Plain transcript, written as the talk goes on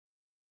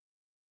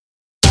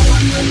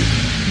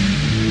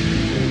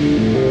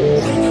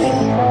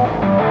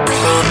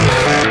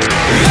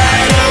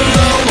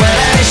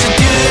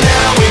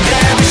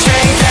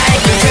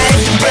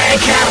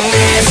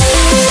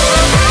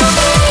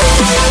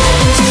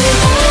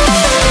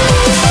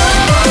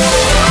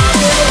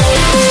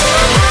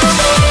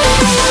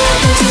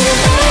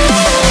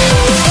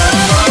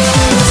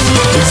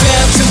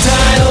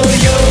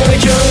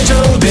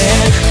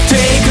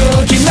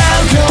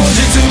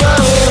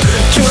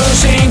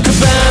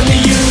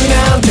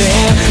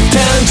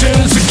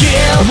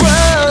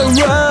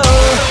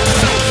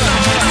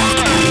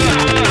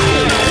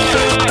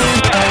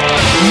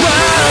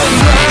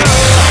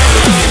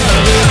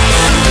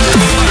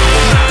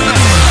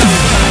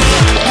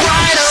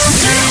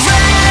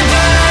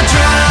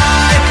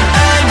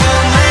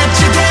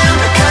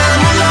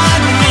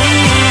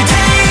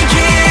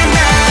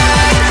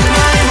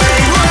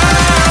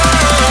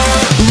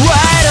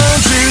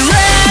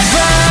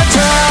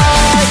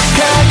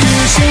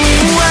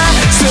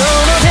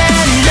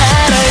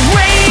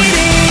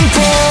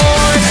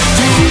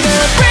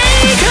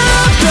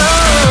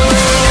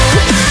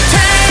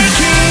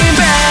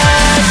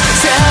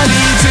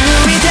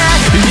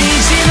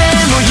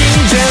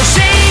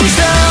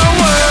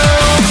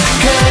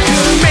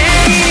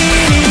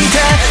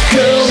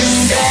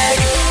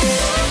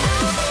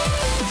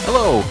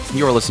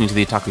You're listening to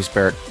the Otaku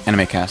Spirit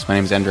Anime Cast. My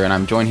name is Ender, and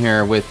I'm joined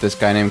here with this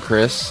guy named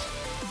Chris.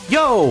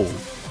 Yo!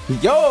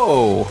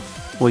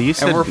 Well, you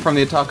said... And we're from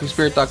the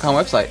otakuspirit.com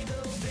website.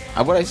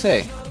 What'd I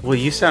say? Well,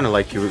 you sounded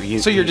like you were...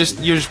 So you're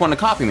just wanting to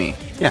copy me?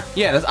 Yeah.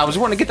 Yeah, I was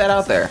wanting to get that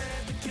out there.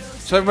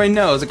 So everybody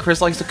knows that Chris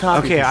likes to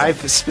copy Okay, people.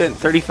 I've spent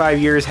 35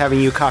 years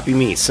having you copy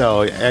me,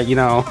 so,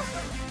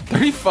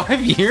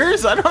 35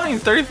 years? I'm not even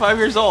 35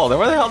 years old.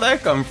 Where the hell did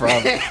that come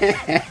from?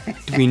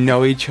 Do we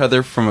know each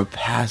other from a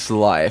past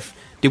life?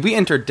 Did we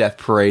enter Death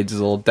Parade's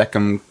little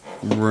Deckham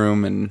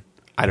room and...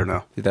 I don't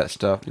know. Do that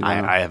stuff?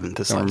 I haven't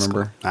this Don't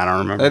remember? I don't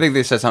remember. I think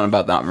they said something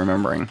about not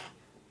remembering.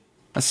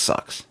 That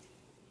sucks.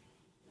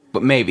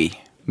 But maybe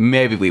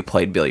we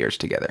played billiards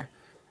together.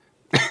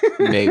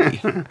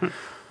 Maybe. But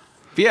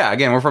yeah,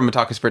 again, we're from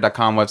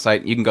otakuspirit.com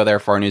website. You can go there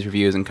for our news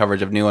reviews and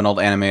coverage of new and old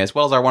anime, as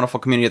well as our wonderful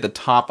community at the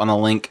top on the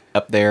link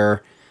up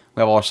there. We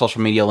have all our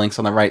social media links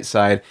on the right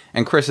side.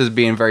 And Chris is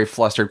being very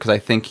flustered because I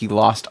think he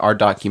lost our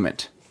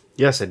document.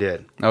 Yes, I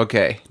did.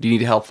 Okay. Do you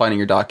need help finding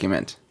your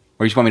document?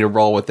 Or you just want me to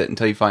roll with it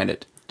until you find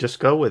it? Just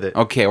go with it.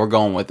 Okay, we're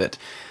going with it.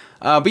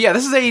 But yeah,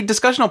 this is a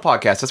discussional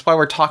podcast. That's why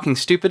we're talking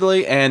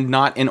stupidly and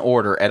not in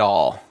order at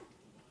all.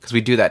 Because we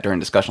do that during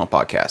discussional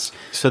podcasts.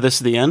 So this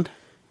is the end?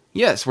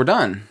 Yes, we're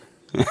done.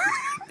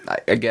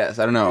 I guess.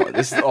 I don't know.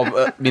 This is,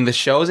 the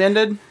show's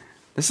ended?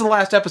 This is the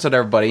last episode,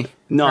 everybody.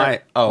 No,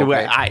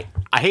 okay.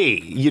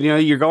 Hey,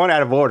 you're going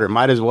out of order.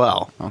 Might as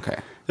well. Okay.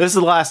 This is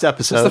the last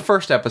episode. This is the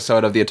first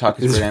episode of the Otaku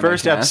Spirit Anime Cast. This is the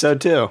first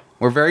episode, too.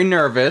 We're very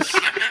nervous.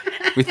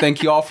 We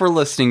thank you all for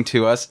listening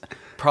to us.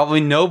 Probably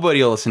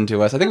nobody will listen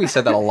to us. I think we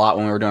said that a lot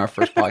when we were doing our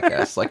first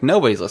podcast. Like,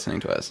 nobody's listening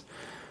to us.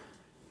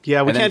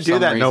 Yeah, we can't do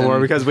that no more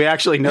because we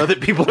actually know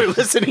that people are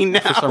listening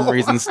now. For some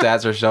reason,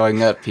 stats are showing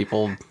that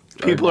people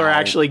are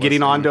actually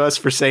getting on to us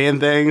for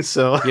saying things.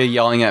 So you're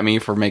yelling at me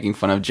for making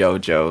fun of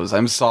JoJo's.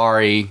 I'm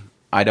sorry.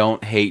 I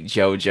don't hate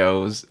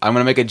JoJo's. I'm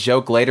going to make a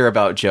joke later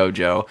about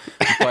JoJo,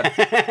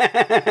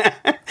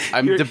 but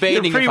I'm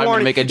debating if I'm going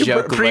to make a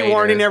joke later.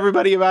 Pre-warning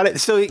everybody about it.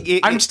 So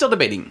I'm still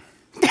debating.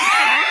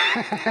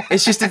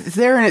 It's just, it's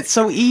there and it's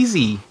so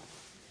easy.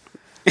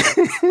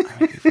 I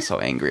make people so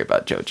angry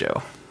about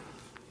JoJo.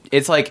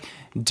 It's like,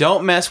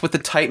 don't mess with the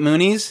tight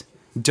Moonies,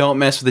 don't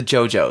mess with the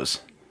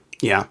JoJo's.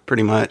 Yeah,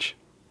 pretty much.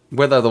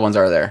 What other ones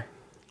are there?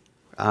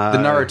 The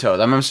Naruto's.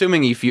 I'm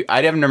assuming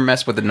I'd never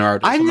messed with the Naruto.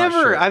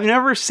 I've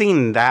never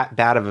seen that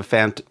bad of a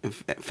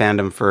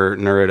fandom for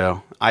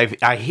Naruto.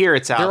 I hear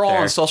it's out there. They're all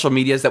on social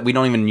medias that we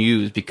don't even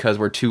use because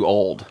we're too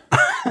old.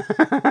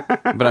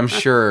 But I'm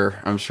sure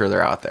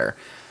they're out there.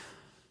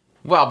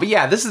 Well, but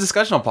yeah, this is a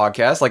discussional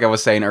podcast, like I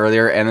was saying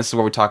earlier, and this is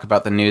where we talk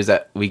about the news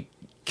that we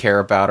care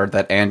about or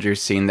that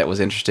Andrew's seen that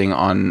was interesting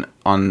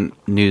on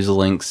news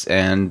links,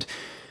 and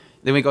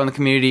then we go in the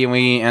community and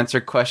we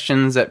answer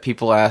questions that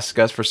people ask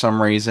us for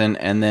some reason,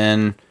 and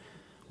then,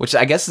 which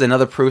I guess is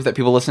another proof that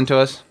people listen to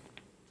us.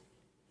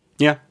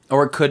 Yeah.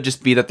 Or it could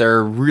just be that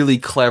they're really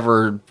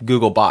clever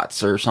Google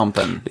bots or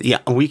something. Yeah,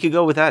 we could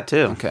go with that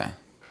too. Okay.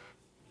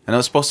 I know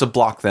it's supposed to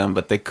block them,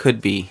 but they could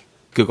be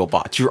Google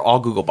bots. You're all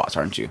Google bots,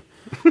 aren't you?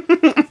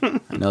 I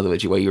know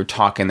the way you're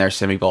talking there,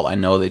 Semibolt. I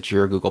know that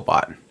you're a Google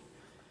bot.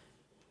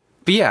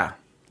 But yeah.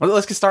 Well,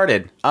 let's get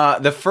started.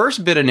 The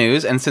first bit of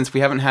news, and since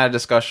we haven't had a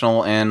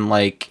discussional in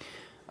like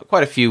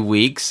quite a few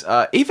weeks,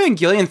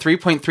 Evangelion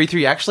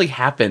 3.33 actually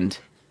happened.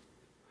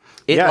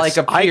 It yes,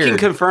 appeared. I can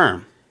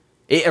confirm.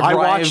 It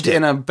arrived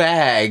in a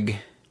bag.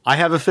 I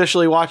have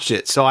officially watched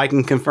it, so I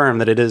can confirm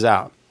that it is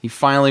out. You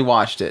finally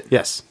watched it.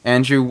 Yes.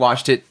 Andrew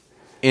watched it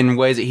in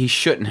ways that he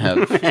shouldn't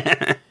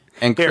have.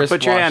 And Chris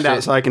put your hand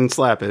out so I can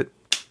slap it.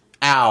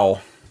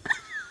 Ow.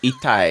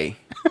 Itai.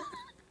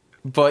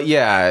 But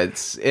yeah,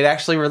 it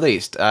actually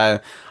released. I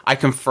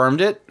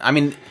confirmed it. I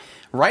mean,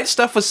 Right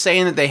Stuff was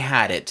saying that they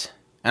had it,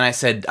 and I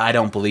said, I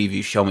don't believe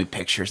you. Show me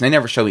pictures. And they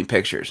never showed me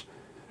pictures.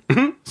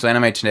 So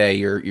Anime Today,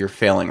 you're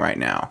failing right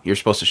now. You're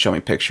supposed to show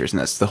me pictures, and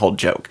that's the whole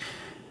joke.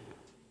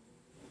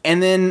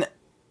 And then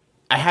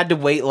I had to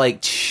wait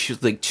like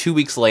 2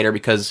 weeks later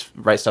because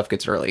Right Stuff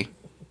gets early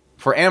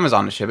for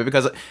Amazon to ship it,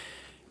 because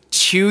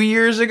 2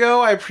 years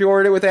ago I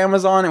pre-ordered it with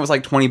Amazon. It was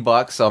like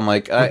 $20, so I'm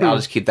like, I'll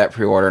just keep that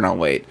pre-order and I'll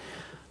wait.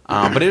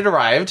 But it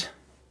arrived.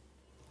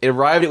 It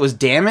was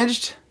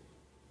damaged,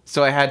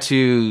 so I had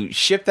to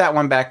ship that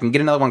one back and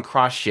get another one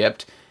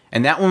cross-shipped,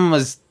 and that one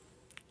was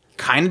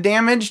kind of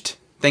damaged.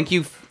 Thank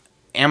you,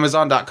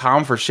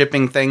 Amazon.com, for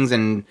shipping things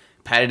in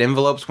padded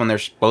envelopes when they're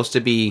supposed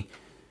to be,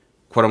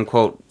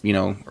 quote-unquote,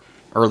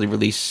 early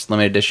release,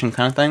 limited edition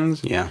kind of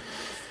things. Yeah.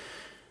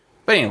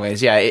 But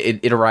anyways, yeah,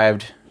 it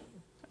arrived.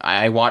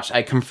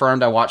 I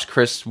confirmed, I watched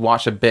Chris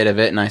watch a bit of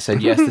it, and I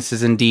said, yes, this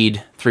is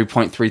indeed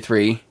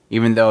 3.33,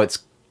 even though it's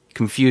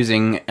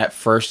confusing at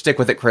first. Stick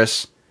with it,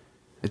 Chris.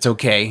 It's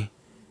okay.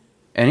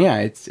 And yeah,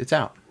 it's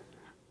out.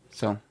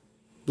 So.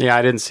 Yeah,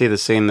 I didn't see the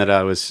scene that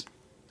I was,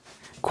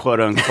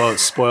 quote-unquote,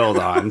 spoiled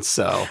on,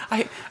 so.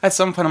 At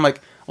some point, I'm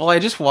like, well, I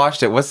just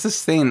watched it. What's this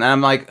scene? And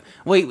I'm like,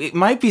 wait, it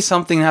might be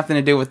something having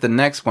to do with the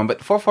next one, but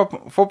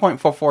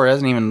 4.44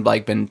 hasn't even,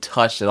 been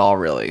touched at all,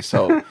 really.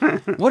 So,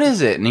 what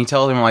is it? And he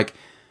tells him, like,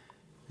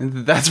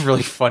 that's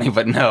really funny,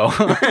 but no.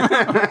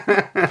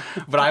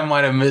 But I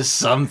might have missed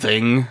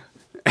something.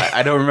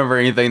 I don't remember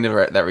anything in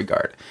that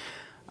regard.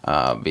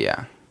 But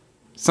yeah,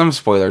 some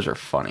spoilers are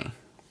funny.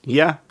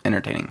 Yeah.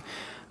 Entertaining.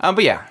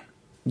 But yeah,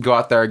 go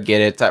out there,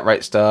 get it. It's at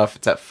Right Stuff.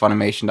 It's at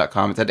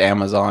Funimation.com. It's at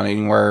Amazon.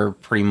 Anywhere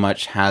pretty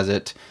much has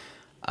it.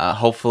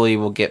 Hopefully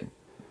we'll get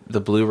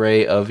the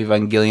Blu-ray of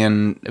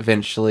Evangelion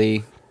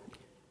eventually.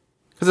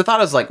 Because I thought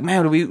I was like,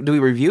 man, do we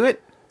review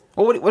it?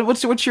 Well,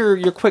 what's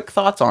your quick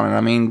thoughts on it? I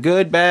mean,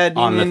 good, bad?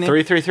 On the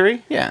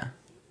 333? Yeah.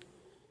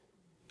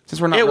 Since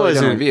we're not really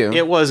going to review.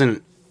 It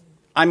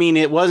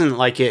wasn't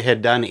like it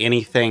had done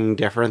anything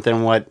different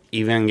than what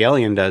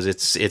Evangelion does.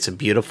 It's a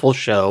beautiful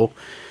show,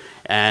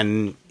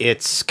 and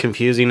it's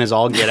confusing as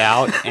all get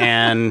out,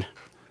 and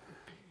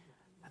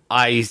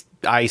I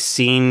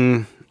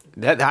seen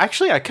that.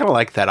 Actually, I kind of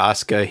like that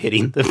Asuka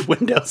hitting the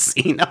window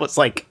scene. I was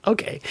like,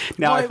 okay,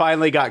 now I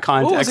finally got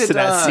context to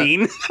that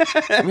scene.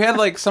 We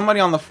had somebody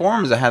on the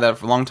forums that had that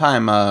for a long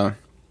time. Oh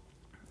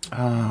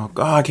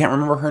God, I can't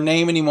remember her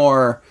name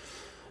anymore.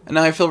 And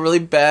now I feel really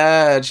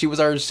bad. She was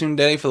our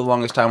tsundere for the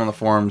longest time on the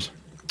forums.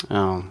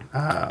 Oh.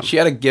 She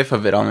had a gif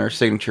of it on her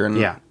signature, and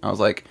yeah. I was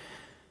like,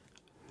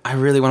 I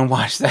really want to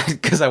watch that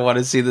because I want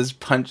to see this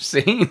punch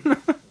scene.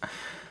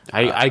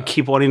 I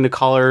keep wanting to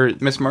call her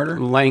Miss Murder?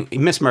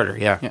 Miss Murder,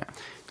 yeah. Yeah.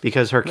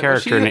 Because her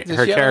character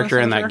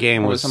in that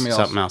game was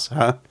something else.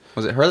 Huh?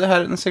 Was it her that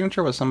had it in the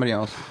signature, or was it somebody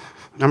else?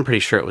 I'm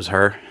pretty sure it was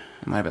her.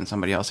 It might have been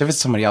somebody else. If it's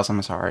somebody else,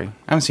 I'm sorry.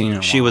 I haven't seen it in a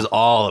while. She was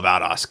all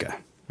about Asuka.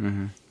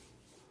 Mm-hmm.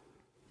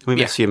 We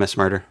miss you, Miss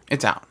Murder.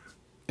 It's out.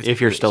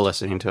 If you're still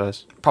listening to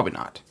us. Probably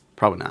not.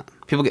 Probably not.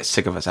 People get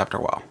sick of us after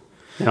a while.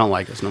 They don't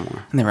like us no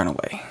more. And they run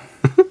away.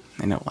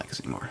 They don't like us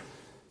anymore.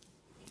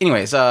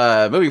 Anyways,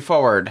 moving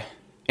forward,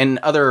 in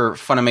other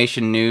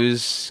Funimation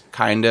news,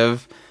 kind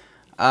of,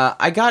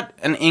 I got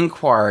an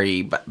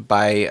inquiry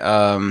by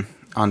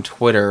on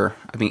Twitter,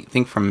 I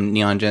think from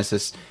Neon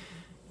Genesis,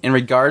 in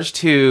regards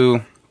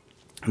to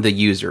the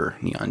user,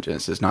 Neon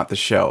Genesis, not the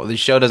show. The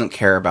show doesn't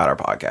care about our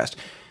podcast.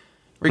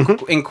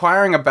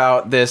 Inquiring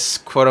about this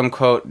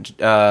quote-unquote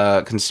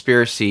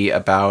conspiracy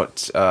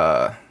about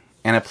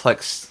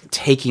Aniplex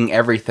taking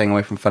everything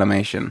away from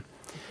Funimation.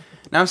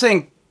 Now, I'm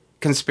saying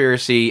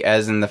conspiracy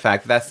as in the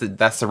fact that's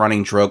the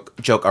running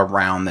joke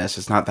around this.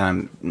 It's not that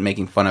I'm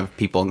making fun of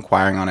people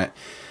inquiring on it.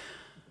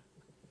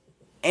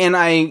 And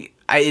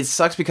it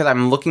sucks because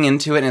I'm looking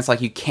into it, and it's like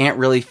you can't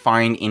really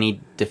find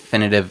any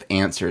definitive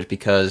answers,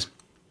 because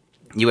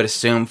you would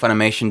assume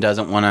Funimation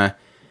doesn't want to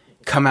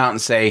come out and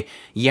say,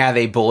 yeah,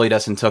 they bullied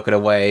us and took it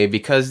away,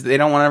 because they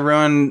don't want to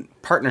ruin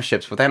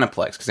partnerships with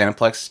Aniplex, because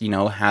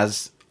Aniplex,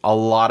 has a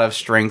lot of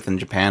strength in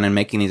Japan in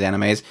making these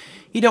animes.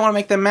 You don't want to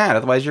make them mad,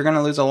 otherwise you're going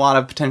to lose a lot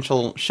of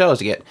potential shows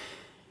to get.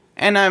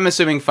 And I'm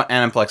assuming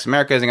Aniplex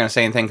America isn't going to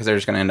say anything, because they're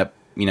just going to end up,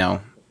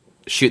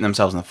 shooting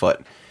themselves in the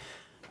foot.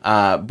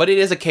 But it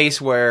is a case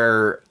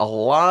where a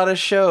lot of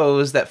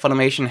shows that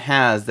Funimation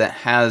has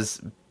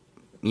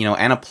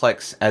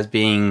Aniplex as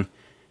being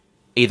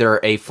either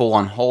a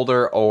full-on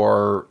holder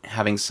or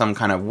having some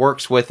kind of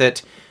works with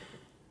it,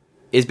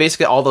 is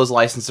basically all those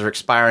licenses are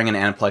expiring, and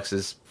Aniplex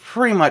is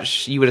pretty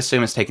much, you would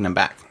assume, is taking them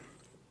back.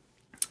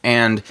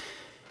 And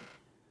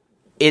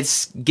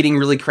it's getting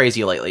really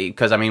crazy lately,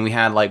 because, we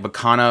had,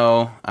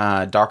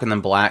 Bacano, Darker Than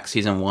Black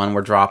Season 1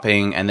 were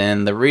dropping, and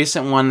then the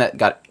recent one that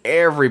got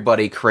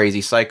everybody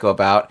crazy psycho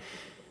about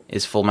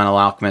is Fullmetal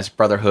Alchemist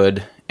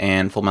Brotherhood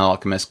and Fullmetal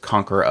Alchemist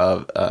Conqueror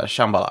of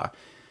Shambhala.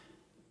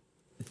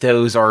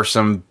 Those are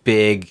some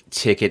big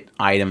ticket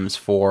items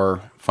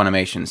for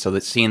Funimation. So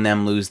that seeing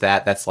them lose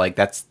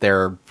that's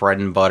their bread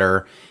and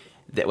butter.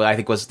 That I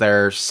think was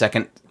their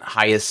second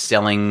highest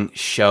selling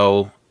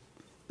show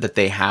that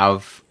they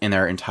have in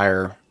their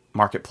entire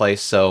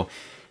marketplace. So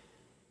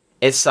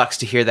it sucks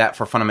to hear that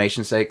for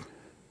Funimation's sake.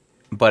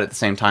 But at the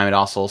same time, it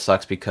also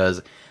sucks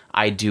because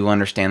I do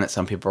understand that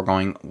some people are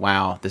going,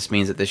 wow, this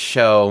means that this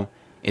show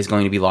is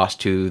going to be lost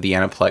to the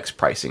Aniplex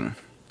pricing.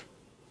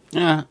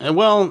 Yeah,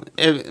 well,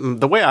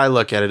 the way I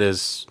look at it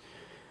is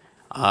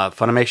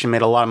Funimation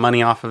made a lot of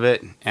money off of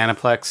it.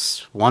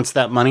 Aniplex wants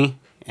that money,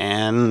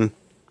 and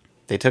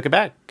they took it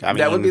back. I mean,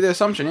 That would be the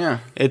assumption, yeah.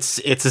 It's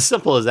as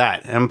simple as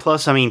that. And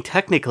plus, I mean,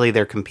 technically,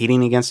 they're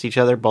competing against each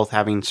other, both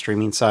having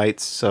streaming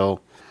sites, so...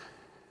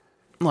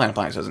 Well,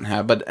 Aniplex doesn't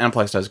have, but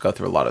Aniplex does go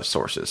through a lot of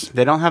sources.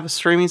 They don't have a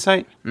streaming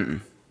site?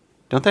 Mm-mm.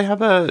 Don't they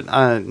have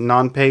a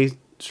non-pay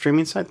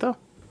streaming site, though?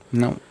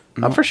 No.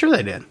 I'm for sure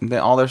they did.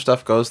 All their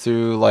stuff goes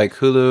through, like,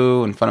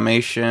 Hulu and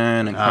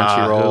Funimation and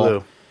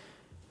Crunchyroll.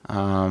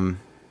 Hulu.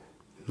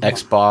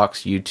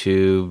 Xbox,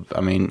 YouTube.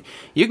 I mean,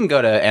 you can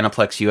go to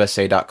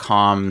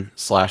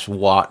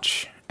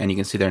aniplexusa.com/watch, and you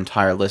can see their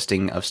entire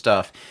listing of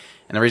stuff.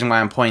 And the reason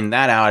why I'm pointing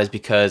that out is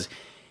because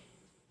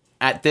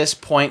at this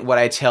point, what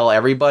I tell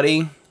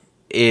everybody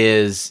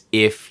is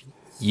if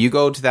you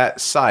go to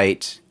that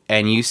site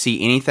and you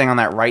see anything on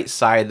that right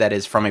side that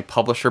is from a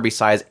publisher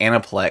besides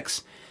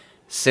Aniplex,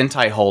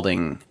 Sentai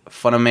Holding,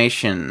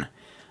 Funimation,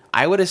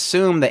 I would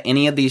assume that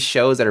any of these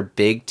shows that are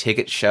big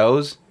ticket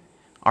shows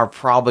are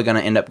probably going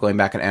to end up going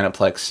back in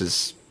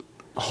Aniplex's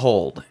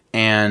hold.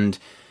 And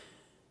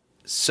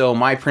so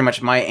pretty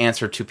much my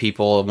answer to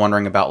people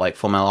wondering about like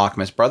Fullmetal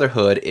Alchemist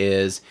Brotherhood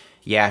is,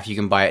 yeah, if you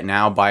can buy it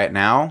now, buy it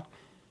now.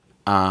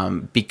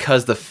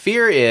 Because the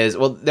fear is,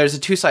 well, there's a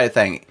two-sided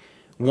thing.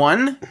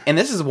 One, and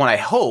this is what I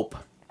hope,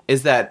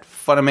 is that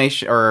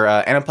Funimation or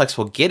Aniplex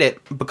will get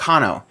it,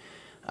 Bacano.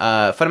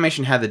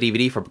 Funimation had the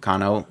DVD for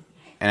Bacano,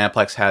 and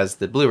Aniplex has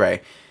the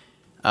Blu-ray.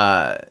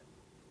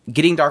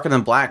 Getting Darker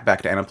Than Black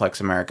back to Aniplex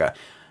America.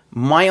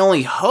 My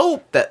only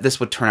hope that this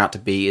would turn out to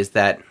be is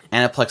that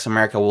Aniplex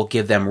America will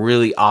give them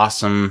really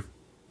awesome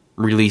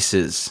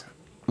releases,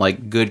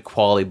 like good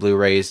quality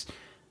Blu-rays,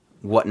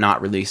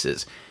 whatnot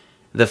releases.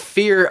 The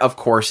fear, of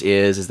course,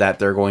 is that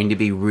they're going to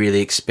be really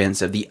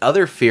expensive. The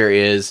other fear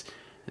is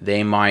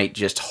they might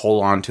just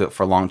hold on to it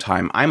for a long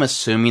time. I'm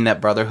assuming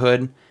that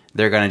Brotherhood,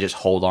 they're going to just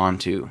hold on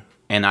to.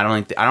 And I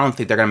don't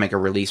think they're going to make a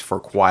release for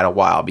quite a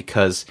while,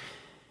 because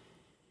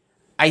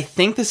I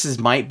think this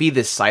might be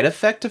the side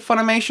effect of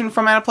Funimation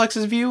from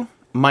Aniplex's view.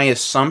 My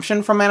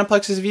assumption from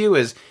Aniplex's view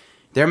is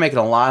they're making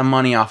a lot of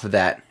money off of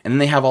that. And then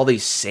they have all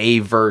these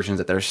save versions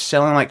that they're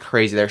selling like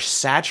crazy. They're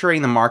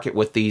saturating the market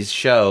with these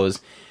shows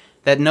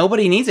that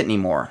nobody needs it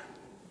anymore.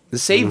 The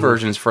save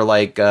versions for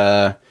like,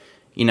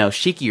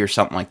 Shiki or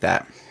something like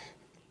that.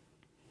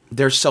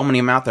 There's so many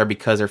of them out there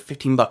because they're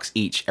 $15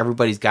 each.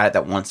 Everybody's got it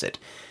that wants it.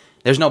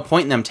 There's no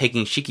point in them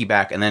taking Shiki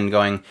back and then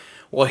going,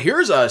 well,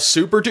 here's a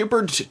super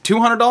duper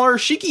 $200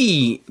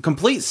 Shiki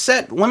complete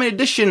set limited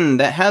edition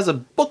that has a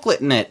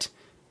booklet in it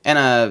and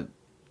a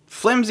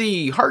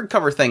flimsy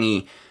hardcover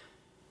thingy.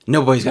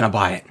 Nobody's going to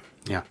buy it.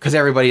 Yeah. Because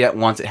everybody that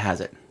wants it has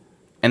it.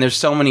 And there's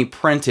so many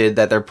printed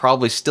that they're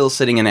probably still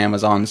sitting in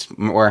Amazon's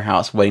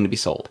warehouse waiting to be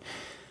sold.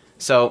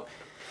 So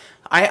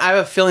I have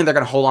a feeling they're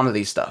going to hold on to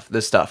this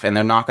stuff, and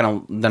they're not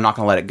going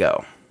to let it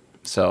go.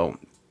 So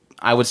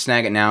I would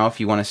snag it now if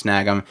you want to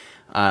snag them.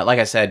 Like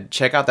I said,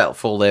 check out that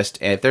full list.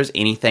 And if there's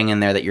anything in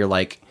there that you're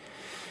like,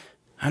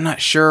 I'm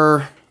not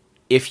sure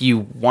if you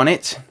want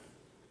it,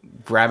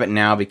 grab it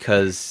now,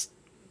 because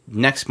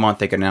next month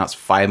they can announce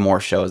 5 more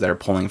shows that are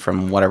pulling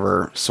from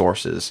whatever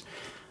sources.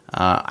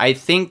 I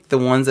think the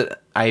ones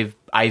that I've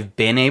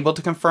been able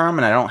to confirm,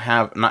 and I don't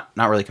have, not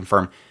really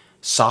confirm,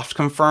 soft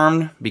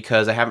confirmed,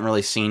 because I haven't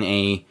really seen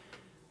a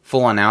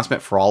full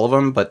announcement for all of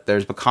them, but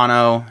there's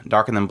Bacano,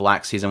 Darker Than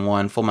Black Season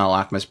 1, Fullmetal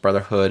Alchemist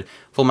Brotherhood,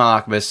 Fullmetal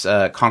Alchemist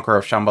Conqueror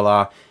of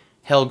Shambhala,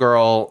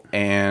 Hellgirl,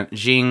 and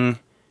Jing,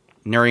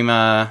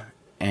 Nerima,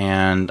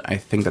 and I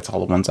think that's all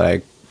the ones that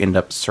I ended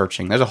up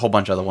searching. There's a whole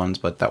bunch of other ones,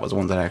 but that was the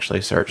ones that I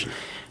actually searched.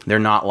 They're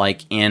not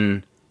like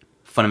in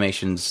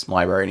Funimation's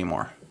library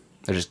anymore.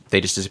 They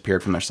just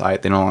disappeared from their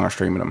site. They no longer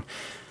streaming them.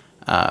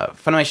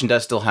 Funimation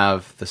does still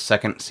have the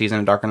second season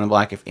of Darker Than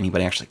Black. If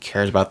anybody actually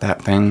cares about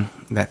that thing,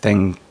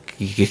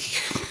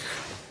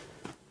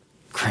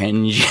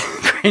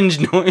 cringe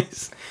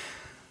noise.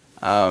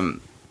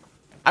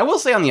 I will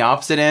say on the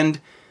opposite end,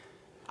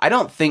 I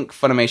don't think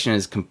Funimation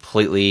is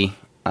completely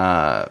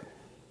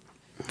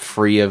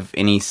free of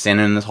any sin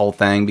in this whole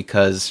thing,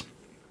 because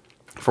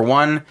for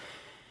one,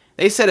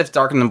 they said if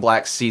Darker Than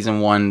Black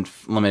Season 1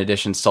 limited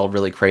edition sold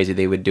really crazy,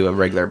 they would do a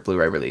regular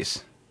Blu-ray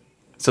release.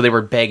 So they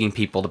were begging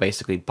people to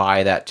basically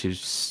buy that to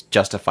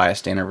justify a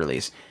standard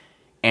release.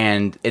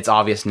 And it's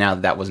obvious now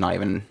that was not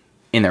even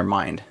in their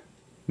mind,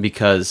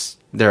 because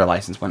their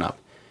license went up.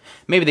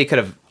 Maybe they could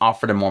have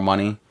offered them more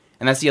money.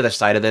 And that's the other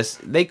side of this.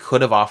 They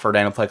could have offered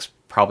Aniplex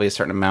probably a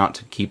certain amount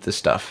to keep the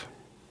stuff.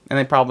 And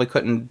they probably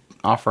couldn't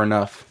offer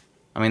enough.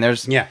 I mean,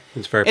 it's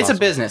possible. A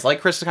business,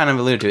 like Chris kind of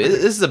alluded to.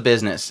 This is a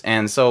business,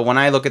 and so when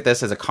I look at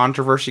this as a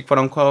controversy, quote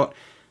unquote,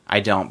 I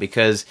don't,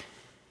 because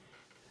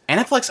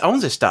Aniplex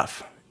owns this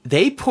stuff.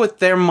 They put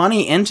their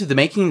money into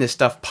making this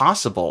stuff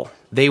possible.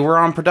 They were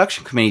on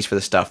production committees for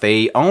this stuff.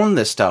 They own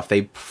this stuff.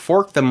 They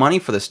fork the money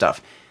for this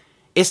stuff.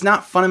 It's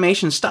not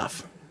Funimation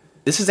stuff.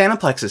 This is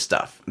Aniplex's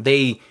stuff.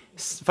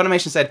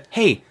 Funimation said,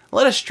 hey,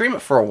 let us stream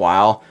it for a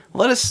while.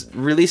 Let us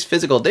release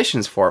physical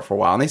editions for it for a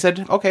while. And they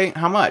said, okay,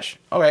 how much?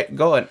 All right,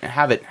 go ahead,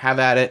 have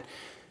at it.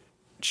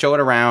 Show it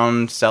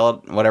around, sell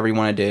it, whatever you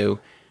want to do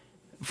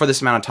for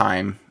this amount of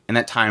time. And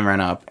that time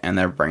ran up, and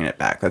they're bringing it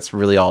back. That's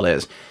really all it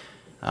is.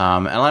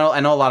 And I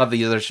know a lot of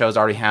the other shows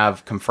already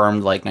have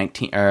confirmed like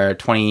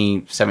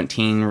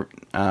 2017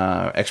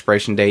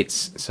 expiration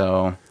dates.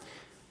 So,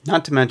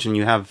 not to mention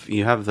you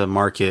have the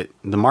market.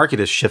 The market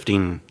is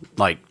shifting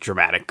like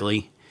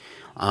dramatically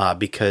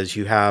because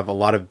you have a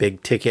lot of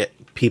big ticket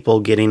people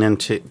getting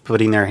into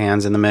putting their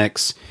hands in the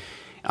mix.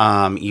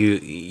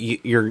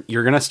 You're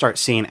going to start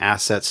seeing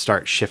assets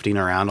start shifting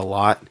around a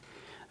lot,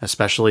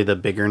 especially the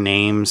bigger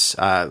names.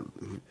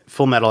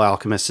 Full Metal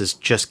Alchemist is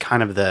just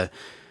kind of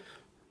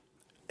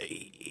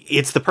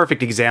it's the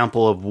perfect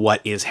example of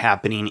what is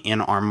happening in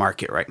our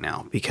market right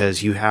now,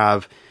 because you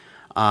have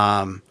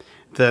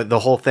the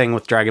whole thing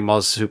with Dragon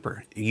Ball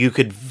Super. You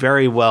could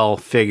very well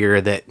figure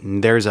that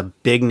there's a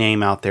big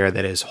name out there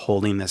that is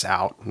holding this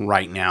out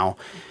right now,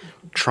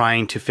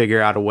 trying to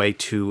figure out a way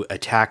to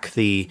attack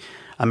the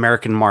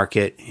American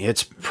market.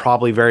 It's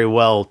probably very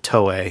well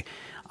Toei,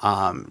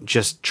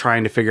 just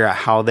trying to figure out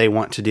how they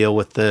want to deal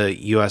with the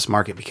U.S.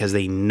 market, because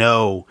they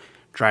know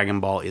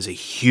Dragon Ball is a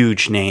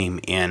huge name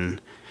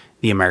in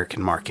the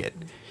American market.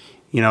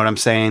 You know what I'm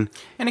saying?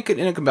 And it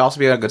could also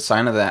be a good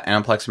sign of that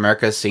Aniplex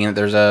America is seeing that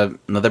there's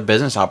another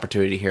business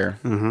opportunity here.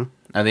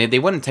 Mm-hmm. They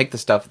wouldn't take the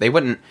stuff. They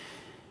wouldn't.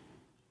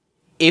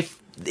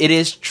 If it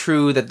is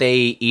true that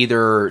they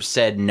either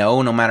said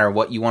no matter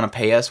what you want to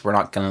pay us, we're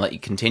not going to let you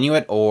continue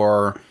it,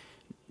 or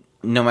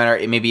no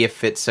matter, maybe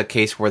if it's a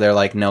case where they're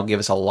like, no, give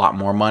us a lot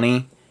more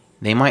money,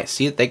 they might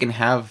see that they can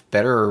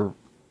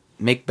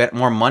make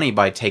more money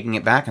by taking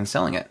it back and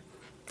selling it.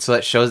 So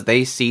that shows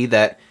they see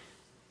that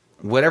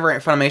whatever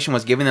Funimation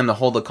was giving them to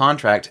hold the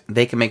contract,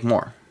 they can make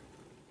more.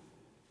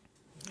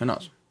 Who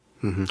knows?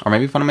 Mm-hmm. Or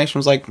maybe Funimation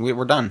was like,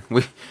 we're done.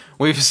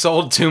 We've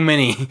sold too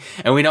many,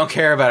 and we don't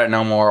care about it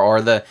no more.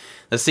 Or the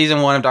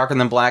season 1 of Darker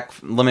Than Black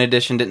limited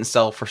edition didn't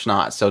sell for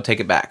snot, so take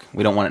it back.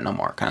 We don't want it no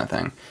more, kind of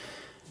thing.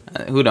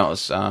 Who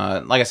knows?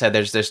 Like I said,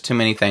 there's too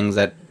many things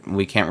that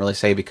we can't really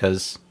say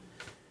because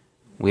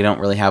we don't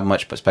really have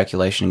much but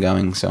speculation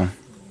going. So,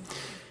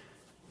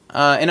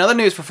 in other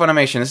news for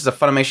Funimation, this is a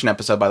Funimation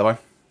episode, by the way.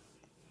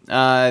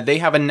 They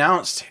have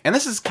announced, and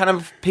this is kind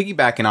of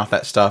piggybacking off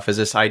that stuff, is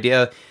this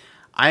idea.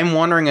 I'm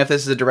wondering if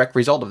this is a direct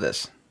result of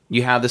this.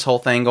 You have this whole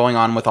thing going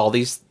on with all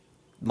these,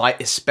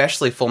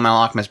 especially Full Metal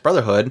Alchemist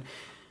Brotherhood,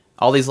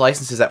 all these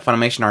licenses that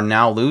Funimation are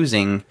now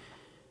losing.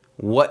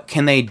 What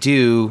can they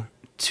do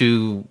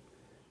to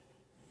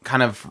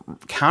kind of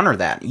counter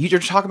that? You're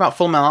talking about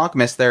Full Metal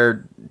Alchemist,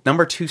 their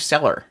number 2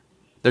 seller.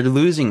 They're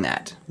losing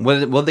that.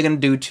 What are they going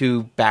to do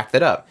to back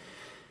that up?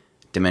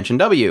 Dimension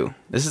W.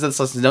 This is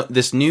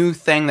this new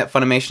thing that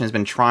Funimation has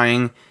been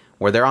trying,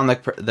 where they're on the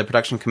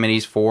production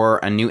committees for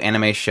a new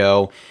anime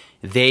show.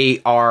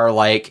 They are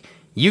like,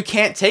 you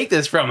can't take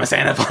this from us,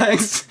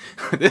 Aniplex.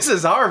 This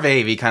is our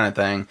baby, kind of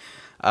thing.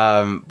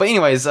 But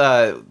anyways,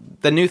 the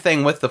new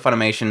thing with the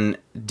Funimation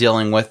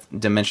dealing with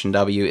Dimension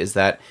W is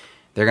that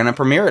they're going to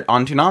premiere it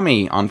on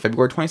Toonami on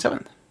February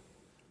 27th.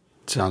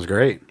 Sounds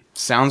great.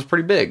 Sounds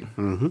pretty big.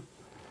 Mm-hmm.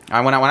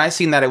 When I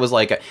seen that, it was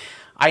like,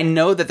 I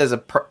know that there's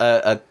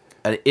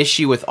an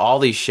issue with all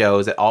these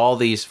shows that all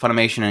these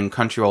Funimation and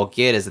Crunchyroll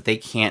get, is that they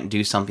can't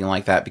do something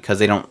like that because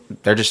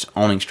they're just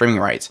owning streaming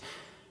rights.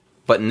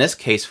 But in this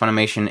case,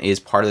 Funimation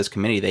is part of this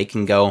committee. They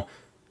can go,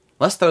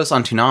 let's throw this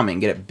on Toonami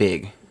and get it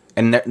big.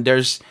 And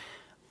I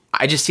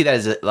just see that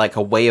as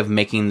a way of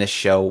making this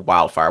show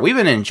wildfire. We've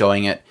been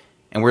enjoying it,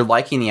 and we're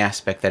liking the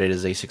aspect that it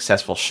is a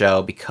successful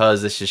show,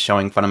 because this is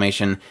showing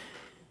Funimation,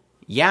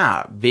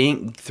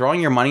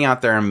 throwing your money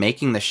out there and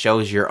making the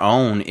shows your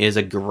own is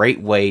a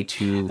great way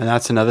to. And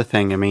that's another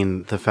thing. I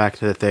mean, the fact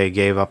that they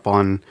gave up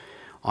on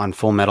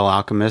Full Metal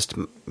Alchemist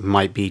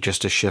might be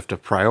just a shift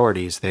of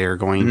priorities. They are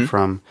going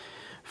from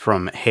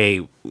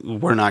hey,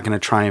 we're not going to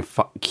try and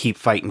keep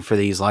fighting for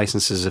these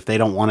licenses. If they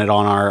don't want it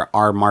on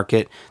our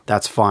market,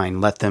 that's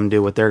fine. Let them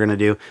do what they're going to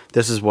do.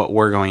 This is what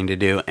we're going to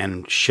do,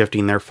 and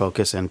shifting their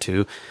focus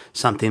into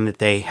something that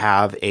they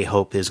have a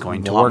hope is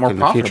going to work in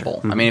the future.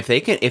 Mm-hmm. I mean,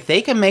 if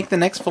they can make the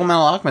next Full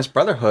Metal Alchemist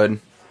Brotherhood,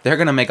 they're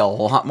going to make a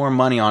lot more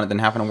money on it than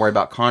having to worry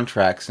about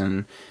contracts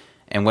and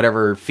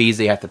whatever fees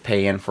they have to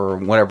pay in for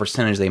whatever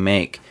percentage they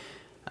make.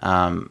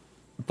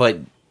 But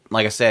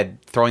like I said,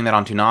 throwing that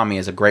on Toonami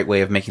is a great way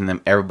of making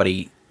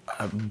everybody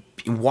a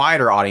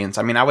wider audience.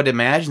 I mean, I would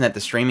imagine that the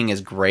streaming is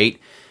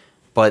great,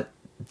 but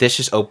this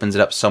just opens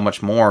it up so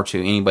much more to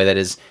anybody that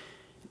is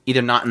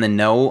either not in the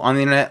know on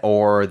the internet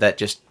or that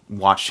just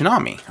watch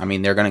Toonami. I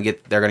mean, they're gonna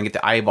get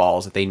the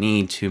eyeballs that they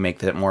need to make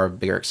that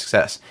bigger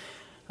success.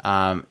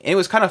 It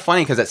was kind of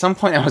funny because at some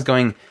point I was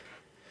going,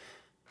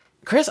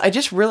 Chris, I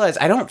just realized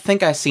I don't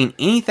think I've seen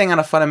anything out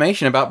of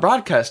Funimation about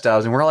broadcast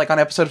dubs, and we're like on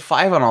episode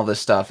 5 on all this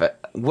stuff. At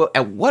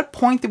what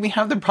point did we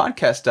have the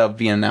broadcast dub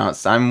being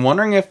announced? I'm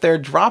wondering if they're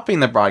dropping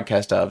the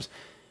broadcast dubs.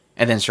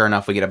 And then sure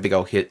enough, we get a big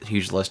old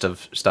huge list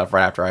of stuff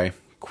right after I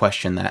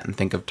question that and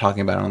think of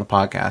talking about it on the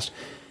podcast.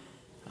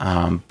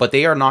 But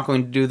they are not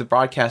going to do the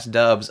broadcast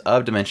dubs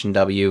of Dimension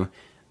W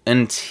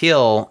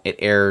until it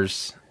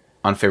airs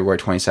on February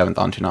 27th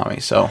on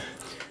Toonami. So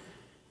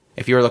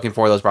if you were looking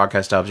for those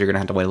broadcast dubs, you're going to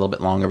have to wait a little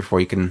bit longer before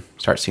you can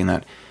start seeing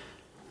that.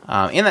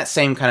 In that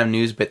same kind of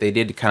news bit, they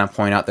did kind of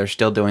point out they're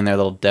still doing their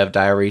little dev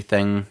diary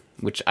thing,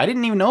 which I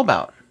didn't even know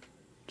about.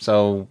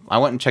 So I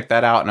went and checked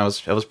that out, and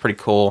it was pretty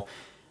cool.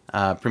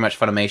 Pretty much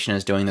Funimation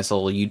is doing this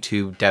little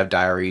YouTube dev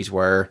diaries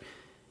where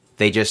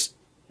they just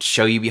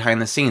show you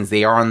behind the scenes.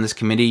 They are on this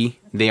committee.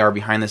 They are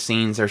behind the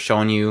scenes. They're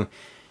showing you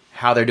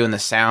how they're doing the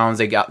sounds.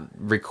 They got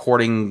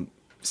recording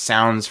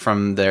sounds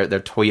from their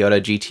Toyota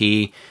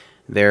GT.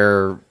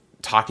 They're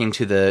talking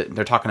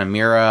to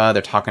Mira.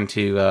 They're talking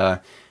to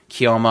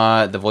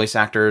Kiyoma, the voice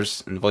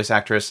actors and the voice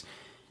actress,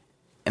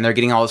 and they're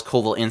getting all this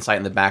cool little insight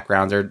in the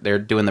background. They're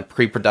doing the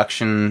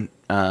pre-production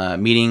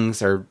meetings.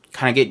 They're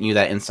kind of getting you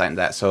that insight into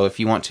that. So if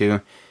you want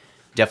to,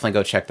 definitely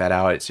go check that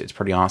out. It's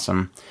pretty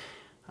awesome.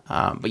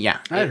 But yeah,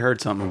 I had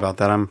heard something about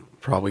that. I'm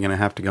probably going to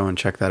have to go and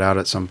check that out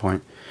at some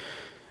point.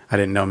 I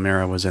didn't know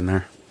Mira was in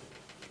there.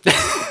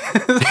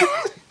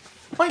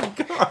 My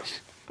gosh.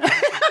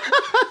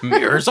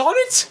 Mira's on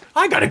it?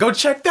 I gotta go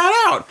check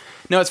that out.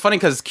 No, it's funny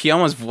because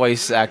Kiyoma's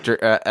voice actor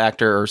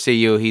or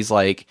CU, he's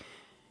like,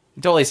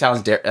 totally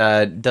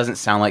doesn't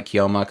sound like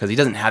Kiyoma because he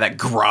doesn't have that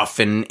gruff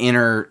and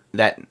inner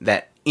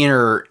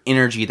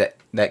energy that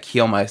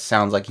Kiyoma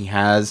sounds like he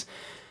has.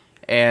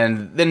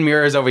 And then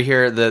Mira's over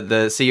here,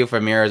 the CU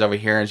for Mira is over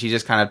here, and she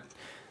just kind of,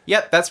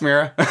 yep, that's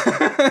Mira.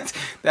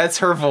 That's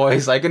her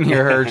voice. I can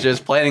hear her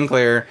just plain and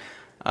clear.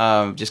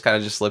 Just kind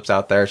of just slips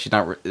out there. She's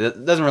not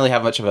doesn't really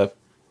have much of a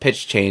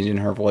pitch change in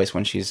her voice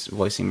when she's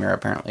voicing Mira,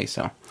 apparently.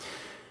 So,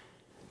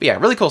 but yeah,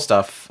 really cool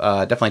stuff.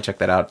 Definitely check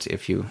that out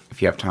if you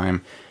have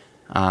time.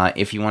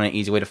 If you want an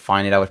easy way to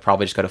find it, I would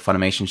probably just go to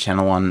Funimation's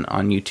channel on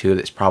YouTube.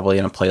 It's probably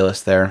in a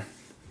playlist there.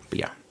 But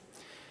yeah,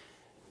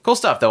 cool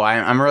stuff though.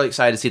 I'm really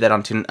excited to see that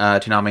on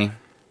Toonami.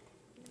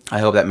 I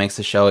hope that makes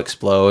the show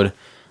explode.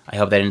 I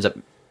hope that ends up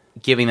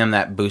giving them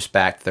that boost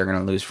back that they're going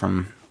to lose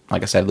from,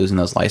 like I said, losing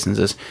those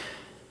licenses.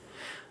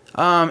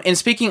 And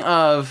speaking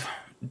of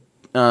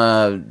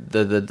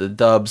the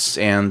dubs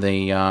and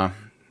the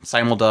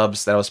simul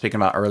dubs that I was speaking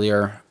about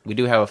earlier, we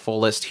do have a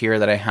full list here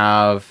that I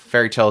have.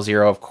 Fairy Tail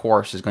Zero, of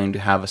course, is going to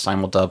have a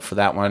simul dub for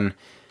that one.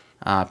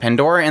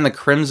 Pandora and the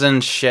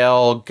Crimson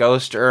Shell,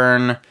 Ghost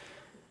Urn.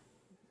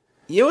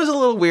 It was a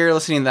little weird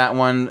listening to that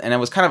one, and it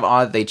was kind of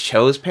odd they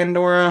chose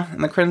Pandora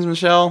and the Crimson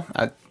Shell.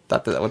 I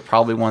thought that would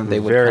probably one they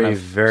would kind of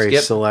very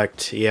skip.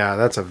 select. Yeah,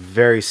 that's a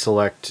very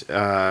select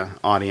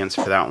audience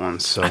for that one.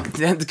 So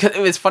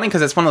it's funny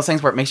because it's one of those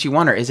things where it makes you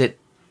wonder: is it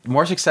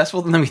more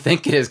successful than we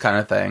think it is, kind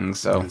of thing?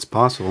 So it's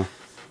possible.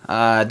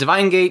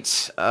 Divine Gate.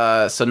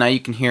 So now you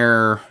can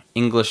hear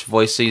English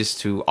voices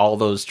to all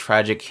those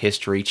tragic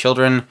history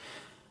children.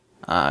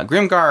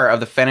 Grimgar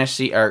of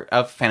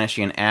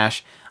Fantasy and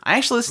Ash. I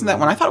actually listened to that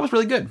one. I thought it was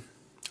really good.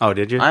 Oh,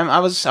 did you? I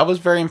was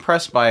very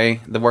impressed by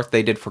the work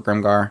they did for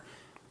Grimgar.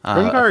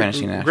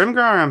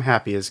 Grimgar, I'm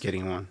happy is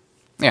getting one.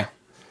 Yeah,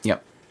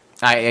 yep.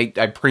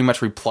 I pretty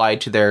much replied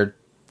to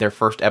their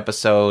first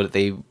episode.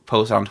 They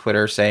posted on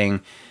Twitter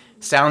saying,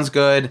 "Sounds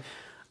good.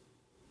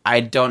 I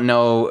don't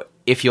know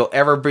if you'll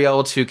ever be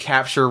able to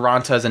capture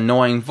Ranta's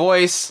annoying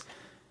voice,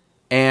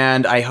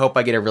 and I hope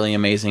I get a really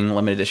amazing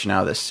limited edition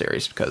out of this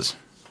series because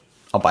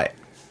I'll buy it."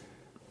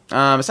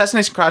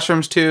 Assassination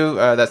Classrooms 2,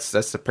 that's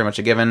pretty much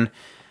a given.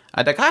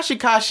 Dakashi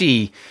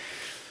Kashi,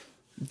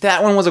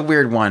 that one was a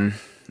weird one.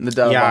 The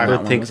dub yeah, on I that would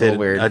one think was that a little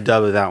weird. a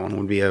dub of that one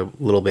would be a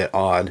little bit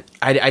odd.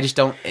 I just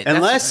don't...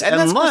 Unless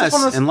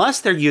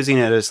they're using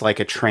it as like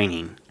a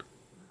training.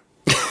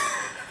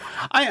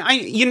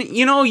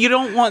 You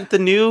don't want the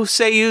new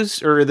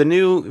seiyus or the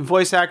new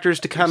voice actors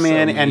to come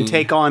in and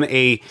take on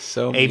a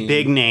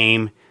big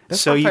name.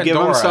 So you give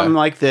them something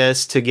like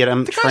this to get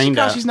them trained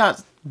up. She's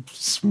not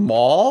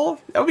small.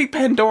 That would be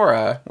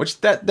Pandora,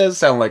 which that does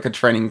sound like a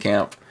training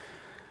camp.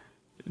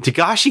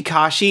 Dagashi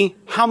Kashi,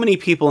 how many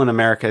people in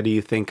America do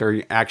you think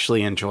are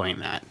actually enjoying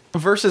that?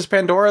 Versus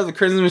Pandora, the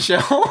Crimson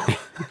Shell?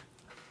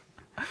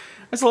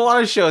 There's a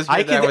lot of shows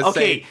here that I would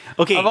say.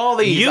 Okay. Of all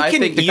these, I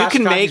think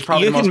Dagashi Kashi is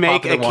probably the most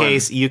popular one.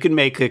 You can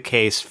make a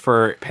case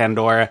for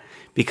Pandora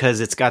because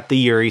it's got the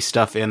Yuri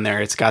stuff in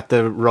there. It's got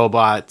the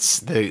robots,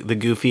 the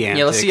goofy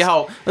antics.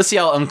 Yeah, let's see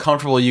how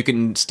uncomfortable you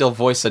can still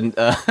voice a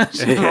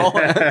role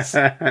as.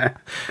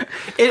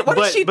 What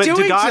is she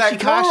doing to that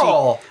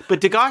girl?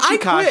 But Dagashi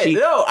Kashi...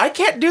 No, I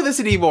can't do this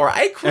anymore.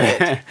 I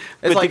quit.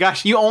 It's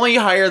like you only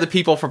hire the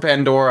people for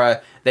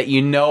Pandora that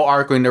you know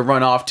aren't going to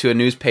run off to a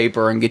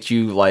newspaper and get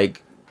you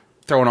like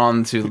thrown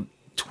on to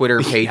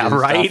Twitter pages and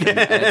stuff and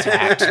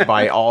attacked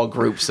by all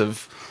groups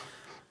of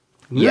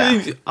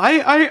Yeah.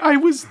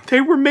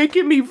 They were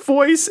making me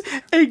voice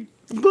a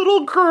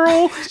little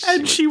girl,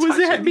 and she was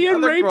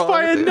being raped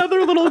by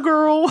another little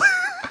girl.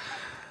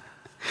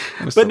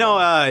 But no,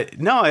 I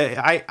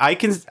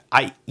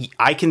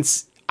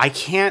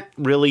can't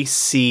really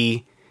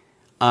see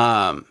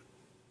Dagashi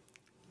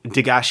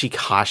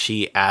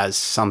Kashi as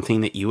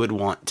something that you would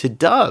want to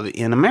dub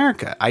in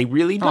America. I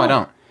really don't. No, I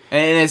don't.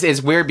 And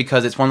it's weird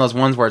because it's one of those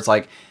ones where it's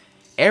like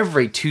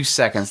every 2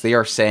 seconds they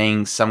are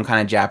saying some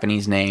kind of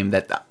Japanese name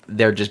that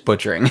they're just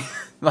butchering.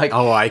 Like,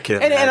 I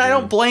can. And I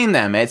don't blame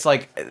them. It's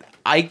like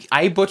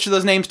I butcher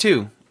those names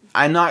too.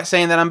 I'm not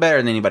saying that I'm better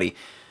than anybody,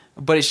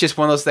 but it's just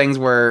one of those things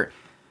where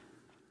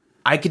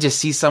I could just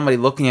see somebody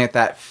looking at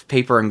that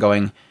paper and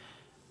going,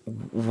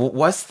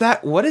 "What's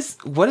that? What is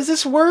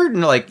this word?"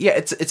 And they're like, "Yeah,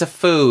 it's a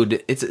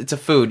food. It's a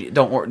food.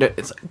 Don't worry."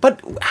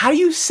 But how do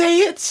you say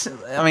it?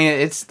 I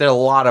mean, there are a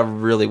lot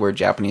of really weird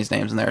Japanese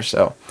names in there.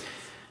 So,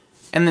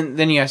 and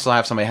then you also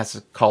have somebody has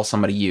to call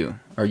somebody you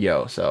or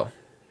yo. So,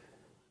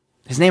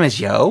 his name is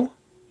Yo.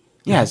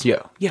 Yeah, it's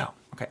Yo.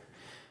 Okay.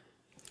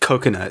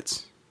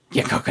 Coconuts.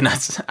 Yeah,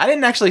 coconuts. I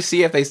didn't actually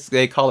see if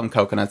they call them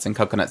coconuts in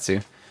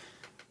Kokonatsu.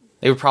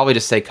 They would probably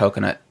just say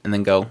coconut and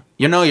then go,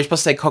 you're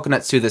supposed to say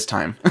Kokonatsu this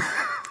time.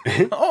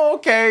 Oh,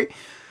 okay.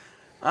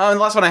 And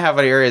the last one I have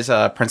right here is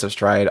Prince of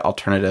Stride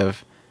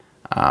Alternative.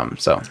 And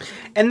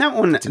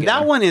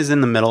that one is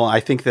in the middle. I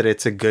think that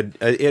it's a good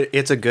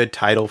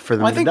title for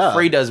them. Well, I think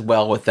Free does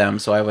well with them,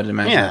 so I would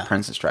imagine that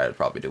Prince of Stride would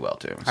probably do well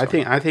too. So.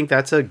 I think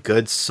that's a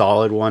good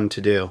solid one to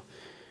do.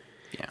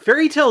 Yeah.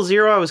 Fairy Tail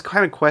Zero, I was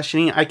kind of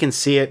questioning. I can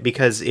see it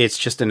because it's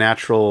just a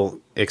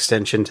natural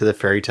extension to the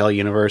Fairy Tail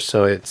universe,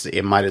 so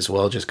it might as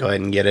well just go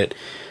ahead and get it.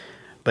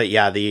 But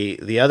yeah,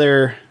 the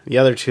other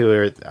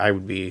two I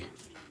would be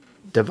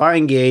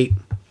Divine Gate.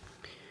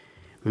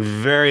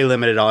 Very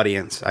limited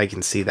audience. I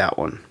can see that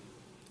one.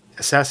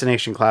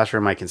 Assassination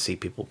Classroom, I can see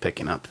people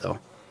picking up though.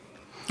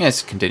 Yeah,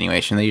 it's a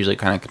continuation. They usually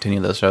kind of continue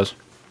those shows.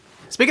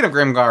 Speaking of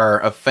Grimgar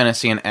of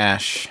Fantasy and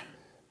Ash,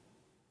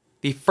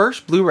 the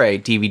first Blu-ray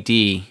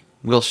DVD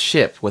will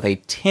ship with a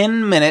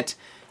 10-minute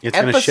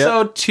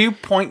episode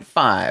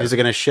 2.5. Is it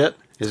going to ship?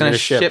 It's going to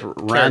ship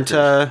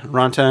Ranta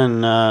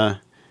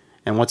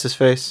and what's his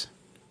face?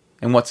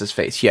 And what's his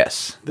face?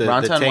 Yes,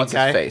 Ranta and what's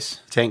his face?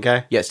 Tank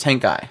guy. Yes,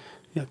 Tank Guy.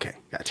 Okay,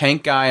 gotcha.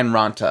 Tank Guy and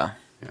Ranta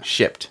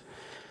shipped.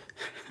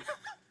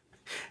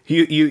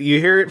 You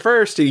hear it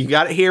first. You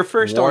got it here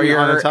first.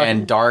 Warrior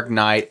and Dark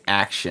Knight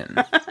action.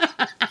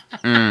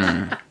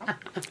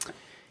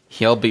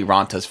 He'll be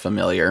Ranta's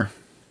familiar.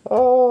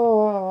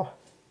 Oh.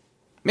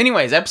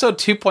 Anyways, episode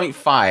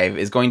 2.5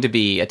 is going to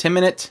be a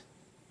 10-minute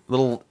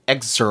little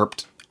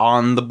excerpt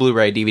on the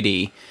Blu-ray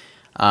DVD.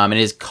 It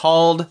is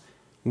called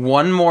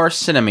One More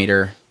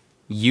Centimeter,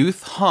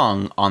 Youth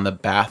Hung on the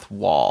Bath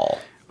Wall.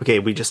 Okay,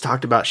 we just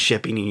talked about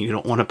shipping and you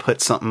don't want to put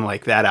something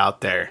like that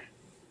out there.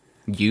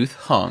 Youth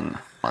Hung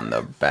on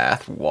the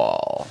Bath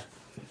Wall.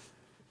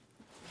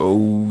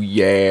 Oh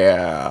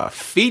yeah.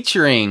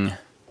 Featuring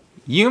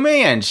Yume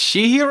and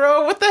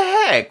Chihiro. What the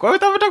heck? Why are we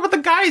talking about the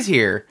guys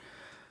here?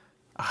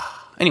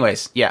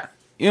 Anyways, yeah.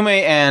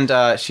 Yume and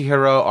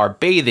Chihiro are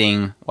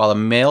bathing while the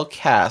male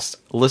cast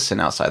listen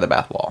outside the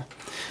bath wall.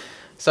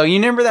 So you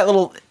remember that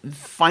little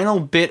final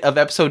bit of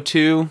episode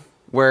 2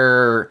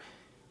 where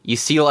you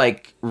see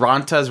like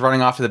Ranta's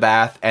running off to the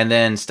bath and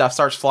then stuff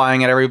starts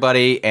flying at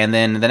everybody, and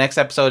then the next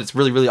episode it's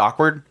really, really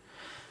awkward.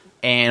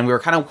 And we were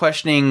kind of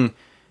questioning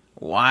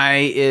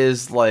why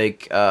is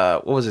like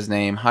what was his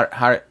name?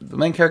 The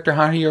main character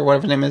Haruhi or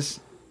whatever his name is?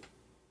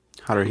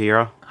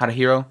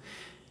 Haruhiro.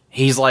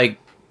 He's like,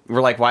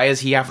 we're like, why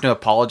is he having to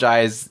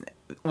apologize?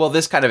 Well,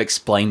 this kind of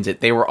explains it.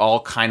 They were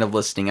all kind of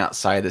listening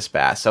outside this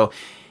bath. So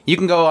you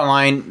can go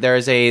online.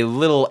 There's a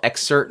little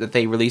excerpt that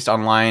they released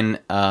online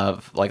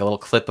of like a little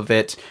clip of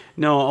it.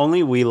 No,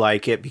 only we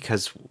like it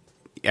because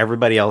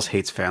everybody else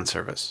hates fan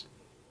service.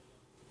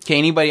 Okay,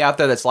 anybody out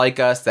there that's like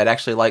us that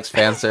actually likes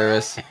fan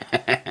service,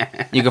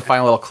 you can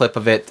find a little clip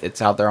of it.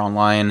 It's out there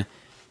online,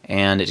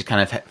 and it just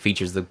kind of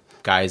features the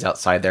guys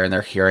outside there and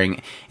they're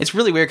hearing. It's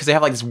really weird because they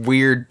have like this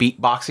weird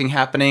beatboxing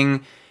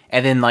happening,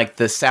 and then like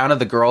the sound of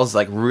the girls is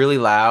like really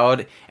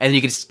loud, and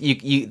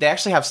they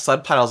actually have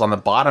subtitles on the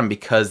bottom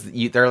because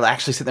they're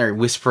actually sitting there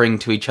whispering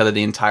to each other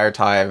the entire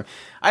time.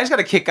 I just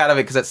got a kick out of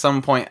it because at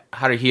some point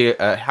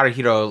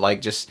Haruhiro like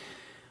just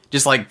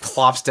like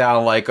plops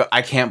down like,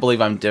 I can't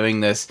believe I'm doing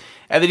this,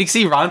 and then you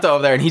see Ranta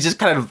over there and he's just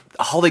kind of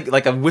holding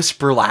like a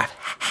whisper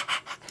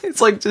laugh.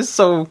 It's like just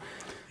so.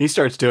 He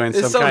starts doing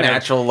it's some so kind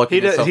natural of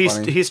looking.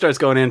 He starts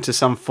going into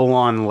some full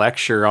on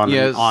lecture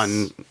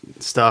on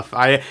stuff.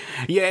 And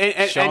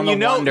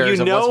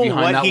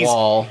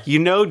you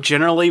know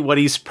generally what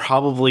he's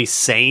probably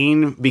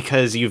saying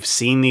because you've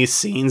seen these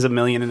scenes 1.5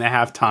 million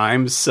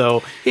times.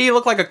 So he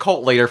looked like a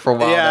cult leader for a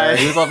while. There.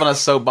 He was up on a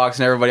soapbox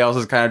and everybody else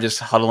was kind of just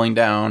huddling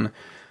down.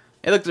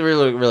 It looked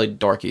really, really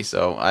dorky.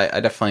 So I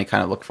definitely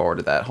kind of look forward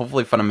to that.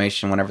 Hopefully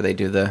Funimation, whenever they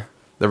do the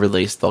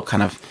release, they'll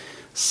kind of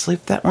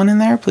slip that one in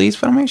there, please,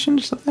 Funimation.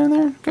 Just slip that in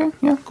there. Okay,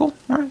 yeah, cool.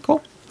 All right,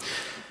 cool.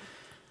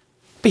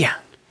 But yeah,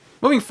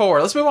 moving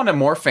forward, let's move on to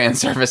more fan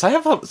service. I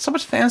have so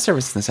much fan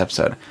service in this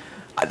episode.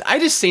 I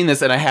just seen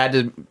this and I had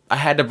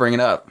to bring it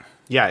up.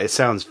 Yeah, it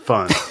sounds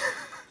fun.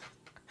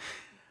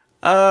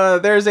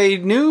 There's a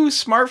new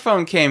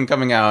smartphone game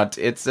coming out.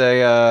 It's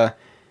a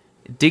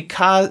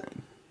Dekamusu.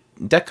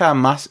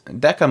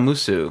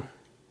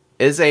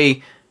 It's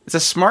a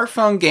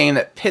smartphone game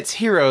that pits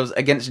heroes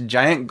against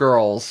giant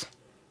girls.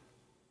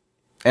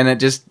 And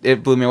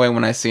it blew me away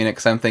when I seen it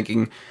because I'm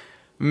thinking,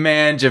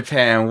 man,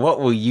 Japan,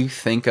 what will you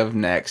think of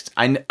next?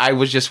 I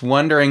was just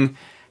wondering,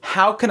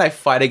 how can I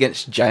fight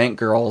against giant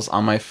girls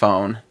on my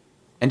phone?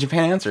 And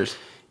Japan answers.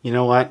 You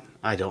know what?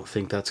 I don't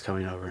think that's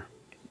coming over.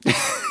 You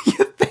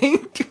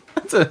think?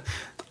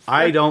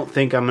 I don't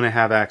think I'm going to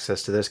have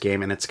access to this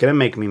game, and it's going to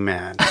make me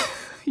mad.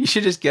 You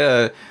should just get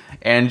a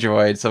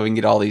Android so we can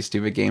get all these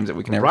stupid games that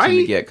we can never seem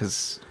to get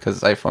because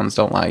iPhones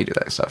don't allow you to do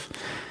that stuff.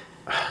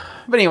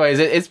 But anyways,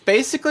 it's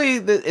basically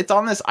it's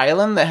on this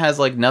island that has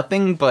like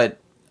nothing but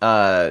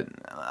I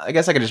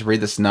guess I could just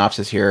read the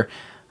synopsis here.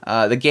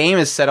 The game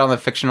is set on a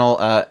fictional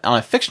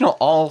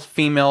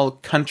all-female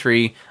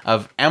country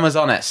of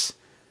Amazonas.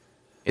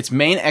 Its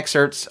main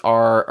exports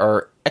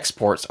are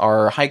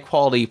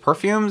high-quality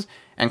perfumes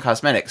and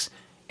cosmetics,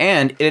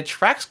 and it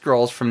attracts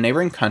girls from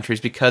neighboring countries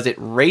because it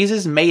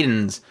raises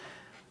maidens.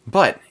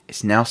 But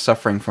it's now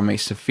suffering from a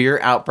severe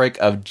outbreak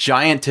of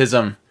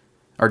gigantism.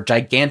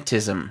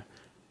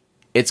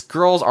 Its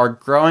girls are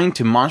growing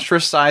to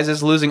monstrous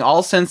sizes, losing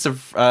all sense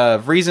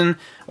of reason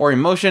or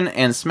emotion,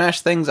 and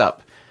smash things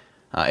up.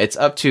 It's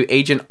up to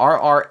Agent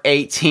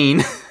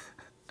RR-18,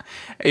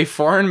 a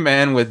foreign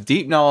man with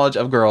deep knowledge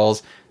of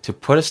girls, to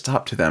put a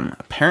stop to them.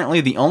 Apparently,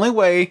 the only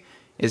way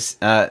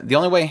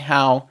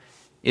how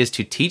is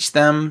to teach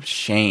them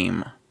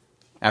shame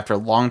after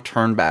long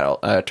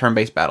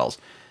turn-based battles.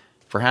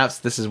 Perhaps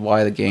this is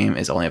why the game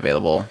is only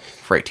available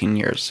for 18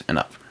 years and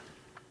up.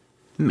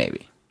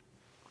 Maybe.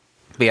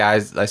 But yeah,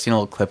 I seen a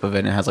little clip of it,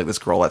 and it has like this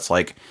girl that's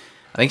like,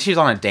 I think she's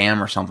on a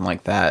dam or something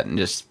like that, and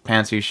just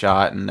pantsuit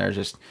shot, and there's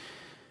just,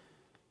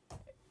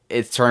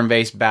 it's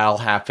turn-based battle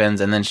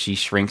happens, and then she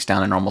shrinks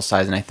down to normal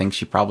size, and I think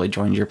she probably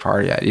joins your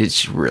party.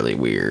 It's really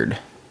weird.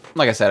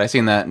 Like I said, I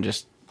seen that, and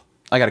just,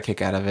 I got a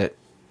kick out of it.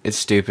 It's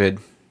stupid.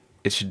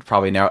 It should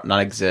probably not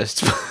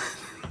exist.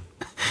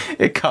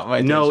 It caught my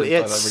attention. No,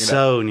 it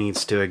so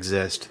needs to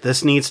exist.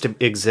 This needs to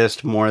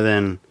exist more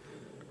than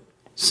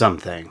some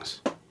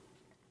things.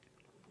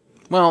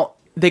 Well,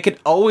 they could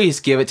always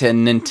give it to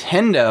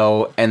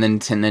Nintendo, and then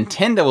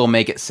Nintendo will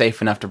make it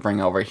safe enough to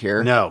bring over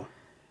here. No.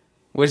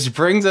 Which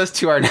brings us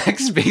to our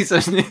next piece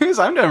of news.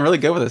 I'm doing really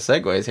good with the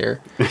segues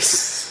here.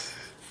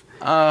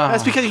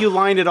 That's because you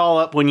lined it all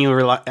up when you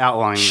were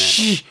outlining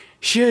it.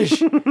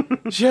 Shush.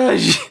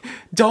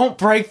 Don't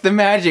break the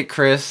magic,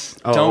 Chris.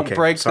 Don't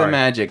break the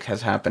magic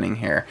that's happening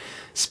here.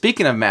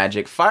 Speaking of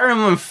magic, Fire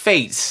Emblem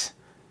Fates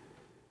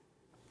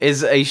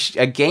is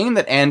a game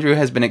that Andrew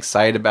has been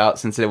excited about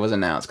since it was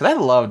announced.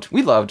 Because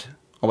we loved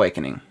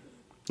Awakening.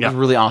 It was a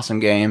really awesome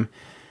game.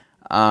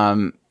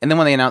 And then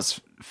when they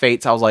announced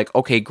Fates, I was like,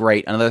 okay,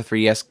 great. Another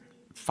 3DS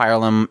Fire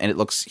Emblem, and it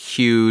looks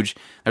huge.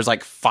 There's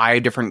like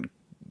 5 different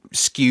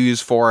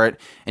SKUs for it,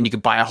 and you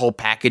could buy a whole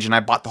package, and I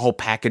bought the whole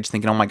package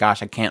thinking, oh my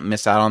gosh, I can't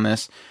miss out on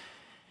this.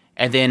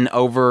 And then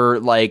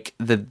over like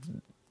the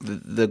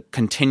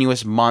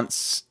continuous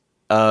months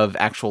of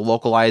actual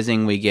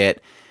localizing, we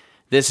get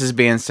this is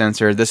being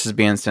censored, this is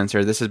being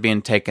censored, this is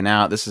being taken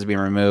out, this is being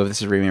removed,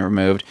 this is being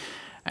removed.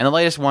 And the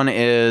latest one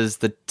is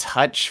the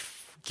touch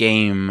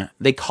game.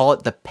 They call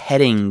it the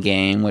petting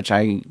game, which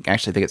I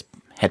actually think it's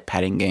head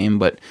petting game,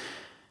 but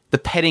the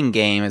petting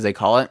game, as they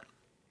call it,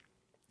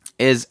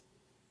 is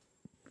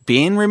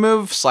being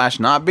removed /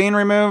 not being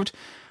removed.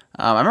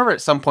 I remember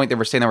at some point they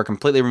were saying they were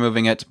completely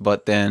removing it,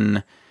 but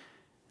then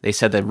they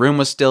said the room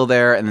was still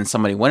there, and then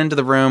somebody went into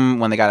the room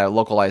when they got a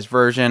localized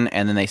version,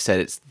 and then they said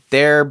it's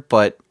there,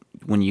 but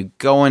when you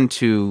go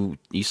into,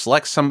 you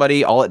select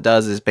somebody, all it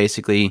does is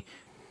basically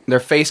their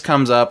face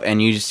comes up,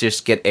 and you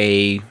just get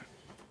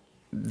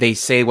they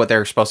say what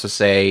they're supposed to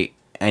say,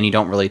 and you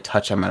don't really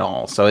touch them at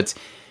all. So it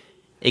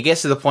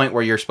gets to the point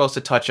where you're supposed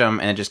to touch them,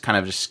 and it just kind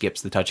of just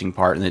skips the touching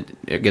part, and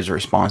it gives a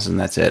response, and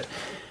that's it.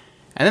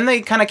 And then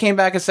they kind of came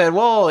back and said,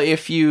 well,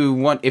 if you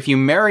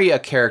marry a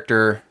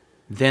character,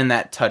 then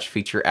that touch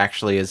feature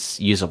actually is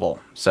usable.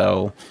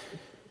 So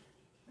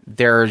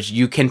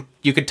you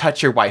could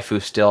touch your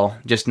waifu still,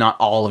 just not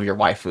all of your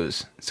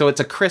waifus. So it's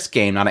a Chris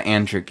game, not an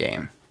Andrew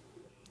game.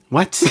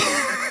 What?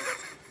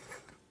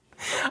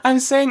 I'm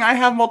saying I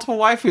have multiple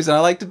waifus, and I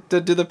like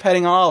to do the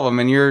petting on all of them,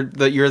 and you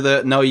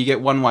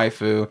get one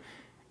waifu,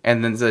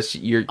 and then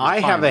I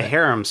have a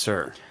harem,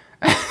 sir.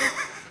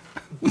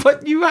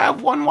 But you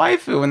have one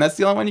waifu, and that's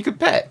the only one you could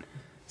pet.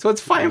 So it's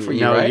fine for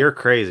you, right? No, you're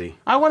crazy.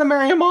 I want to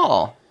marry them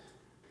all.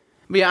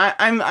 But yeah,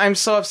 I'm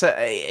so upset.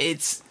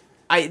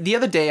 The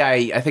other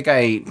day, I think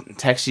I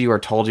texted you or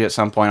told you at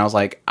some point, I was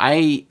like,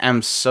 I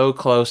am so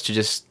close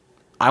to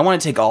I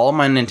want to take all of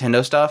my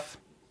Nintendo stuff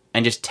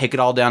and just take it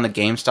all down to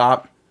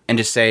GameStop and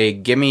just say,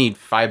 give me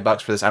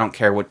 $5 for this. I don't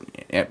care what,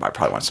 I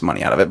probably want some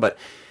money out of it, but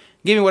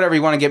give me whatever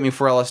you want to get me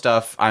for all this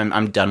stuff.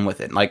 I'm done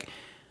with it. Like,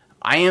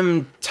 I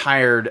am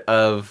tired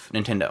of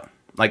Nintendo.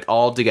 Like,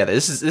 altogether.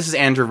 This is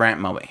Andrew rant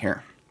moment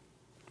here.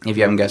 If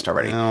you haven't guessed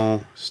already.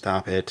 No,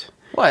 stop it.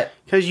 What?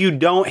 Because you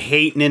don't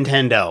hate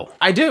Nintendo.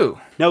 I do.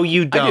 No,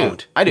 you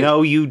don't. I do.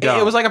 No, you don't.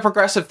 It was like a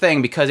progressive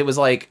thing because it was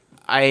like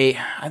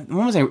when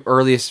was my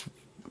earliest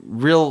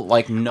real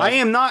like no? I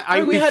am not. I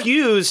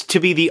refuse to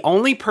be the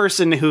only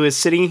person who is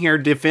sitting here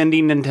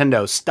defending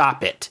Nintendo.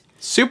 Stop it.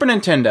 Super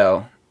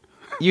Nintendo.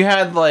 You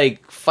had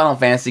like Final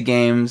Fantasy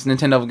games,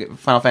 Nintendo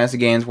Final Fantasy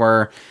games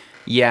where,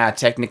 yeah,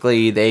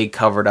 technically they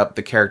covered up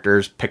the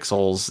characters'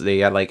 pixels.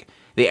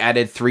 They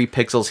added 3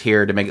 pixels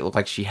here to make it look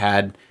like she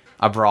had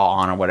a bra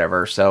on or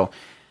whatever. So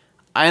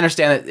I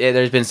understand that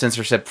there's been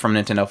censorship from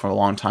Nintendo for a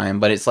long time,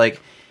 but it's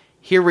like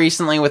here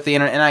recently with the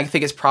internet, and I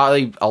think it's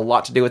probably a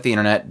lot to do with the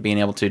internet being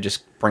able to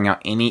just bring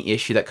out any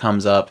issue that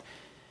comes up.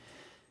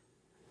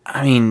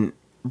 I mean,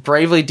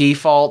 Bravely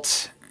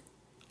Default,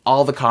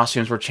 all the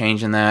costumes were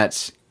changed in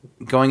that.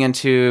 Going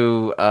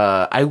into,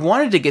 I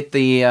wanted to get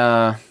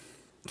the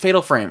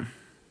Fatal Frame.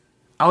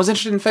 I was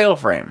interested in Fatal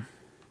Frame.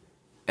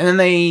 And then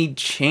they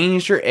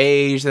changed her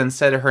age and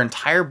said her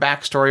entire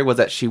backstory was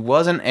that she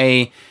wasn't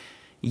a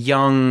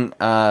young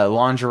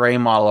lingerie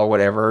model or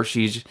whatever.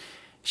 She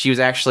was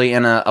actually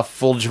in a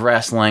full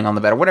dress laying on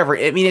the bed or whatever.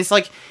 I mean, it's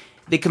like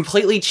they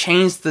completely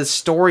changed the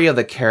story of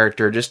the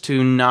character just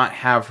to not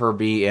have her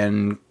be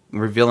in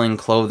revealing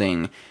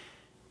clothing.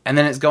 And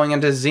then it's going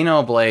into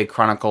Xenoblade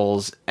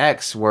Chronicles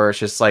X, where it's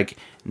just like,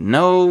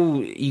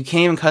 no, you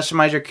can't even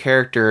customize your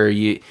character.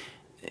 We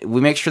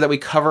make sure that we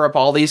cover up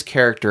all these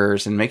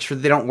characters and make sure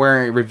they don't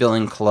wear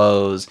revealing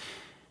clothes.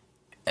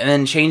 And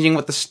then changing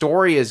what the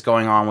story is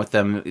going on with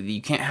them.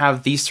 You can't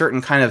have these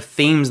certain kind of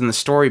themes in the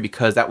story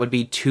because that would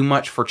be too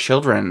much for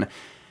children.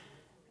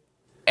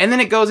 And then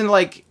it goes into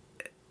like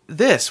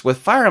this with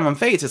Fire Emblem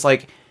Fates. It's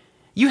like,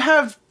 you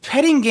have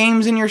petting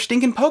games in your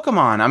stinking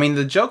Pokemon. I mean,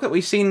 the joke that we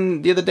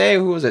seen the other day,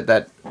 who was it?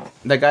 That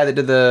guy that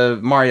did the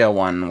Mario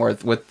one,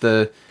 with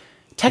the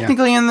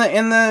technically in the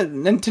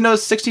Nintendo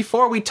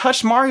 64, we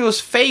touched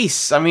Mario's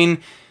face. I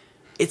mean,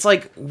 it's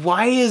like,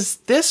 why is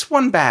this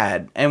one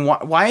bad? And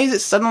why is it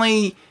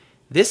suddenly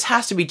this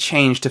has to be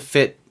changed to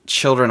fit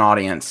children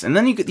audience? And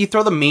then you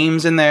throw the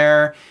memes in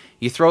there.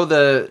 You throw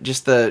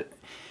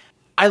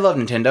I love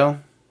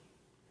Nintendo.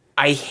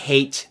 I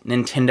hate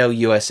Nintendo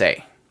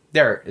USA.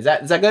 There, is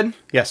that good?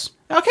 Yes.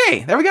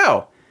 Okay, there we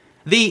go.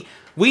 We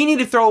need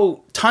to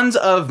throw tons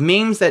of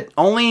memes that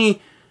only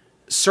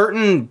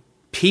certain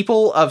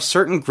people of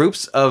certain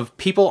groups of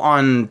people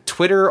on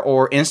Twitter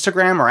or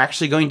Instagram are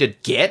actually going to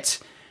get,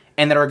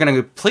 and that are going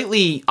to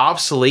completely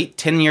obsolete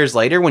 10 years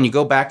later when you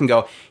go back and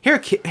go,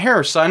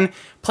 here, son,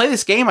 play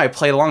this game I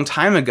played a long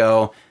time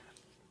ago.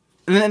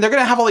 And then they're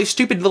going to have all these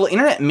stupid little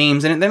internet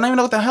memes, and they don't even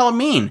know what the hell it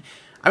mean.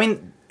 I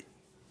mean,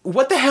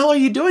 what the hell are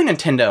you doing,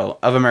 Nintendo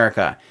of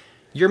America?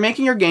 You're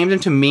making your games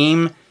into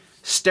meme,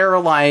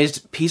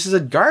 sterilized pieces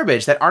of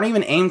garbage that aren't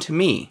even aimed to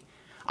me.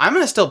 I'm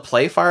going to still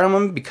play Fire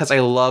Emblem because I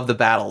love the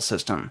battle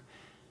system.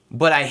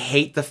 But I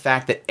hate the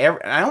fact that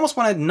I almost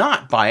want to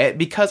not buy it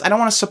because I don't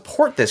want to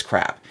support this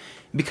crap.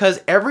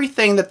 Because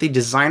everything that the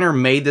designer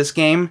made this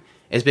game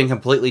has been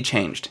completely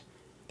changed.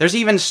 There's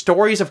even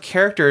stories of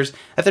characters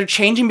that they're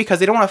changing because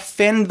they don't want to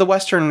offend the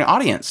Western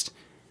audience.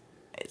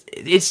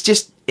 It's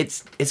just,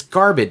 it's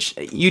garbage.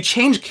 You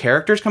change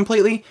characters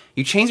completely.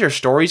 You change their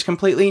stories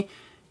completely.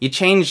 You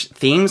change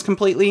themes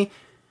completely.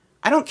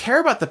 I don't care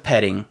about the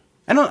petting.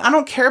 I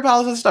don't care about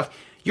all this stuff.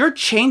 You're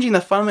changing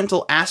the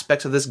fundamental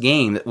aspects of this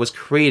game that was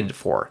created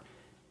for.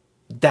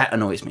 That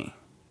annoys me.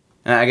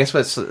 And I guess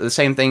it's the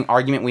same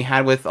argument we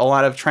had with a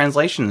lot of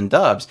translation and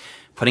dubs.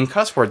 Putting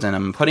cuss words in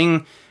them.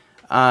 Putting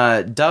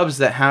dubs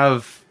that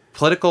have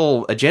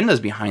political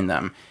agendas behind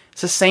them.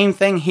 It's the same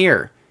thing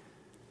here.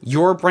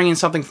 You're bringing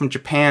something from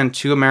Japan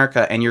to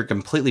America and you're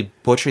completely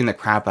butchering the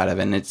crap out of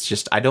it. And it's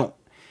just, I want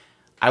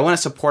to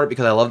support it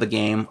because I love the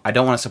game. I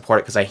don't want to support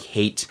it because I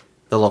hate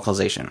the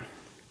localization.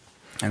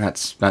 And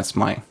that's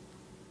my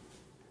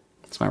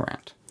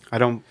rant. I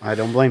don't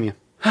blame you.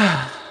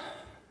 I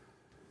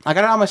got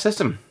it out of my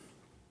system.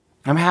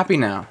 I'm happy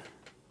now.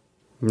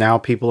 Now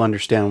people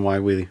understand why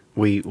we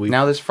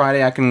Now this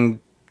Friday I can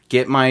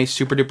get my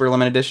super duper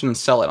limited edition and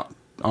sell it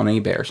on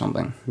eBay or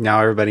something.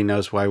 Now everybody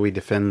knows why we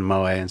defend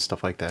Moe and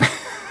stuff like that.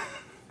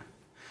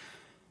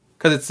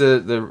 Because it's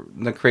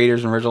the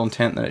creator's original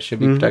intent that it should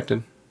be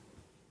protected.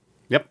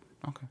 Yep.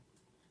 Okay.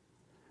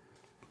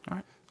 All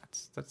right.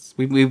 That's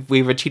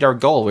we've achieved our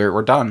goal.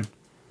 We're done.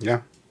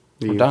 Yeah.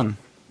 We're done.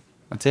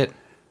 That's it.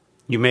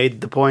 You made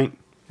the point.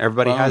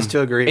 Everybody has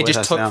to agree with us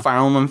now. It just took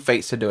Fire Emblem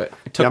Fates to do it.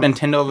 It took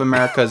Nintendo of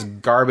America's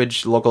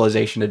garbage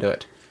localization to do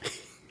it.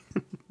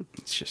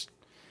 It's just...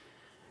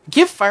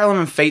 Give Fire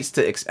Emblem Fates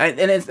to...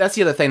 that's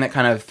the other thing that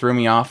kind of threw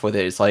me off with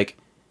it. It's like,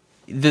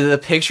 the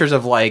pictures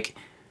of like,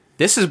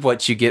 this is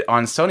what you get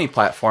on Sony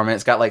platform. And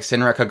it's got like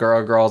Senran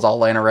Kagura girls all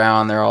laying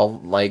around. They're all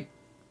like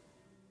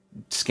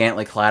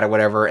scantily clad or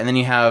whatever. And then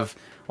you have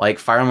like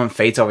Fire Emblem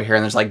Fates over here.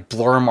 And there's like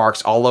blur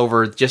marks all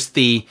over just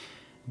the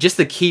just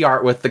the key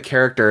art with the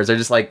characters. They're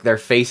just like, their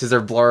faces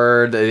are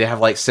blurred. They have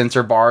like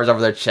censor bars over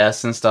their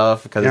chests and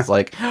stuff because it's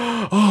like,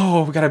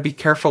 oh, we gotta be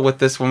careful with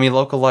this when we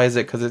localize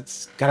it because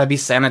it's gotta be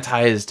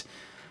sanitized.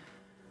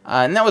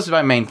 And that was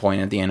my main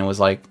point at the end. It was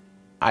like,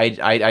 I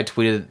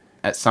tweeted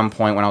at some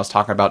point when I was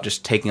talking about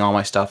just taking all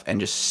my stuff and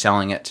just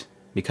selling it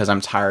because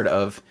I'm tired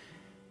of.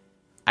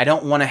 I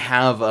don't want to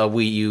have a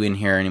Wii U in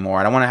here anymore.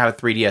 I don't want to have a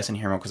 3DS in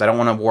here anymore because I don't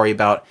want to worry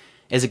about,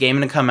 is a game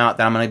going to come out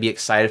that I'm going to be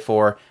excited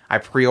for? I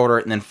pre-order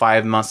it and then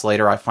 5 months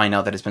later I find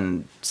out that it's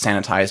been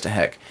sanitized to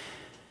heck.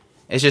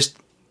 It's just,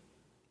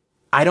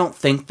 I don't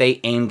think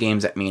they aim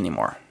games at me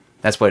anymore.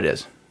 That's what it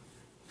is.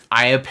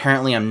 I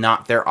apparently am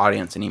not their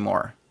audience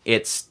anymore.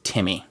 It's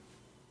Timmy.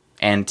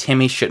 And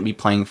Timmy shouldn't be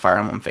playing Fire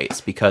Emblem Fates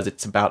because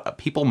it's about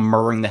people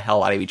murdering the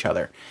hell out of each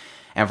other.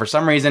 And for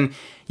some reason,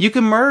 you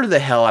can murder the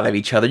hell out of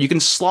each other. You can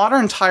slaughter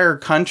entire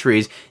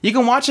countries. You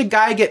can watch a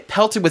guy get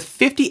pelted with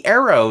 50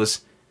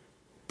 arrows,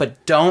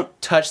 but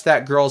don't touch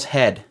that girl's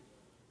head.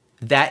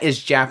 That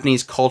is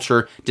Japanese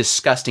culture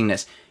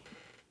disgustingness.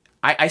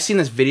 I seen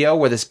this video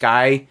where this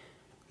guy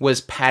was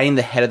patting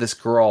the head of this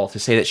girl to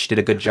say that she did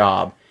a good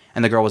job,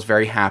 and the girl was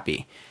very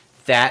happy.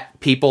 That,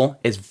 people,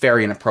 is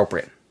very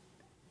inappropriate.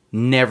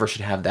 Never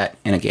should have that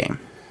in a game.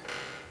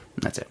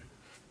 And that's it.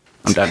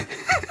 I'm done.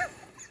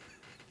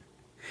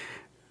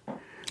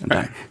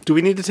 Right. Do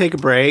we need to take a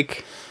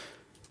break?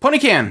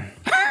 Ponycan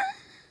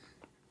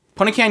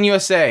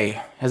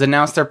USA has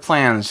announced their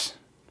plans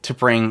to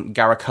bring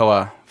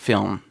Garakoa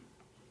film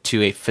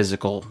to a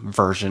physical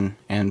version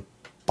and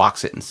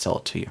box it and sell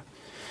it to you.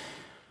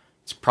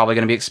 It's probably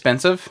going to be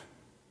expensive.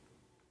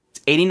 It's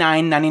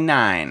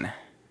 $89.99.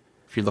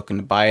 If you're looking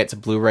to buy it, it's a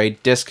Blu-ray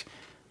disc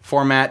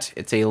format.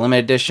 It's a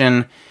limited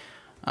edition.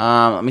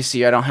 Let me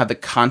see. I don't have the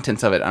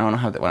contents of it. I don't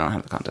have the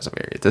contents of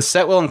it. The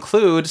set will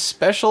include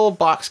special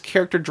box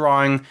character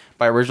drawing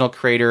by original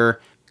creator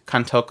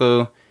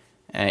Kantoku,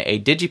 a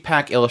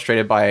digipack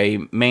illustrated by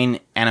main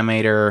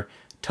animator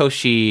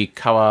Toshi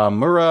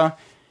Kawamura,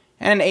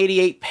 and an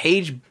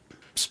 88-page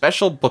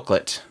special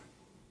booklet.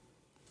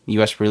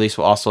 U.S. release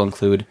will also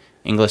include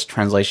English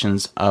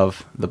translations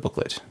of the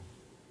booklet.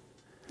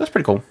 That's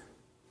pretty cool.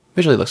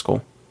 Visually looks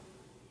cool.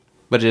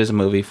 But it is a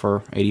movie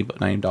for $80,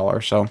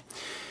 $90, so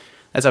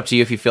that's up to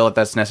you if you feel that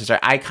that's necessary.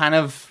 I kind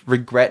of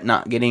regret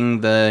not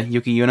getting the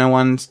Yuki Yuna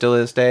one still to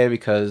this day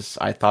because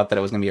I thought that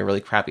it was going to be a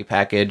really crappy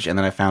package, and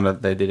then I found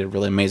out they did a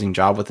really amazing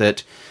job with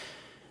it.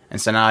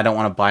 And so now I don't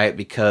want to buy it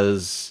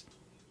because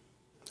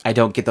I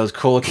don't get those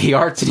cool key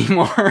arts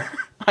anymore.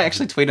 I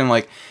actually tweeted him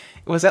like,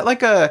 was that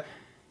like a,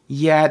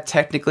 yeah,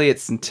 technically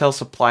it's until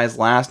supplies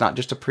last, not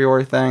just a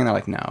pre-order thing? And they're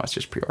like, no, it's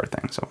just pre-order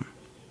thing, so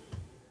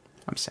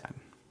I'm sad.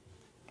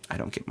 I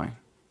don't get my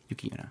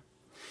Yuki Yuna.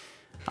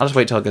 I'll just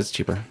wait till it gets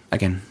cheaper.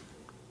 Again.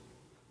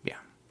 Yeah.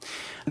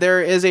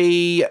 There is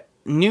a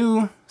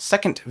new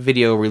second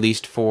video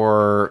released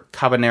for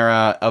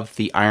Cabanera of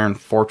the Iron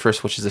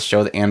Fortress, which is a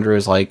show that Andrew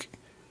is like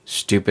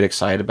stupid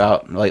excited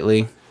about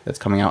lately. That's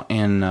coming out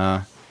in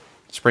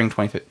spring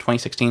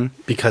 2016.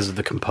 Because of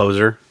the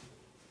composer?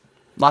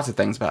 Lots of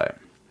things about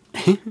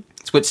it.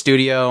 Squid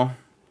Studio.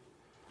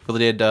 Who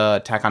did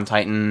Attack on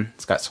Titan.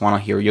 It's got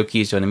Sawano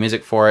Hiroyuki doing the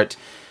music for it.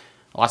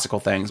 Lots of cool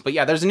things. But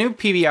yeah, there's a new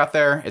PV out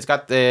there. It's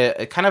got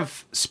it kind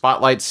of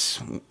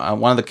spotlights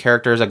one of the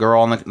characters, a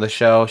girl on the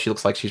show. She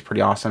looks like she's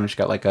pretty awesome. She's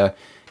got like a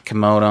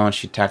kimono and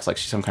she attacks like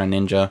she's some kind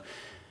of ninja.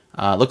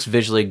 Looks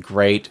visually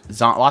great.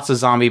 Lots of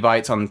zombie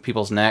bites on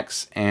people's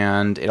necks.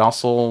 And it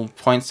also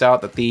points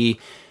out that the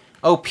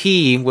OP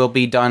will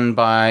be done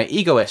by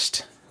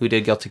Egoist, who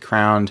did Guilty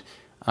Crowned,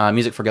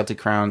 music for Guilty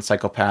Crowned,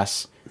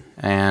 Psychopaths,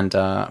 and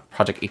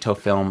Project Ito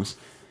Films.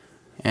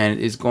 And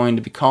it is going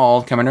to be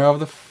called Cabanera of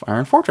the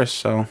Iron Fortress.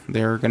 So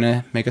they're going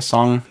to make a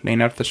song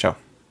named after the show.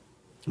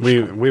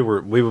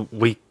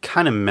 We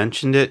kind of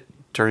mentioned it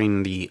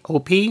during the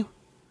OP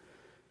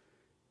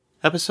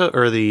episode,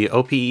 or the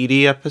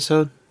OPED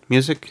episode,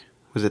 music.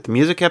 Was it the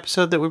music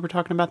episode that we were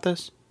talking about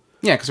this?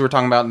 Yeah, because we were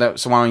talking about that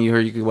Sawano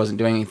Hiroyuki wasn't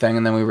doing anything,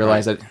 and then we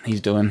realized that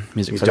he's doing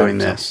music for doing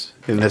this.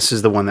 And this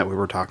is the one that we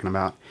were talking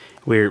about.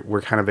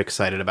 We're kind of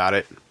excited about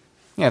it.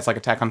 Yeah, it's like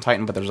Attack on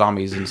Titan, but they're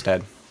zombies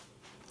instead. And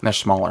they're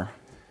smaller.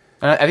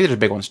 I think there's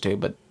big ones too,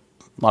 but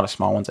a lot of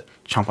small ones that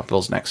chomp up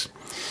people's necks,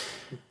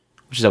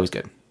 which is always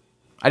good.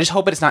 I just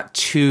hope it's not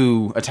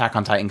too Attack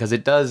on Titan,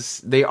 because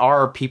they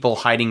are people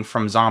hiding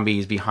from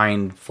zombies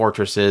behind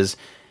fortresses,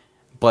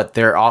 but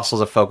there also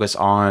is a focus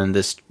on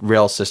this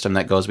rail system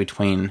that goes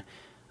between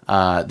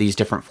these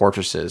different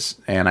fortresses.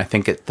 And I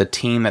think the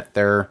team that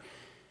they're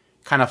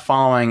kind of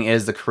following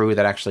is the crew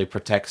that actually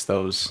protects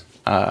those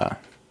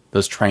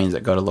trains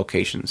that go to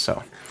locations.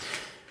 So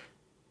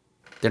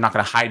they're not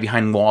going to hide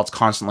behind walls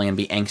constantly and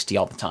be angsty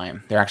all the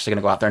time. They're actually going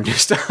to go out there and do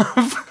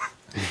stuff.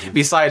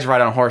 Besides ride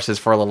on horses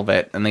for a little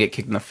bit, and they get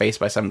kicked in the face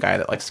by some guy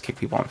that likes to kick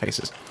people in the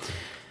faces.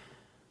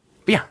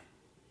 But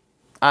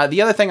yeah.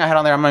 The other thing I had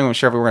on there, I'm not even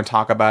sure if we were going to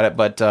talk about it,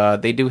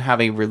 but they do have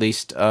a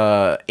released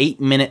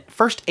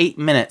first 8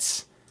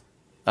 minutes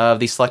of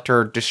the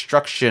Selector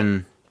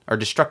Destructed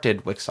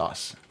Wick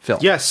Sauce film.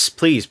 Yes,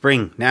 please,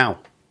 bring now.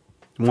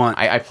 One.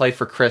 I played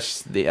for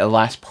Chris the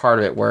last part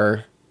of it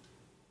where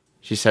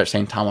she starts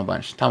saying Tama a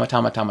bunch. Tama.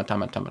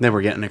 Then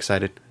we're getting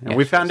excited. And Yeah,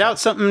 we found out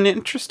something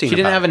interesting. She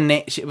didn't have a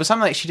name. It was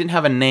something like she didn't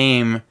have a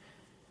name.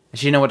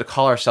 She didn't know what to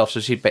call herself,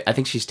 so I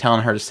think she's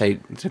telling her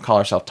to call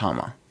herself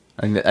Tama.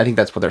 I think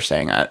that's what they're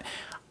saying.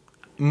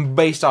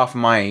 Based off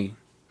my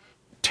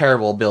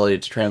terrible ability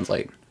to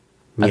translate,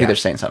 I think they're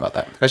saying something about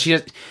that because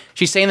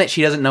she's saying that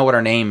she doesn't know what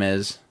her name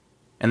is,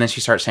 and then she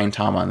starts saying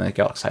Tama, and they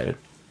get all excited,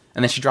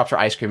 and then she drops her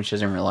ice cream and she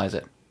doesn't even realize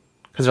it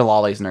because they're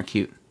lollies and they're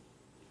cute.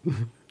 I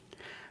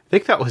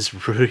think that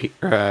was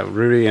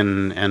Rudy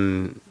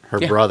and her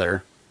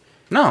brother.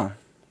 No,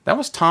 that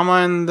was Tama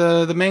and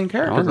the main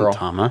character That wasn't girl.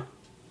 Tama.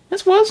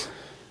 This was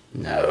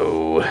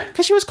No.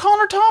 because she was calling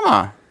her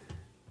Tama.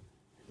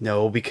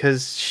 No,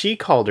 because she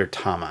called her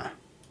Tama.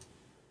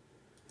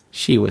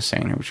 She was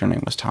saying her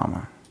name was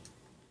Tama.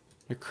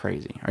 You're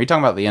crazy. Are you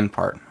talking about the end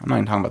part? I'm not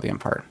even talking about the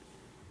end part.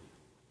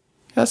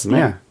 That's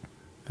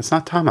That's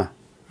not Tama.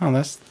 Oh,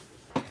 that's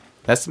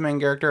the main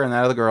character, and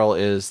that other girl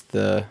is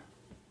the.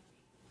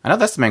 I know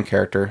that's the main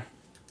character.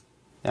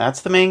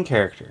 That's the main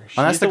character.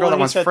 Oh, that's the girl that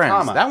wants friends.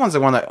 Tama. That one's the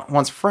one that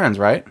wants friends,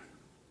 right?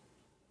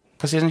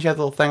 Because doesn't she have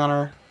the little thing on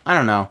her? I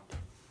don't know.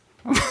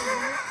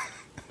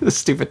 This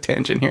stupid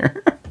tangent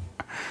here.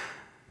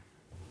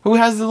 Who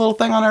has the little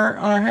thing on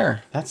her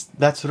hair?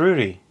 That's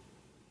Rudy.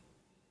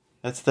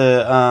 That's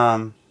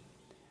the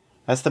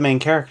main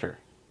character.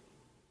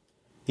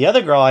 The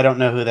other girl, I don't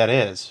know who that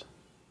is.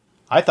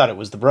 I thought it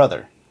was the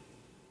brother.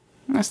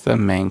 That's the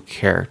main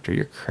character.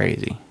 You're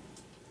crazy.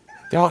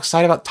 They're all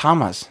excited about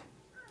Tamas.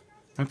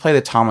 Let me play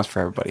the Tamas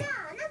for everybody.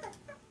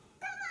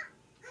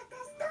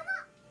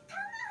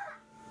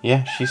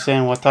 Yeah, she's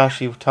saying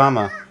Watashi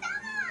Tama.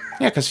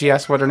 Yeah, because she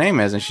asked what her name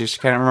is, and she just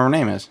can't remember her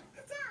name is.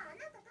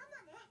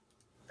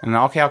 And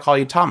okay, I'll call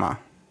you Tama.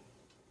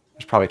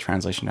 There's probably a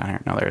translation down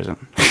here. No, there isn't.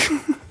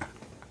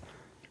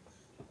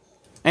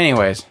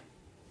 Anyways,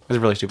 it was a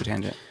really stupid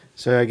tangent.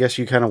 So I guess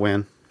you kind of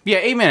win. Yeah,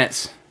 8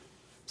 minutes.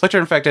 Selector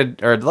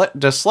infected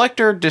or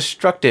Selector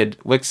destructed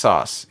Wick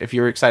Sauce. If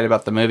you're excited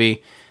about the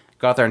movie,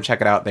 go out there and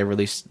check it out. They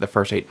released the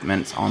first 8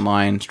 minutes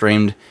online,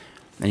 streamed,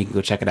 and you can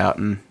go check it out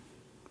and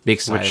be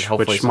excited.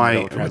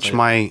 Which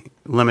my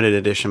limited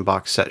edition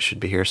box set should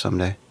be here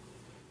someday.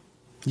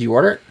 Did you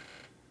order it?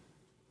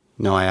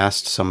 No, I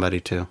asked somebody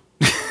to.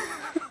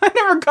 I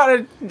never got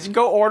to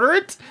go order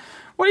it.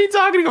 What are you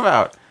talking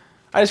about?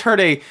 I just heard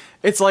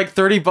it's like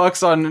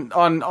 $30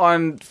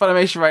 on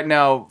Funimation right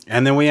now.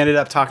 And then we ended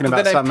up talking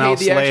about something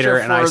else later,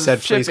 and I said,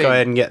 please go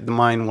ahead and get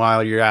mine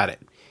while you're at it.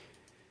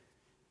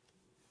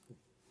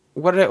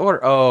 What did I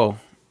order? Oh.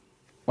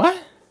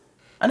 What?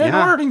 I didn't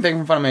order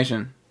anything from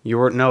Funimation. You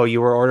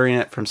were ordering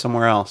it from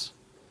somewhere else.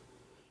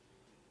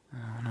 Oh,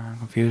 no, I'm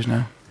confused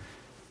now.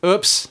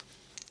 Oops.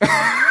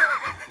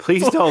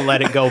 Please don't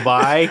let it go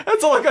by.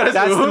 That's all I got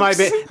to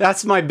say.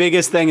 That's my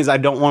biggest thing is I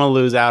don't want to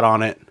lose out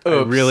on it.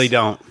 Oops. I really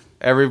don't.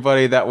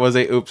 Everybody, that was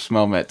a oops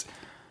moment.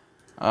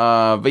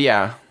 But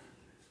yeah.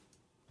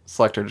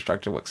 Selector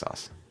destructed Wick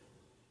Sauce.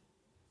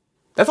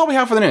 That's all we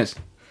have for the news.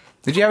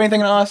 Did you have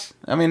anything else?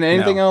 I mean,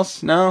 anything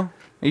else? No?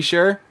 Are you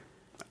sure?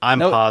 I'm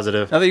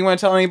positive. Nothing you want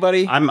to tell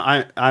anybody?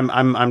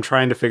 I'm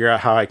trying to figure out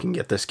how I can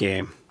get this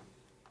game.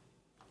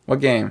 What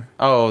game?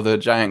 Oh, the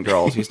giant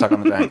girls. He's stuck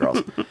on the giant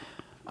girls.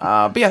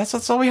 But yeah,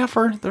 that's all we have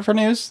for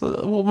news.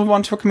 We'll move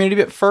on to a community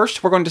bit.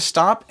 First, we're going to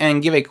stop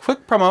and give a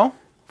quick promo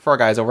for our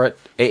guys over at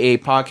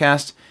AA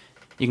Podcast.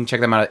 You can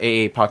check them out at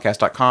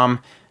aapodcast.com.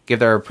 Give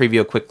their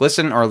preview a quick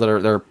listen, or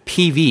their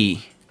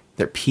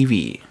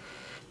PV,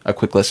 a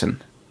quick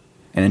listen,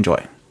 and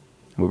enjoy.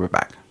 We'll be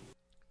back.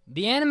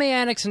 The Anime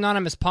Addicts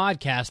Anonymous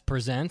podcast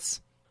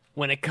presents...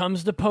 When it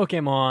comes to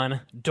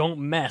Pokemon, don't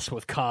mess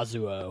with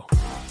Kazuo.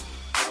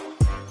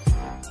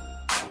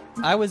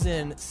 I was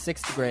in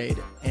 6th grade,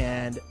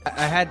 and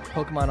I had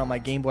Pokemon on my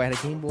Game Boy. I had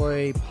a Game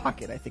Boy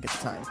Pocket, I think, at the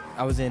time.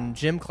 I was in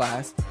gym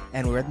class,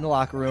 and we were in the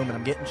locker room, and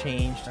I'm getting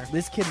changed.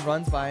 This kid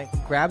runs by,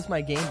 grabs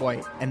my Game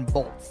Boy, and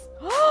bolts.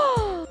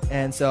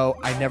 And so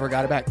I never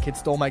got it back. Kid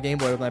stole my Game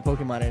Boy with my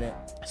Pokemon in it.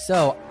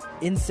 So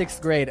in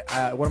 6th grade,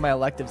 one of my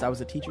electives, I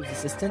was a teacher's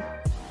assistant.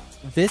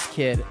 This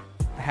kid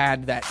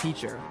had that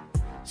teacher.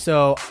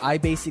 So I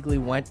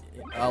basically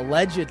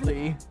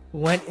allegedly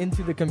went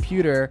into the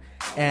computer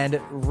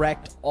and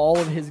wrecked all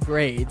of his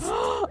grades.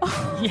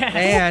 Yes.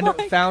 And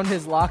found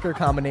his locker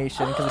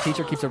combination, because the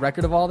teacher keeps a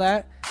record of all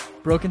that.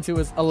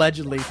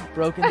 Allegedly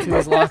broke into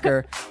his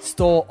locker,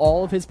 stole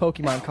all of his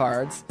Pokemon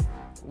cards,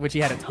 which he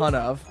had a ton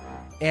of,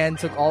 and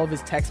took all of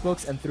his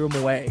textbooks and threw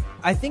them away.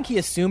 I think he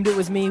assumed it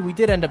was me. We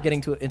did end up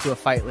getting into a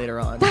fight later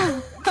on.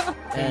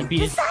 And you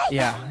beat his,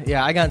 yeah,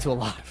 I got into a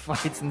lot of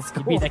fights in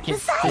school. you beat that kid.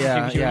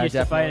 Yeah, used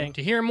to fighting.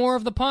 To hear more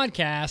of the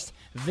podcast,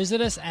 visit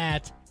us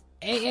at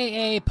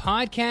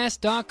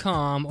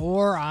aaapodcast.com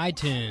or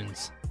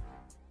iTunes.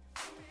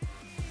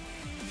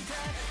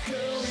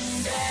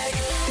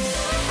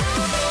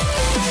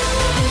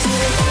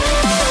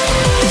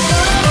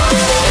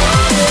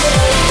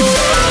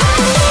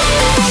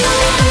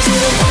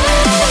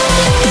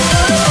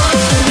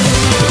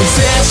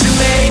説明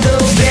の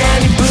上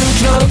に武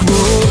器の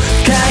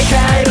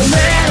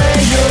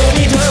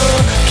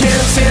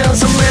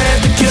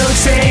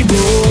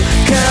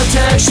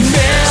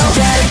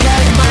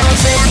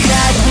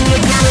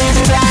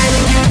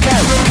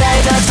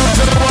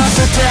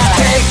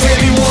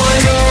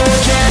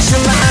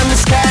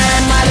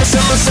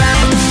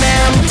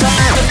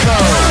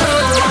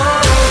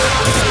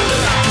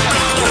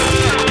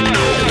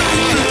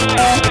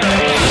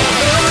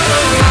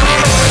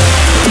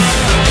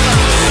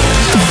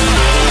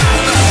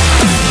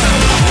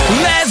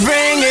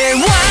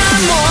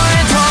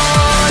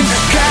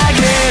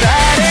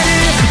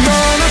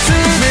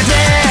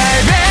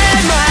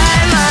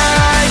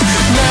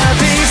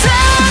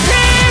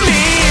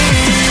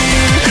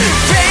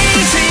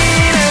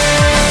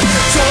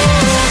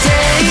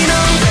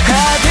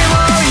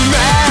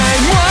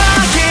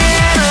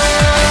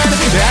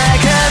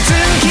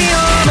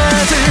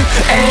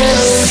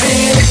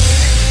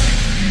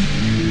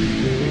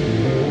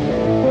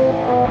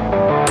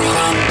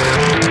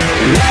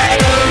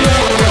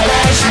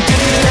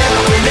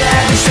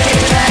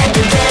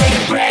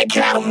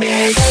about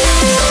me.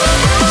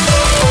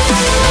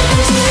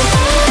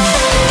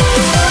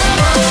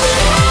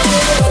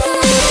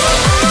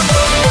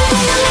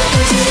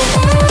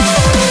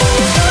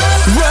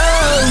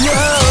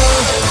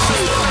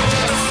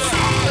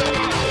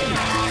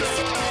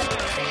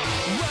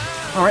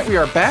 All right, we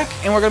are back,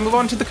 and we're going to move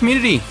on to the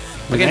community.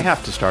 We may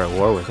have to start a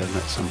war with him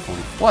at some point.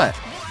 What?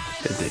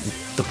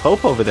 The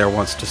Pope over there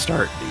wants to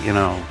start,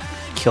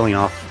 killing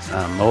off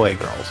Moe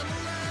girls.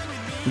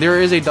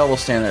 There is a double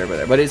standard over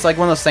there, but it's like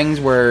one of those things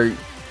where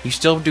you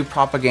still do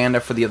propaganda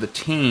for the other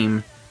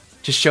team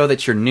to show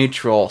that you're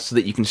neutral so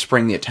that you can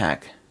spring the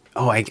attack.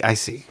 Oh, I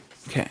see.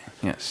 Okay,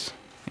 yes.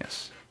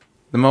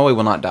 The Moe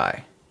will not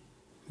die.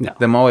 No.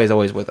 The Moe is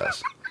always with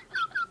us.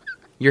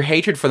 Your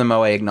hatred for the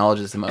Moe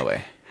acknowledges the Moe.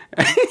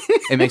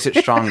 It makes it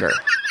stronger.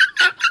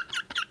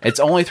 It's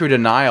only through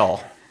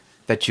denial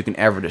that you can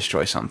ever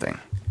destroy something.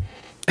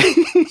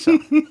 So,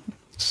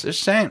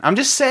 just saying. I'm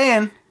just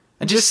saying.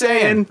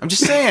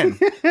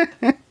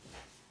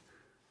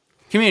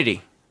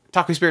 Community.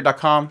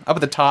 TakuSpirit.com. Up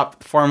at the top,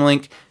 the forum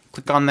link.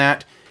 Click on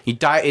that.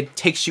 It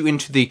takes you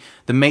into the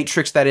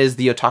matrix that is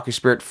the Otaku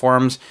Spirit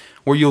forums,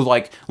 where you'll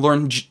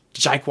learn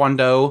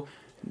Taekwondo.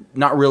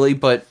 Not really,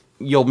 but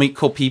you'll meet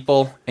cool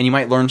people, and you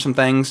might learn some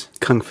things.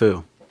 Kung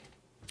Fu.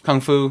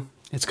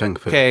 It's Kung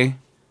Fu. Okay.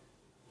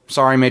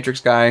 Sorry,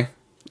 Matrix guy.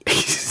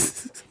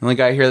 The only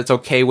guy here that's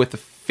okay with the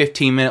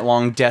 15-minute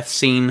long death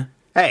scene.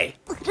 Hey.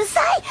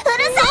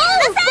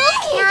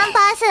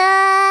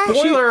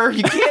 Spoiler!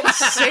 You can't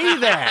say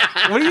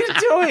that! What are you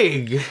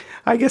doing?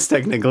 I guess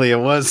technically it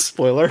was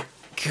spoiler.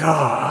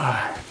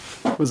 God.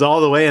 It was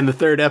all the way in the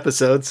 3rd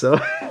episode, so...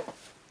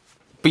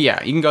 But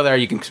yeah, you can go there,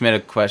 you can submit a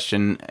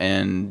question,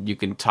 and you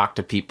can talk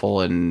to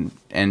people and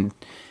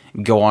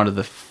go onto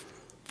the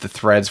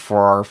threads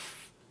for our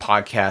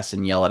podcast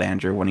and yell at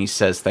Andrew when he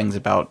says things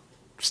about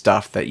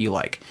stuff that you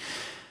like.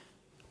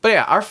 But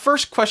yeah, our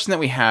first question that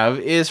we have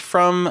is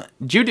from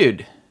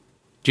Judude.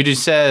 Judude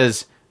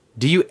says,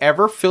 do you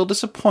ever feel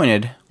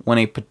disappointed when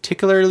a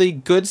particularly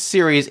good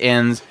series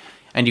ends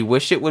and you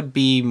wish there would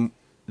be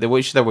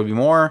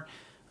more,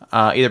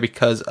 either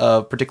because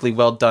of particularly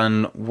well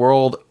done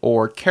world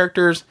or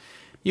characters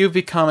you've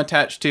become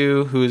attached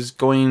to who's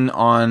going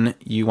on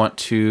you want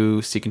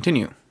to see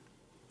continue?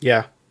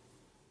 Yeah.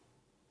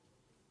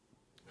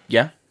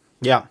 Yeah?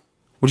 Yeah.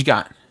 What you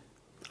got?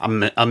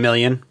 A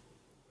million.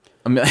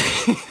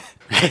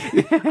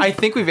 I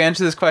think we've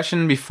answered this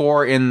question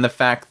before in the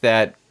fact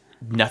that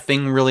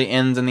nothing really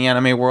ends in the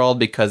anime world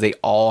because they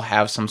all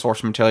have some source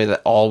of material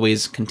that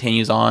always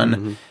continues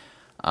on.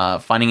 Mm-hmm.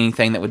 Finding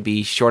anything that would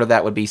be short of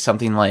that would be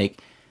something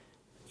like,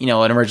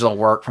 an original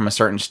work from a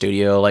certain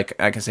studio, like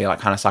I can say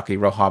like Hanasaki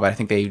Roha, but I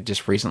think they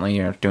just recently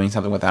are doing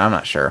something with that. I'm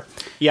not sure.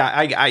 Yeah,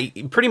 I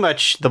pretty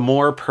much the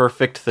more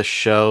perfect the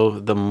show,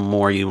 the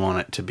more you want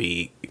it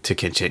to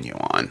continue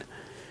on.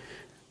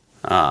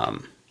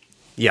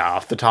 Yeah,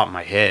 off the top of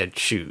my head,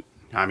 shoot.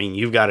 I mean,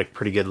 you've got a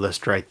pretty good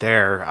list right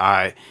there.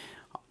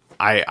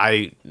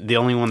 The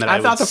only one that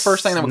I thought the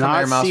first thing that would come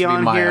out of your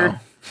mouth would be Mayo,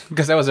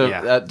 because that was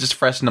just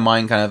fresh in the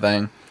mind kind of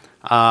thing.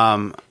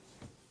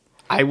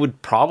 I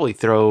would probably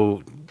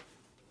throw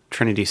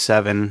Trinity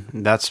 7.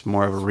 That's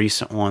more of a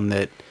recent one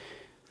that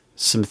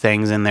some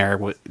things in there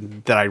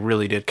that I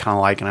really did kind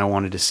of like and I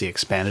wanted to see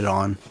expanded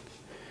on.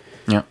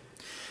 Yeah.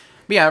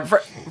 But yeah,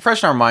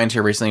 fresh in our minds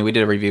here recently, we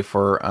did a review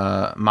for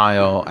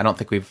Mayo. I don't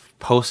think we've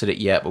posted it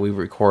yet, but we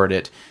recorded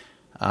it.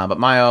 But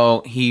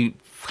Mayo, he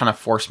kind of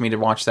forced me to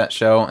watch that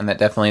show, and that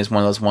definitely is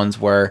one of those ones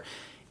where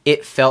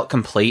it felt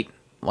complete.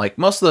 Like,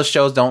 most of those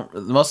shows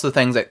most of the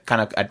things that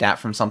kind of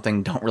adapt from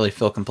something don't really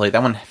feel complete.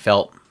 That one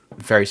felt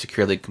very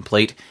securely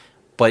complete,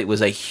 but it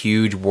was a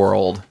huge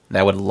world that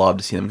I would love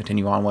to see them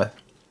continue on with.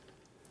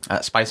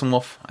 Spice and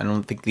Wolf, I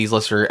don't think these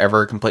lists are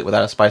ever complete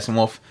without a Spice and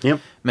Wolf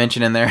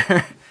mention in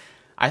there.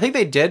 I think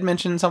they did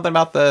mention something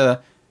about the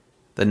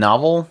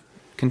novel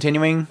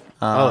continuing.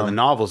 The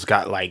novel's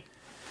got like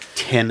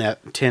 10.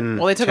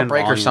 Well, they took a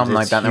break or something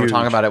like that, and they were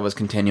talking about it was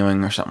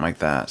continuing or something like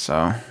that.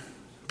 So,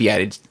 but yeah,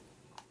 it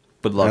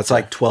would love. That's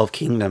like 12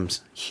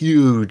 Kingdoms,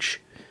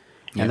 huge,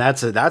 and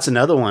that's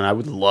another one I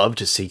would love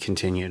to see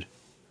continued.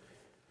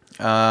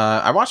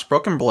 I watched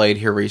Broken Blade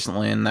here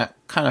recently, and that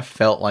kind of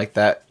felt like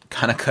that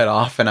kind of cut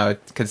off, and I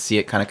could see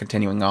it kind of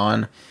continuing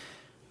on.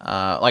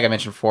 Like I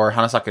mentioned before,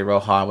 Hanasaki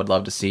Roha I would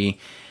love to see.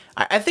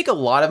 I think a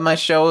lot of my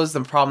shows,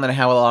 the problem that I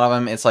have with a lot of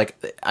them, it's like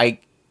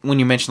when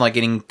you mention like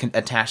getting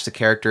attached to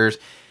characters,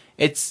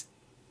 it's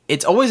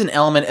always an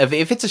element of,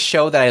 if it's a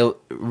show that I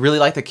really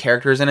like the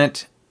characters in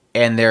it,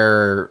 and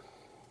they're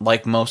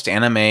like most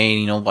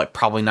anime, like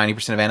probably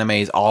 90% of anime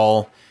is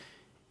all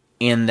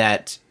in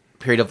that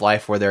period of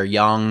life where they're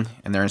young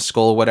and they're in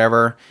school or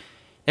whatever.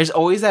 There's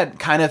always that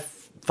kind of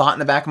thought in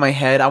the back of my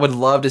head. I would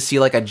love to see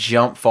like a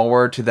jump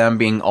forward to them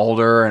being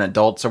older and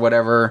adults or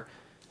whatever.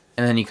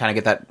 And then you kind of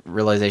get that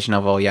realization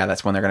of, oh yeah,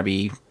 that's when they're going to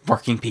be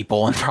working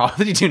people and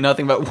probably do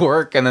nothing but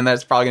work. And then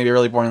that's probably going to be a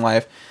really boring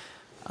life.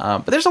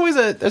 But there's always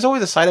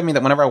a side of me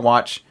that whenever I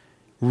watch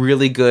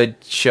really good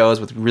shows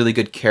with really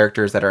good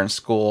characters that are in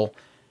school,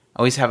 I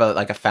always have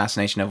a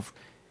fascination of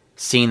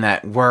seeing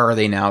that where are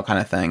they now kind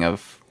of thing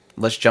of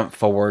let's jump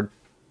forward,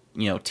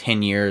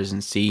 10 years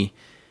and see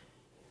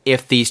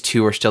if these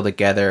two are still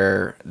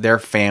together, their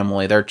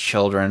family, their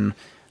children,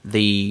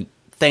 the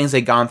things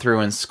they've gone through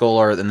in school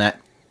or in that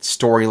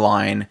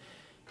storyline,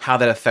 how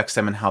that affects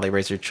them and how they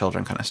raise their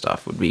children kind of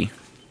stuff would be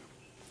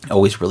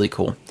always really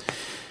cool.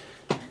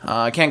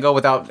 I can't go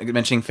without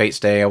mentioning Fate's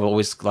Day. I would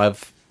always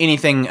love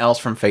anything else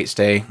from Fate's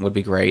Day would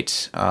be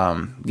great.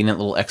 Getting a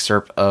little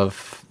excerpt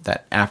of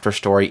that after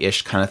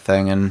story-ish kind of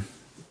thing and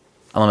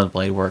Unlimited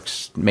Blade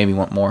Works made me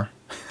want more.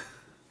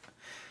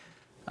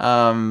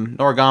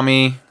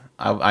 Noragami,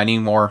 I need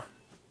more.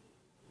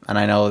 And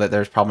I know that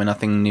there's probably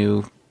nothing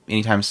new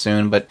anytime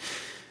soon, but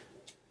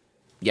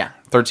yeah,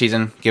 3rd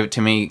season, give it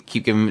to me.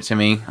 Keep giving it to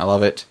me. I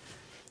love it.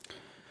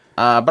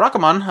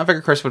 Barakamon, I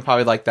figure Chris would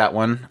probably like that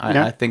one.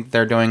 I think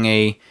they're doing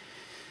a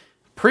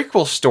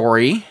prequel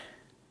story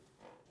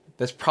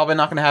that's probably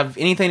not going to have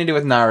anything to do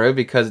with Naru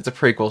because it's a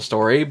prequel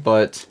story,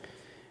 but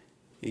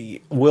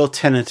we'll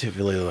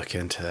tentatively look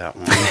into that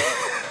one.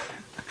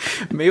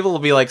 Maybe it'll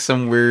be like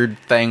some weird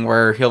thing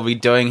where he'll be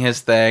doing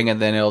his thing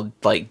and then he'll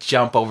like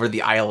jump over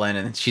the island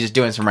and she's just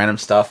doing some random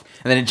stuff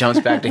and then it jumps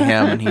back to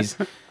him and he's...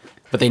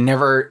 But they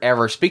never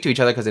ever speak to each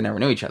other because they never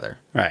knew each other.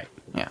 Right.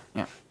 Yeah.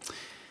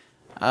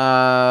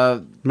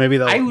 Maybe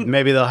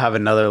they'll have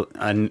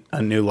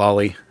a new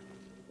lolly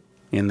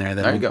in there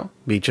that will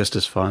be just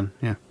as fun.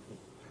 Yeah.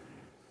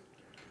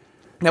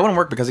 That wouldn't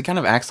work because he kind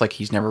of acts like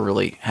he's never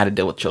really had to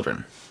deal with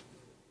children.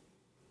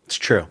 It's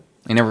true.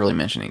 He never really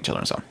mentioned any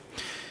children, so.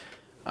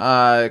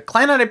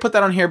 Clan Knight, I put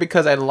that on here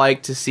because I'd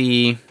like to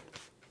see,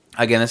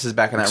 again, this is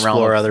back in that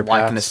realm of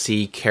liking to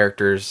see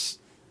characters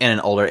in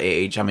an older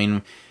age. I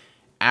mean,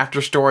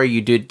 after story,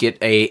 you did get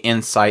a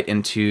insight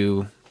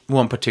into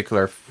one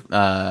particular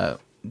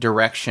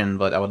direction,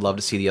 but I would love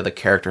to see the other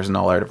characters in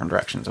all their different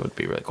directions. It would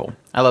be really cool.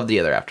 I love the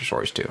other after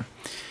stories too.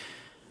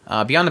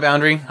 Beyond the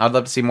Boundary, I'd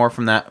love to see more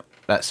from that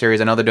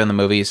series. I know they're doing the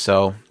movies,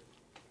 so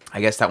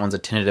I guess that one's a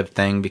tentative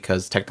thing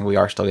because technically we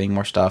are still getting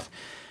more stuff.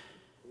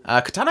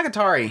 Katana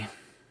Gatari.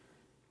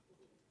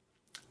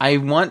 I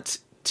want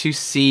to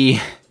see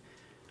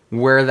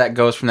where that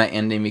goes from that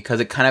ending because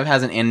it kind of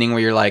has an ending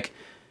where you're like,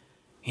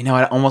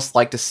 I'd almost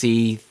like to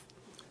see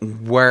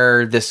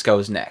where this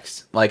goes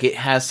next. Like, it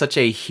has such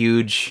a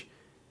huge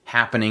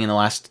happening in the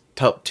last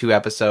 2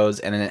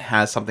 episodes, and then it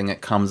has something that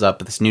comes up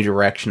with this new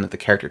direction that the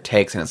character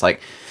takes, and it's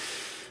like,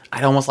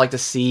 I'd almost like to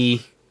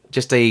see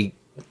just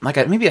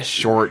maybe a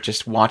short,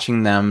 just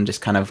watching them just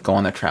kind of go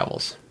on their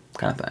travels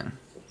kind of thing.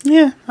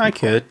 Yeah, I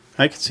could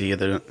see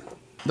it.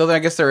 Though I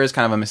guess there is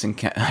kind of a missing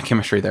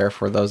chemistry there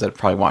for those that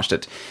probably watched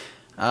it.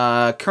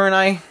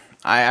 Kurenai,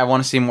 I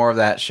want to see more of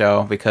that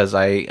show because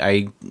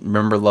I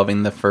remember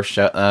loving the first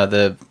show,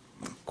 the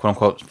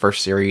quote-unquote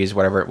first series,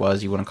 whatever it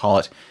was you want to call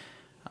it.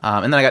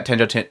 And then I got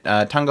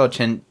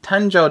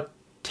Tanjo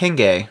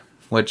Tenge,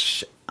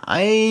 which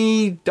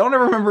I don't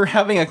ever remember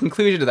having a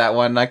conclusion to that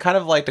one. I kind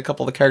of liked a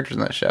couple of the characters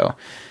in that show.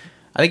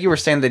 I think you were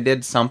saying they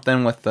did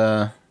something with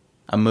a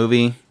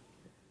movie.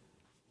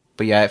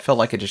 But yeah, it felt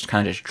like it just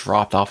kind of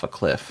dropped off a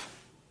cliff.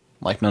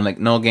 Like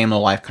No Game, No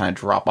Life kind of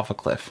drop off a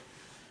cliff.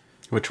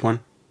 Which one?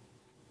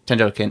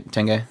 Tenjo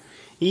Tenge.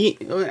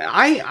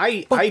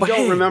 I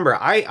don't remember.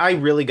 I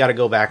really got to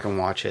go back and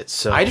watch it.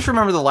 So I just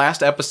remember the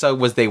last episode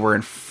was they were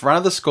in front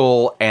of the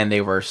school and they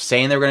were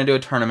saying they were going to do a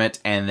tournament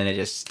and then it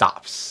just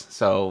stops.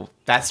 So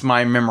that's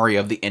my memory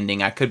of the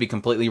ending. I could be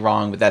completely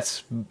wrong, but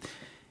that's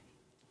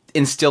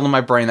instilled in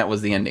my brain that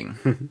was the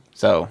ending.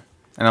 So...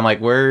 And I'm like,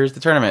 where's the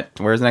tournament?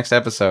 Where's the next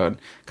episode?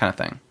 Kind of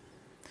thing.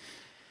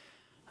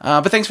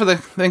 But thanks for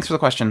the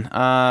question.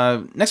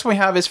 Next one we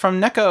have is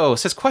from Neko. It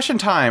says question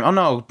time. Oh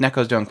no,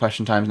 Neko's doing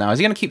question times now. Is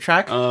he going to keep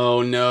track?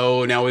 Oh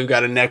no, now we've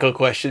got a Neko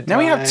question time. Now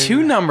we have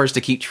 2 numbers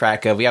to keep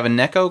track of. We have a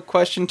Neko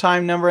question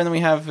time number and then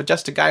we have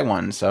just a guy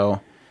one.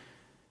 So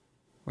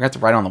we have to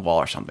write on the wall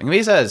or something. But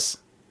he says,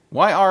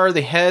 why are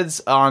the heads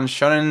on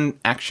shonen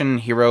action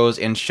heroes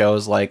in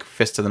shows like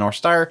Fist of the North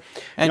Star?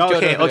 And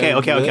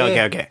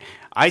Okay.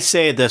 I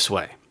say it this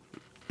way.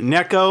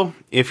 Neko,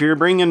 if you're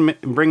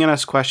bringing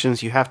us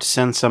questions, you have to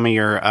send some of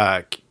your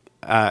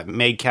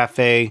Maid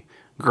Cafe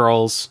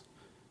girls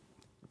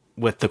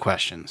with the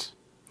questions.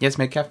 Yes,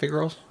 Maid Cafe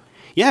girls?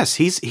 Yes,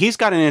 he's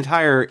got an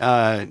entire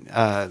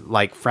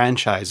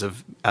franchise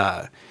of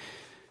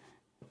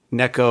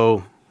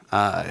Neko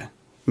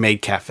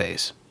Maid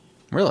Cafes.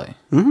 Really?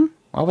 Mm-hmm.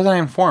 Why was I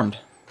informed?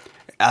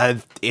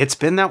 It's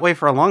been that way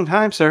for a long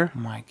time, sir. Oh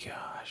my gosh.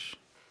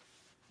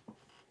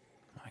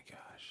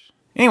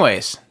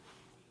 Anyways,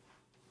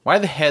 why are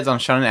the heads on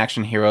shonen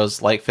action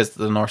heroes like Fist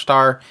of the North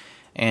Star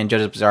and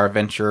JoJo's Bizarre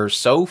Adventure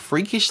so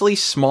freakishly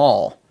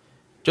small?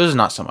 JoJo's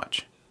not so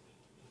much.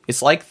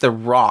 It's like The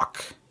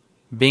Rock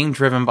being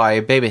driven by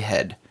a baby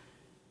head.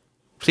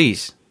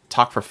 Please,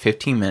 talk for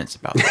 15 minutes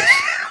about this.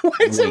 Why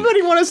does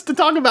everybody want us to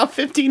talk about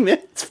 15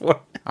 minutes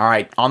for? All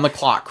right, on the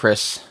clock,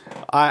 Chris.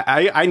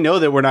 I know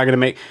that we're not going to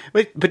make...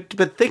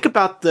 But think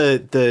about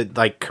the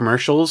like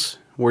commercials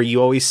where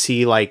you always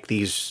see like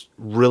these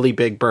really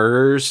big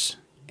burgers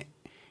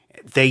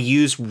they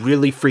use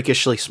really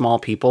freakishly small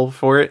people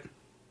for it.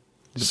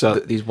 So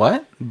These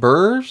what?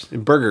 Burgers?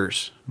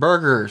 burgers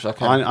Burgers.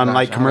 Okay. on Gotcha,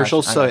 like I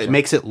commercials, gotcha, I so gotcha. it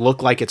makes it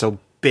look like it's a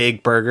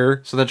big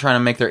burger. So they're trying to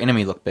make their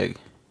enemy look big.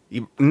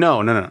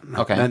 No.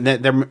 Okay.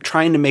 They're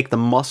trying to make the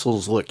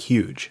muscles look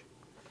huge.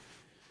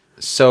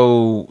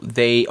 So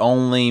they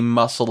only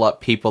muscle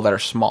up people that are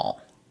small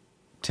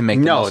to make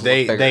the No, muscles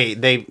look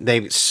bigger.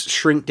 they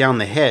shrink down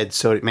the head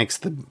so it makes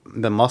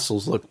the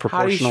muscles look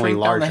How do you proportionally shrink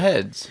larger. down the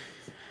heads?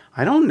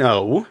 I don't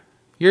know.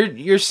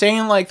 You're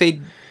saying like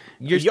they.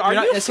 Are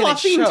not you saying it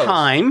fluffing shows.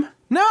 time?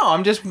 No,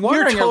 I'm just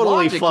wondering. your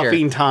totally logic fluffing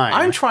here. time.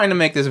 I'm trying to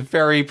make this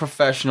very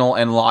professional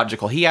and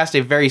logical. He asked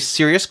a very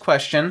serious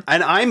question.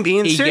 And I'm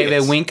being He serious.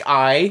 gave a wink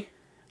eye.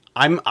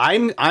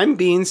 I'm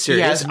being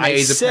serious. has I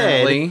maids,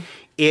 said apparently.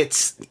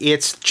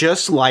 it's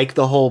just like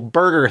the whole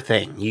burger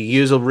thing. You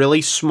use a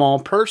really small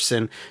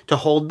person to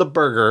hold the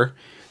burger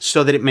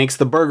so that it makes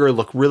the burger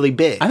look really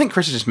big. I think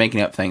Chris is just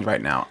making up things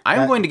right now.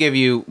 I'm going to give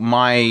you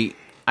my.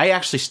 I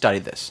actually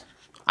studied this.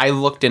 I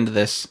looked into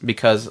this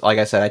because, like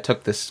I said, I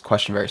took this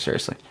question very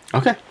seriously.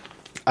 Okay.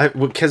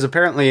 Because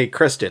apparently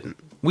Chris didn't.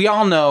 We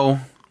all know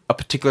a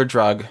particular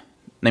drug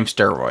named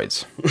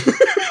steroids.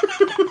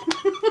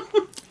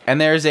 And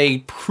there's a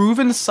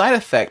proven side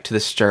effect to the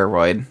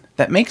steroid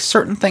that makes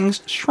certain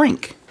things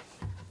shrink.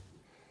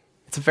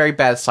 It's a very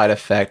bad side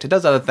effect. It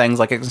does other things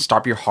like it can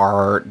stop your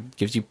heart,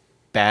 gives you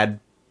bad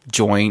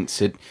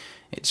joints, it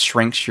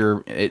shrinks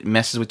it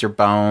messes with your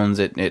bones,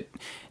 it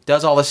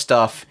does all this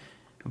stuff,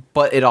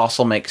 but it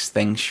also makes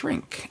things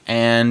shrink.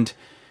 And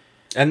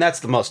And that's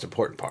the most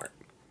important part.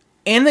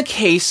 in the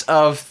case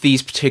of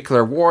these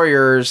particular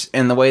warriors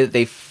and the way that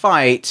they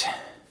fight,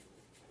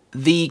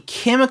 the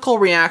chemical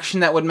reaction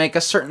that would make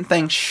a certain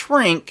thing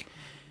shrink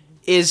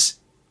is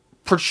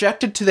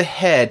projected to the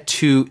head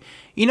to,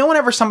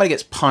 whenever somebody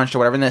gets punched or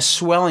whatever, and then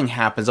swelling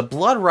happens, the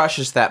blood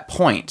rushes to that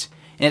point,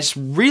 and it's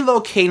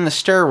relocating the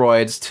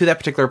steroids to that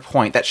particular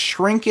point. That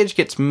shrinkage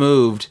gets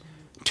moved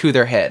to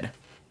their head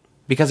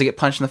because they get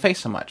punched in the face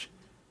so much.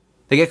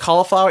 They get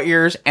cauliflower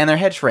ears, and their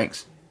head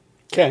shrinks.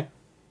 Okay.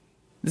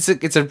 It's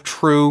a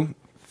true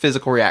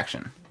physical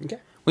reaction. Okay.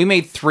 We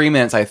made 3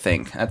 minutes, I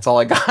think. That's all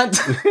I got.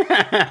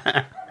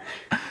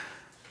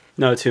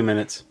 No, 2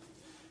 minutes.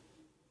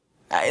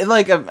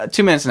 Like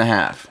 2 minutes and a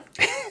half.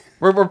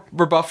 We're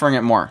buffering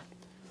it more.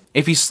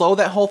 If you slow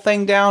that whole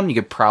thing down, you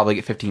could probably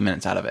get 15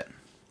 minutes out of it.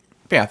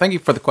 But yeah, thank you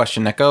for the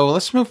question, Neko.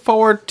 Let's move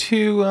forward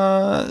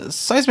to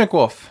Seismic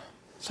Wolf.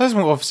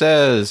 Seismic Wolf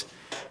says,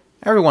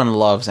 everyone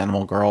loves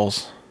animal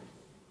girls.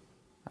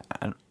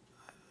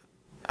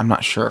 I'm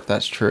not sure if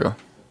that's true.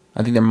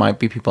 I think there might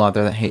be people out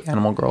there that hate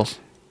animal girls.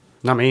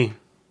 Not me.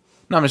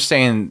 No, I'm just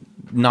saying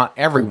not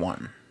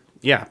everyone.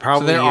 Yeah,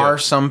 probably. So there you. are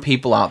some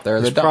people out there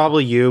that It's don't.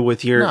 probably you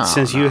with your No,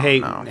 since you no,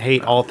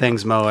 hate all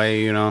things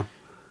Moe.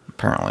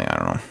 Apparently, I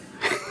don't know.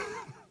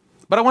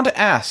 But I want to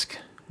ask,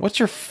 what's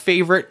your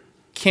favorite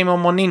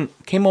kemono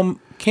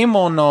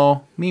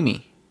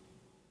Mimi?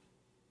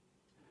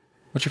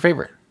 What's your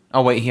favorite?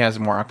 Oh wait, he has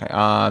more. Okay,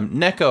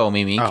 Neko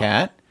Mimi,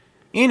 cat.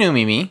 Inu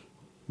Mimi,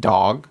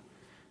 dog.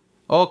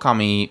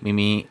 Okami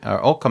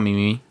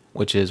Mimi,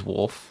 which is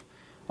wolf,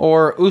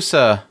 or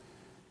Usa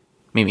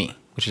Mimi,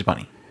 which is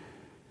bunny,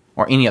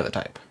 or any other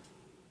type.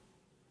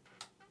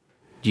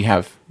 Do you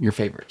have your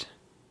favorite?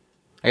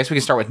 I guess we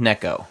can start with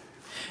Neko.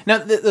 Now,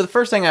 the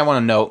first thing I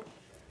want to note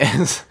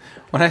is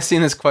when I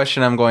seen this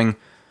question, I'm going,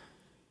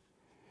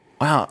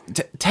 wow,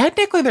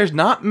 technically there's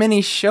not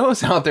many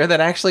shows out there that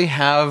actually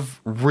have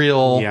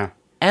real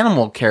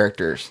animal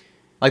characters.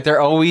 Like,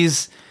 they're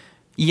always,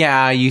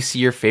 you see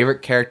your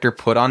favorite character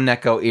put on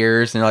Neko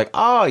ears, and you're like,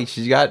 oh,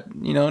 she's got,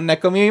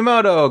 Neko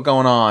Mimimoto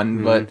going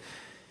on, but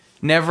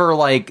never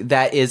like,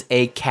 that is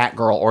a cat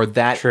girl, or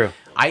that... True.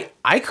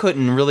 I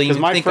couldn't really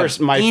even think of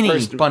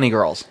any bunny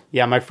girls.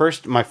 Yeah, my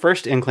first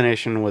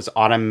inclination was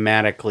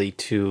automatically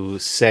to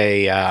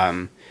say,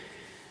 oh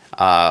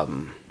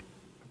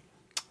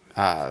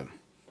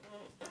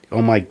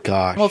my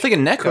gosh. Well,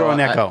 thinking Neko.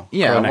 Kuroneko.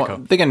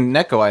 Well, thinking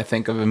Neko, I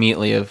think of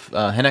immediately of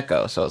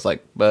Hineko. So it's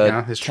like,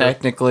 but that's true.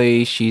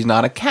 technically she's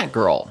not a cat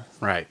girl.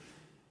 Right.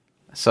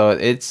 So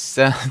it's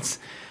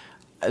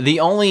the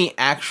only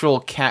actual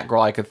cat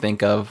girl I could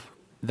think of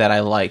that I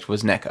liked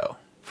was Neko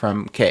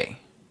from K.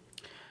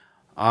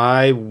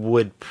 I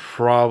would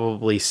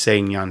probably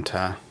say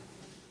Nyanta.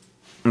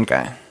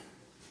 Okay.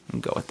 I'll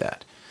go with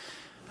that.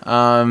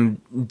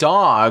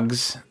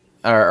 Dogs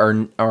or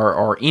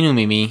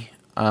Inumimi.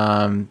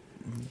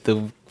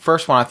 The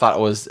first one I thought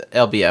was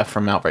LBF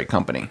from Outbreak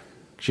Company.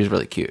 She was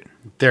really cute.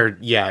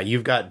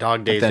 You've got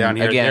dog days then down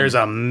here. again- There's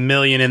a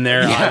million in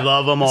there. I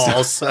love them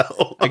all.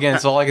 So Again,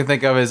 so all I can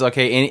think of is,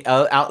 okay,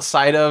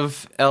 outside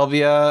of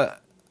Elvia,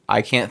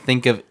 I can't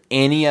think of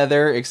any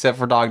other except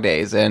for Dog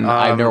Days. And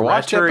I've never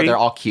watched it, but they're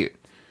all cute.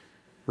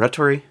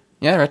 Retori.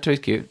 Yeah, Retori's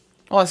cute.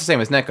 Well, that's the same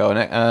as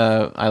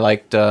Neko. I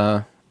liked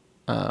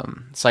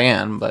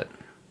Cyan, but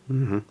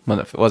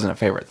it wasn't a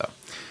favorite,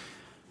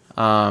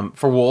 though.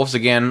 For wolves,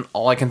 again,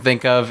 all I can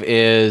think of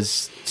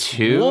is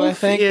two, Wolf I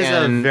think. is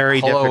a and very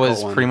Holo difficult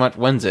is one. pretty much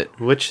wins it.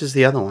 Which is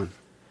the other one?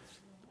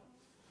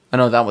 Oh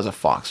no, that was a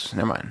fox.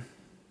 Never mind.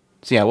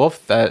 So yeah,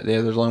 wolf.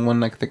 There's only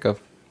one I can think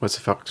of. What's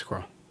the fox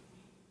squirrel?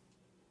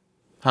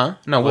 Huh?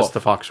 No, What's wolf.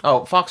 the fox?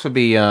 Oh, fox would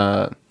be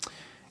Inari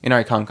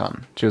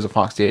Kankan. She was a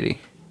fox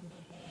deity.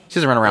 She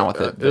doesn't run around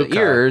with the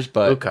ears,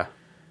 but Uka.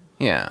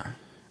 yeah.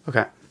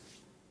 Okay.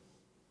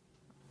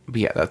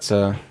 But yeah, that's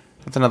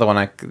another one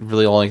I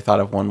really only thought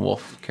of one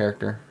wolf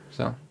character.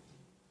 So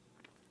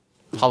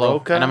Hollow,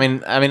 Roka? and I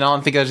mean, I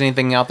don't think there's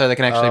anything out there that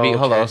can actually beat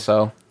Hollow.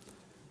 So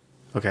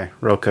okay,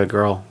 Roka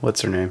girl.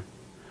 What's her name?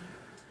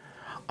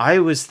 I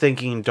was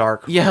thinking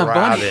Dark yeah,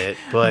 Rabbit,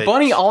 but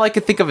Bunny. All I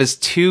could think of is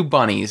two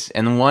bunnies,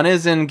 and one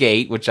is in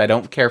Gate, which I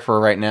don't care for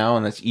right now,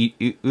 and that's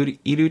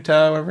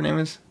Iruta, whatever her name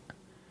is.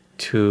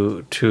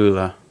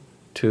 Tula.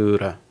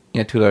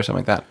 Yeah, Tula or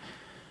something like that.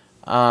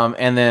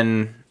 And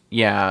then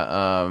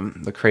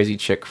the crazy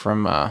chick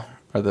from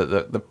or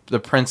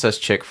the princess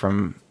chick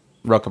from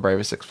Roka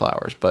Brave Six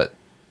Flowers. But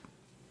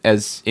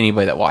as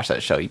anybody that watched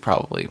that show, you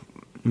probably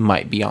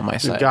might be on my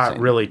side. Got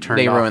really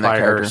turned off by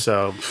her,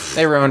 so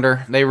they ruined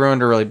her. They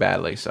ruined her really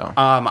badly. So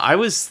I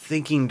was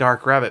thinking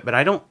Dark Rabbit, but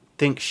I don't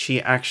think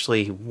she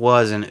actually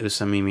was an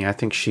Usamimi. I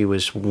think she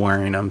was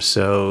wearing them,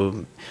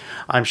 so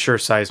I'm sure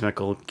Seismic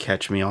will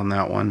catch me on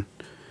that one.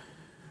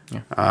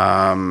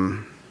 Yeah.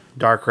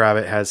 Dark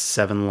Rabbit has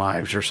 7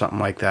 lives or something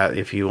like that.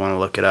 If you want to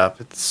look it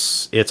up,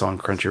 it's on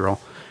Crunchyroll.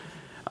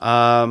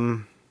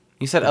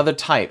 You said other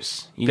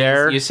types.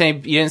 Bear. You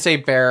didn't say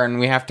bear, and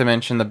we have to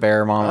mention the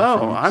bear mama. Oh,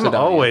 from I'm Sidonia.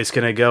 always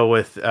gonna go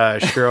with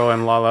Shiro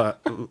and Lala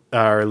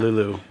or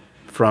Lulu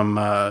from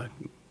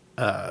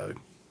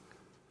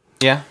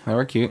Yeah, they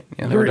were cute.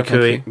 Yeah, they were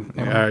definitely cute.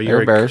 They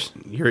were bears.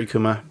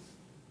 Yurikuma.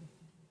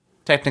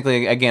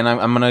 Technically, again,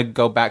 I'm gonna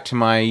go back to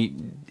my.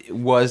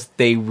 Was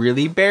they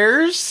really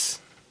bears?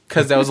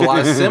 Because there was a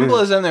lot of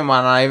symbolism. They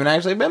might not even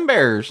actually been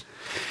bears.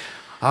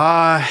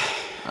 But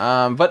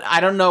I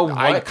don't know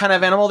what kind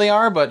of animal they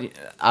are. But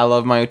I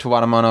love my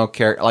Tawadamono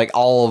character. Like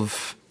all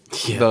of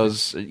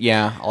those.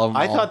 Yeah, all of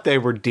them. I thought they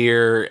were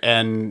deer,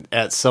 and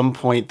at some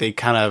point they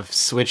kind of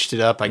switched it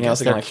up. I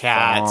guess they're like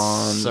cats,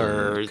 fawns,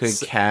 or could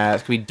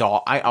cats, could be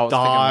dog. I always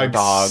dogs.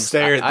 Dogs.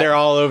 They're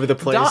all over the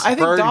place. I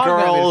think Bird dog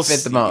girls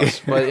fit the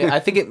most, but I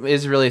think it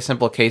is really a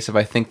simple case of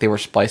I think they were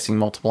splicing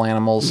multiple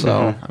animals.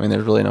 So I mean,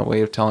 there's really no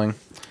way of telling.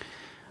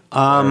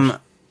 I'm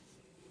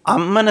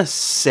gonna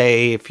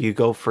say if you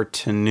go for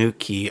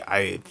Tanuki,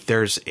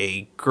 there's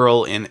a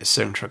girl in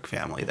Eccentric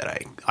Family that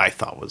I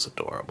thought was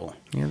adorable.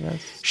 Yeah,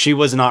 she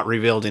was not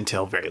revealed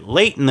until very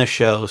late in the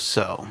show,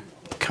 so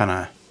kind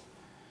of.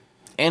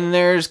 And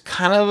there's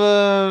kind of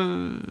a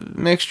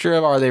mixture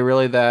of are they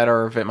really that,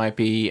 or if it might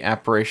be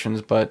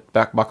apparitions. But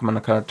back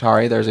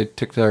Bakemonogatari, there's a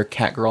particular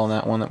cat girl in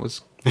that one that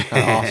was kind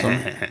of awesome.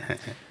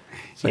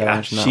 So yeah,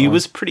 she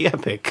was pretty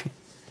epic.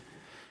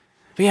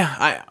 But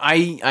yeah,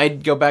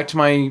 I'd go back to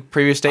my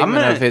previous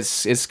statement of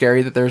it's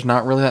scary that there's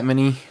not really that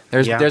many.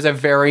 There's a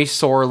very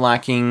sore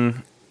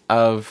lacking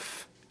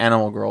of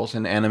animal girls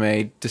in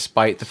anime,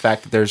 despite the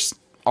fact that there's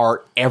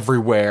art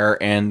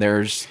everywhere and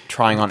there's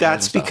trying on.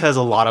 That's because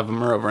a lot of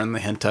them are over in the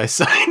hentai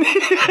side.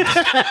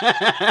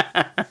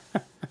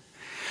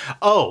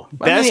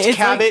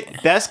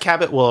 Best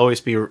Cabot will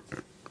always be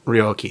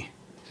Ryoki.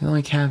 The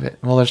only Cabot.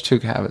 Well, there's 2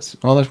 Cabots.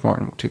 Well, there's more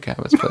than 2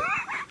 Cabots, but.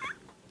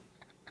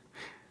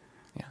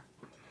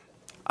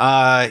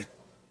 I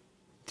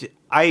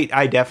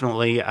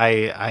definitely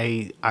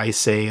I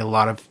say a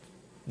lot of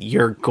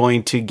you're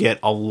going to get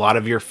a lot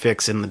of your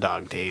fix in the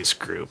Dog Days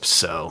group,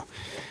 so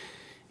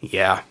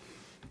yeah.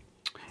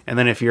 And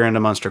then if you're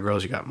into Monster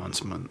Girls, you got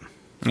Munchman.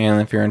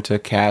 And if you're into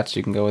cats,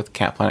 you can go with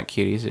Cat Planet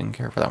Cuties. You didn't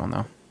care for that one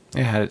though.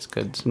 It had its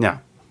goods. No.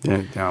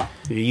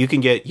 You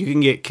can get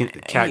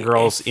cat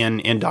girls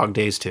in Dog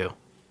Days too.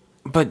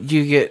 But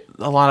you get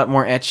a lot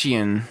more ecchi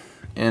in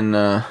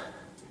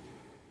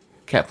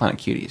Cat Planet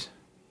Cuties.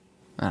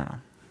 I don't know.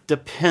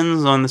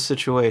 Depends on the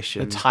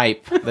situation. The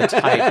type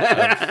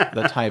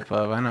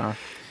of, I know.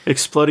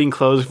 Exploding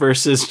clothes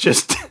versus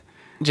just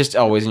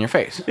always in your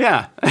face.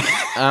 Yeah.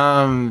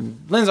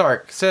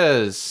 Linzark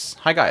says,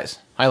 "Hi guys.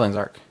 Hi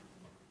Linzark.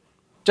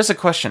 Just a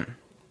question.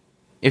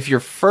 If you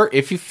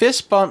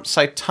fist bump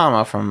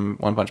Saitama from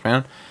One Punch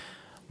Man,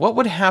 what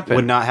would happen?"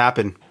 Would not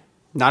happen.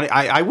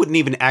 I wouldn't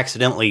even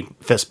accidentally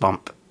fist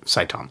bump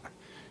Saitama.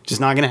 Just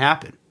not going to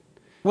happen.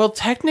 Well,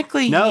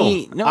 technically,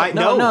 I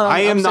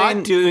am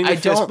not doing a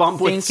fist bump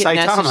with Saitama. I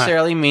don't think it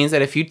necessarily means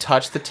that if you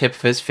touch the tip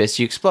of his fist,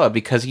 you explode,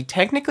 because he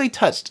technically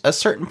touched a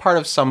certain part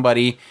of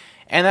somebody,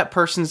 and that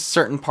person's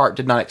certain part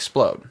did not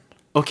explode.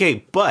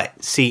 Okay,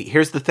 but see,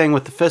 here's the thing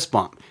with the fist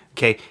bump.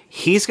 Okay,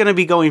 he's going to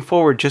be going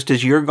forward just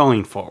as you're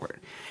going forward,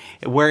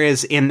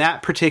 whereas in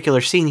that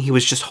particular scene, he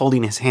was just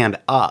holding his hand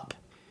up.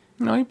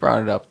 No, he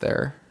brought it up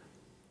there.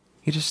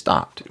 He just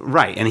stopped.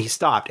 Right, and he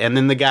stopped, and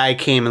then the guy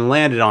came and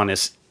landed on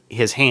his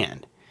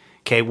hand.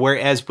 Okay,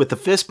 whereas with the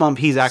fist bump,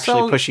 he's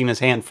actually pushing his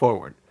hand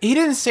forward. He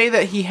didn't say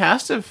that he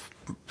has to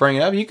bring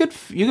it up. You could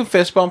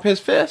fist bump his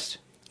fist.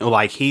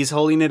 Like he's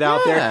holding it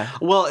out Yeah. there.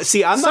 Well,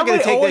 see, I'm not going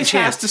to Somebody take that always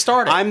chance. has to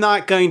start it. I'm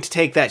not going to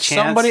take that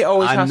chance. Somebody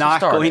always I'm has to not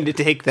start going it.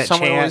 to take that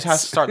Somebody always chance.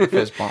 has to start the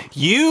fist bump.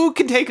 You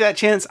can take that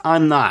chance.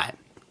 I'm not.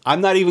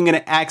 I'm not even going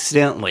to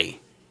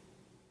accidentally.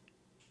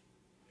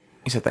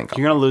 He said, "Thank God."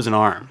 You're going to lose an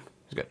arm.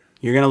 It's good.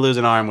 You're going to lose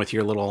an arm with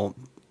your little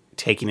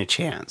taking a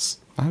chance.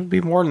 That would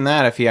be more than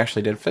that if he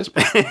actually did fist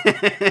bump.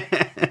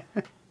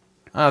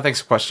 Thanks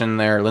for the question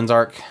there,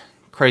 Linzark.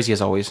 Crazy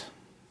as always.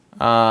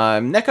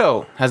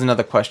 Neko has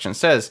another question.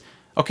 Says,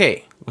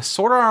 okay, with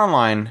Sword Art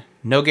Online,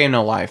 No Game,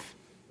 No Life,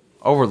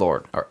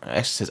 Overlord, or actually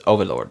it says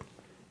Overlord,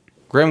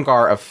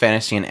 Grimgar of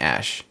Fantasy and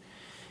Ash,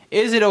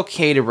 is it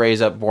okay to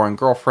raise up boring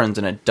girlfriends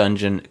in a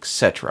dungeon,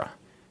 etc.?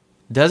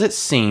 Does it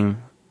seem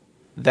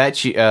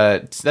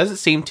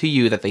to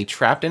you that they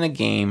trapped in a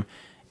game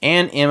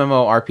and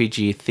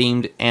MMORPG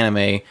themed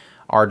anime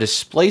are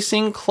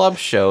displacing club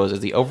shows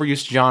as the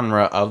overused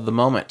genre of the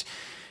moment?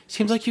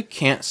 Seems like you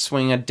can't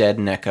swing a dead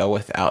Neko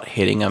without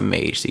hitting a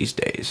mage these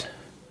days.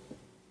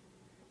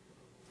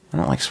 I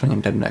don't like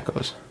swinging dead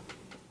Nekos.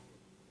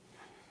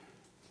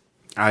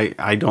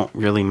 I don't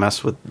really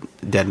mess with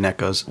dead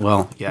Nekos.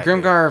 Well, yeah.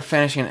 Grimgar,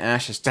 Fantasy, and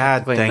Ash is Bad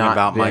technically thing not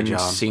about my been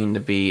job. seen to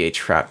be a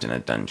trapped in a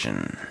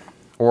dungeon.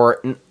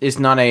 Or is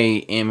not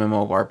a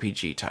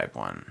MMORPG type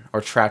one.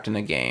 Or trapped in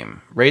a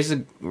game.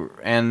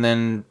 And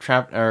then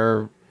trapped,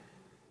 or...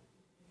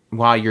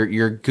 Wow,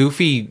 your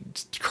goofy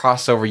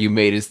crossover you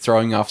made is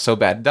throwing off so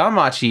bad.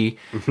 Danmachi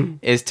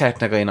is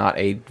technically not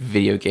a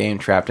video game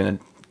trapped in a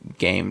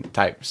game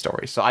type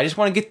story. So I just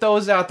want to get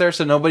those out there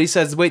so nobody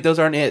says, wait, those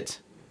aren't it.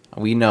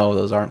 We know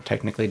those aren't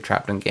technically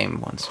trapped in game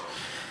ones.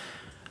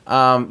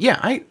 I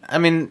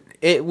mean,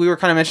 we were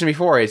kind of mentioning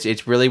before,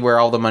 it's really where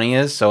all the money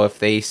is. So if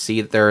they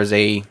see that there is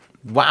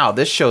wow,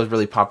 this show is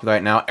really popular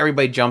right now,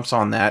 everybody jumps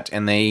on that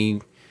and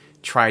they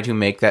try to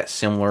make that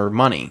similar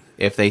money.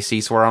 If they see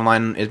Sword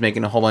Online is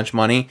making a whole bunch of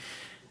money,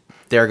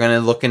 they're going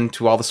to look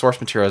into all the source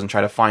materials and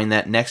try to find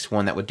that next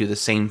one that would do the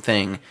same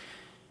thing.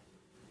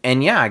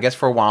 And yeah, I guess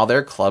for a while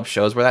their club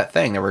shows were that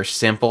thing. They were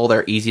simple,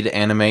 they're easy to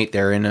animate,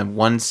 they're in a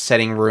one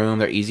setting room,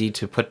 they're easy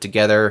to put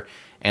together,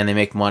 and they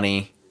make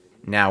money.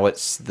 Now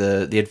it's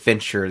the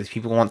adventure.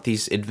 People want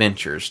these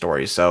adventure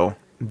stories, so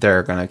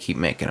they're going to keep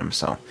making them.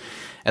 So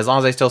as long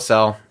as they still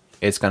sell,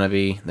 it's going to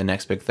be the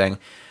next big thing.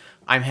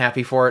 I'm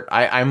happy for it.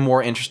 I'm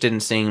more interested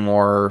in seeing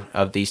more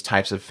of these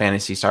types of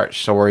fantasy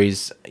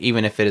stories,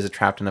 even if it is a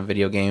trapped in a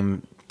video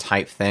game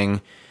type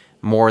thing,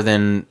 more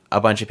than a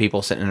bunch of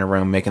people sitting in a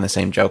room making the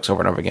same jokes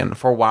over and over again.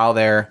 For a while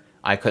there,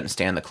 I couldn't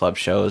stand the club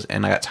shows,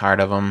 and I got tired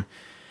of them.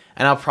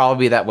 And I'll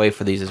probably be that way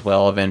for these as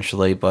well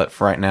eventually, but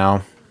for right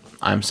now,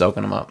 I'm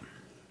soaking them up.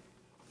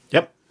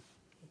 Yep.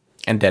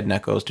 And dead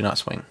Nekos do not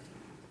swing.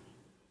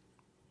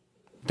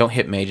 Don't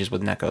hit mages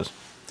with Nekos.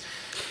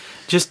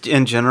 Just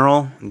in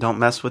general, don't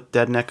mess with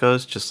dead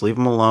Nekos. Just leave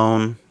them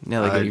alone.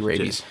 Yeah, they give you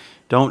rabies.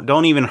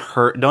 Don't even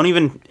hurt. Don't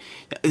even.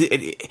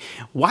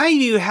 Why do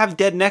you have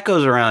dead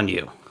Nekos around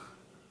you?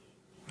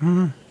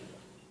 Don't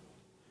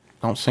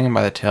swing them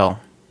by the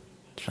tail.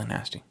 It's really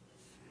nasty.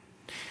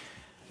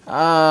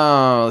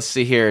 Oh, let's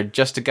see here.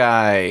 Just a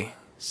Guy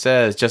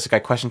says, Just a Guy,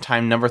 question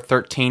time number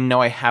 13.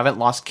 No, I haven't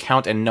lost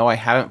count, and no, I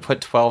haven't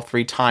put 12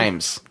 3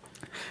 times.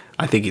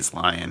 I think he's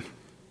lying.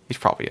 He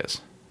probably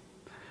is.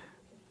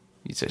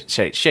 He's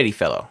a shady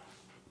fellow.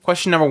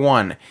 Question number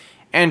 1.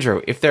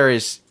 Andrew, if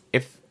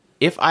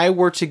I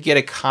were to get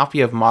a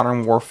copy of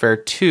Modern Warfare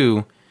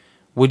 2,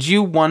 would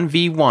you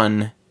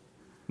 1v1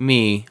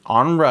 me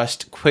on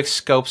Rust quick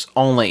scopes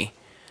only?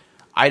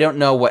 I don't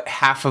know what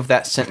half of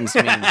that sentence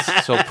means,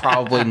 so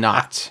probably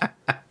not.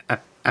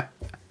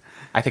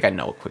 I think I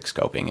know what quick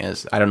scoping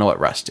is. I don't know what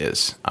Rust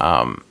is.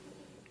 What's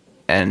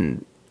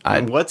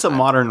a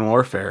Modern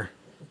Warfare?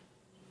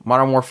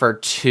 Modern Warfare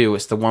 2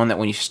 is the one that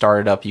when you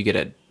start it up, you get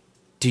a,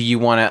 do you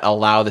want to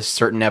allow this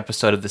certain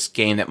episode of this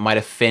game that might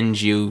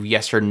offend you,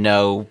 yes or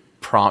no,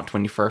 prompt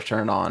when you first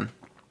turn it on.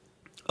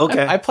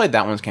 Okay. I played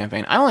that one's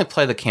campaign. I only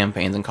play the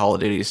campaigns in Call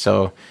of Duty,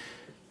 so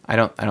I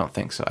don't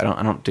think so. I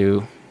don't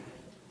do.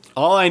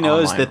 All I know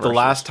is online that the versions.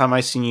 last time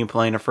I seen you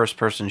playing a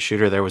first-person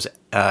shooter, there was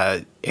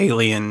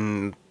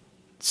alien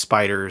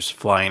spiders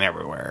flying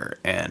everywhere,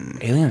 and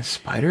Alien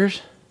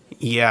spiders?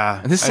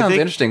 yeah, This I sounds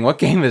think interesting. What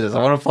game is this?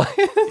 I want to play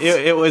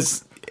it.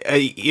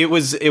 it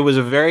was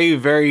a very,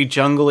 very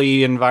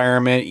jungly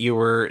environment. You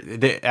were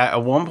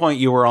at one point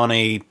you were on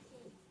a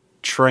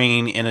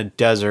train in a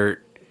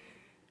desert,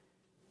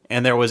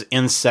 and there was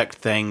insect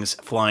things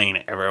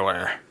flying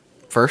everywhere.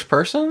 First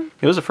person?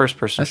 It was a first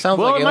person. That sounds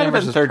well, like it might Alien have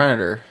been versus third.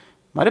 Predator.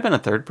 Might have been a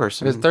third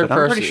person. It was third but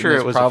person. I'm pretty sure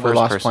it was probably a first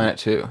Lost person. Planet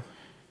 2.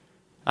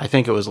 I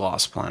think it was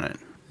Lost Planet.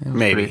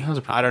 Maybe. that was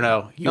a pretty- I don't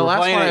know. You The were last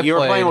playing one I you were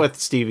playing played- with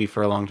Stevie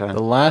for a long time.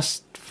 The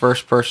last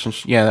first person,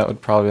 yeah, that would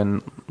probably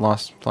been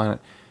Lost Planet.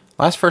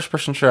 Last first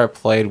person shooter I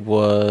played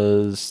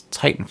was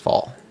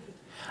Titanfall.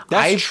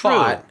 That's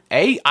true.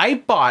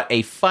 I bought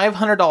a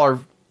 $500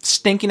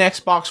 stinking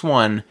Xbox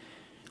One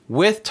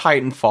with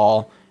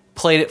Titanfall,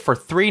 played it for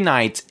 3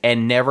 nights,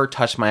 and never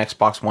touched my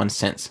Xbox One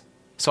since.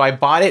 So I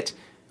bought it,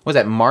 was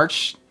that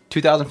March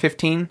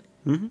 2015?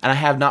 and I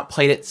have not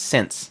played it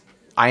since.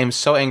 I am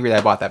so angry that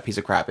I bought that piece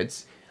of crap.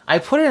 I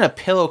put it in a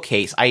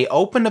pillowcase. I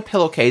opened a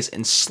pillowcase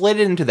and slid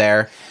it into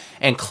there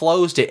and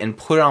closed it and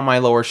put it on my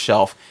lower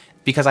shelf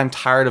because I'm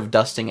tired of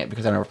dusting it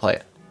because I never play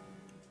it.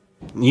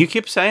 You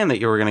keep saying that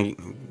you were going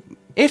to...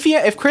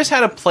 If Chris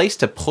had a place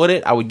to put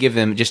it, I would give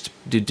him just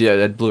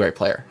a Blu-ray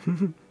player.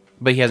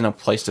 But he has no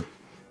place to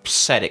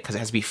set it because it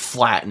has to be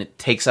flat and it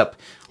takes up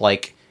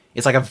like...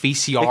 It's like a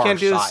VCR. They can't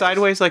do size. it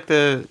sideways like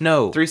the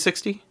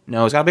 360?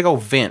 No, it's got a big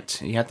old vent.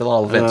 You have to let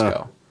all the vents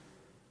go.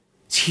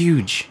 It's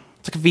huge.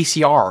 It's like a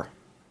VCR.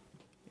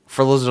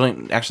 For those who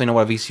don't actually know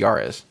what a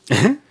VCR is.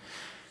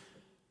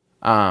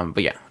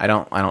 But yeah, I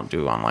don't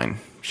do online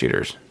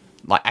shooters.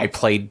 Like I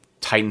played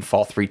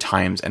Titanfall 3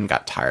 times and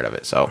got tired of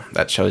it. So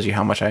that shows you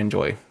how much I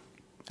enjoy.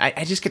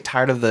 I just get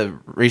tired of the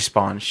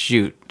respawn,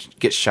 shoot,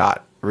 get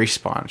shot,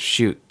 respawn,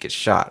 shoot, get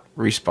shot,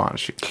 respawn,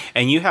 shoot.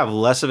 And you have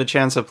less of a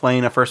chance of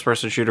playing a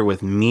first-person shooter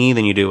with me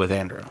than you do with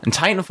Andrew. And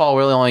Titanfall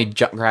really only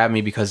grabbed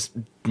me because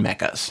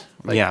mechas.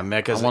 Like, yeah,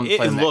 mechas.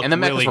 It looked and the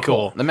mechas really were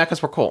cool. The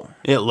mechas were cool.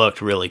 It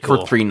looked really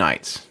cool. For 3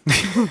 nights.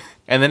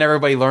 And then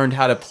everybody learned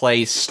how to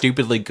play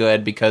stupidly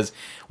good because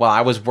while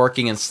I was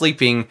working and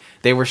sleeping,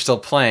 they were still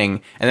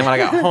playing. And then when I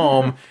got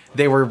home,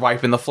 they were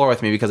wiping the floor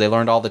with me because they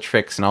learned all the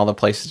tricks and all the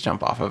places to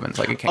jump off of. And it's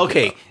like, it can't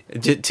okay,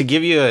 to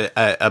give you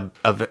a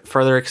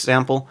further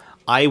example,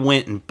 I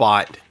went and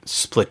bought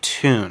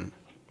Splatoon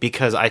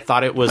because I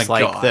thought it was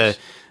the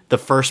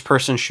first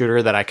person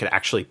shooter that I could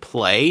actually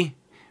play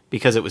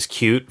because it was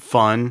cute,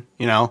 fun,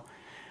 you know.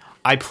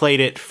 I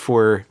played it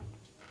for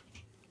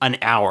an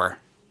hour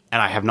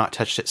and I have not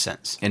touched it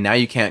since. And now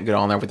you can't get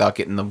on there without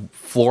getting the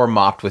floor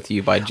mopped with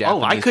you by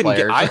Japanese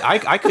players.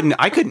 I couldn't.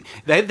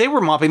 They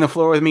were mopping the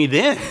floor with me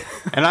then,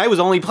 and I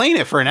was only playing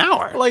it for an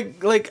hour.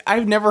 Like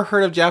I've never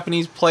heard of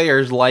Japanese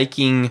players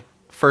liking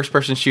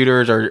first-person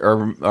shooters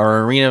or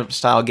arena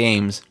style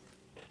games,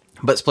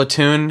 but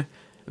Splatoon,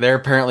 they're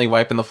apparently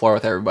wiping the floor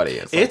with everybody.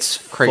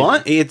 It's crazy.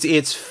 Fun.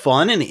 It's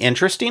fun and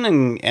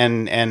interesting,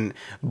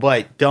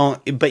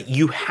 but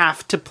you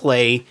have to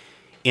play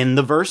in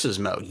the versus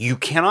mode. You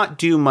cannot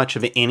do much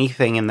of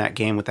anything in that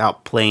game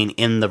without playing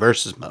in the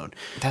versus mode.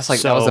 That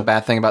was the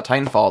bad thing about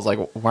Titanfall. Is like,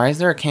 why is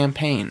there a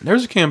campaign?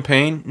 There's a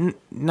campaign.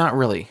 Not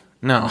really.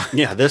 No.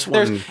 Yeah, this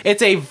one.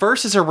 It's a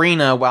versus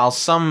arena while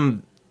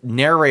some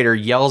narrator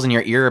yells in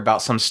your ear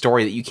about some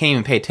story that you can't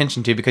even pay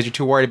attention to because you're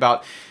too worried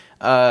about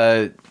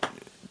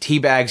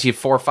teabags you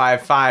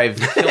 455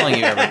 killing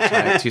you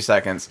every 2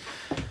 seconds.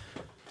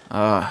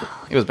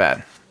 It was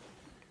bad.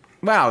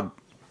 Wow.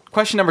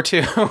 Question number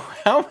 2.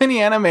 How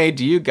many anime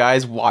do you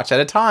guys watch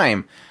at a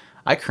time?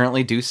 I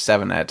currently do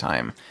 7 at a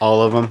time.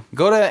 All of them?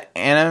 Go to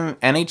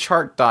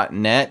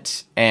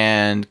anychart.net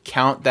and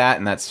count that,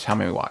 and that's how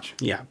many we watch.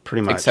 Yeah,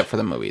 pretty much. Except for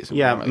the movies.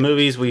 Yeah,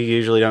 movies we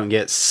usually don't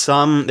get.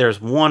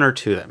 There's 1 or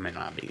 2 that may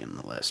not be in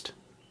the list.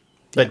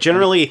 But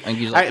generally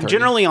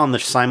on the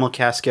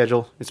simulcast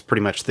schedule, it's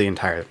pretty much the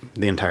entire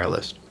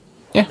list.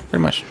 Yeah,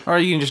 pretty much. Or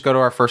you can just go to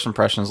our first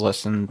impressions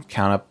list and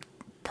count up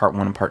part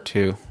 1 and part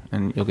 2.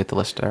 And you'll get the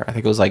list there. I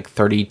think it was like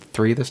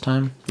 33 this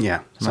time.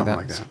 Yeah, something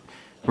like that.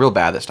 Real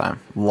bad this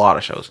time. A lot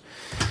of shows.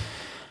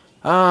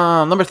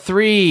 Number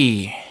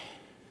 3.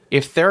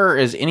 If there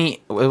was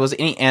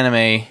any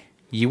anime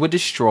you would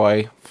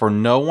destroy for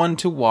no one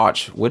to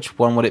watch, which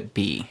one would it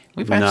be?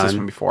 We've asked this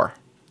one before.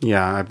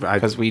 Yeah,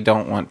 because we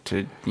don't want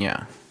to.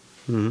 Yeah.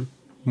 Mm-hmm.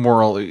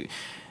 Morally.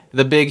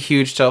 The big,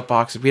 huge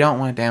soapbox is we don't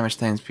want to damage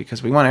things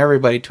because we want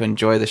everybody to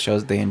enjoy the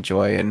shows they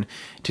enjoy, and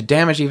to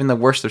damage even the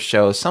worst of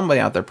shows,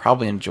 somebody out there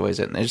probably enjoys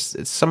it, and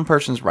it's some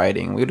person's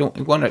writing. We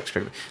want to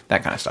expect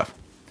that kind of stuff.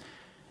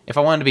 If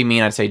I wanted to be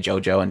mean, I'd say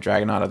JoJo and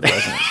Dragonaut of the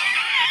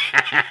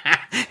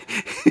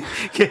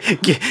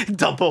Resonance.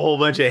 Dump a whole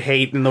bunch of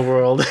hate in the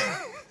world.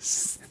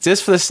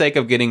 Just for the sake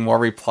of getting more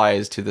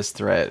replies to this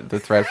thread, the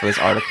thread for this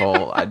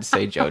article, I'd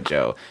say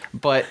JoJo,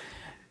 but.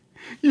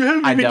 You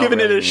haven't even given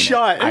it a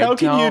shot. How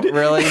can you?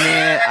 Really mean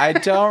it. I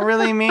don't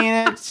really mean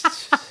it.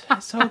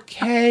 It's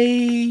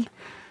okay.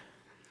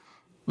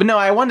 But no,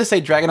 I wanted to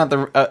say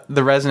Dragonaut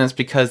the Resonance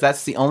because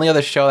that's the only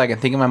other show that I can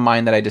think in my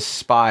mind that I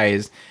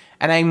despise.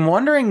 And I'm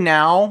wondering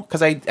now,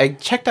 because I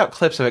checked out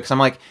clips of it, because I'm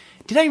like,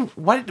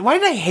 why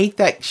did I hate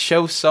that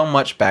show so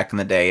much back in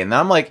the day? And then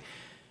I'm like,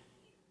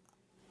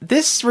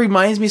 this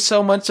reminds me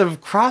so much of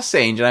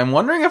Cross-Ange, and I'm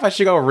wondering if I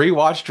should go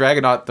rewatch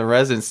Dragonaut the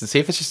Resonance and see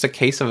if it's just a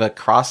case of a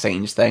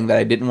Cross-Ange thing that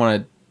I didn't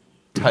want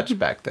to touch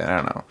back then. I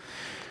don't know.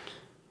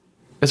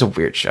 It's a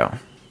weird show.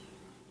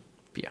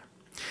 But yeah.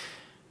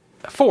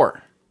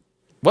 4.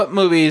 What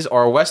movies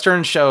or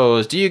Western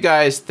shows do you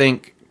guys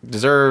think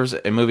deserves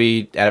a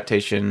movie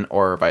adaptation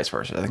or vice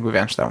versa? I think we've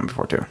answered that one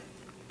before, too.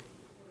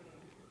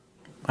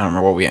 I don't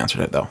remember what we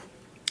answered it, though.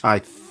 I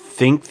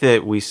think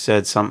that we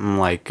said something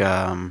like...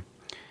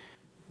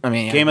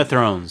 Game of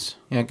Thrones.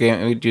 Yeah,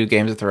 we do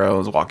Games of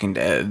Thrones, Walking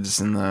Deads,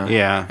 and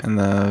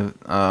the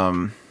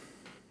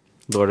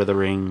Lord of the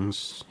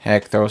Rings.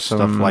 Heck, throw some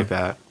stuff like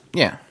that.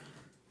 Yeah,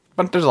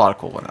 but there's a lot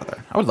of cool ones out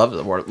there. I would love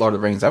the Lord of the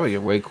Rings. That would be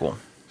way cool.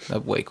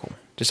 That'd be way cool.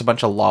 Just a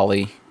bunch of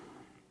lolly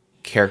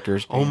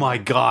characters. Oh my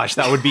gosh,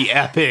 that would be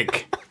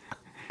epic.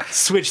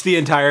 Switch the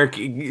entire,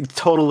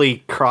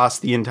 totally cross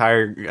the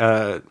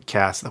entire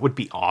cast. That would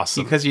be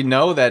awesome. Because you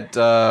know that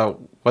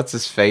what's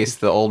his face,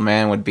 the old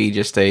man would be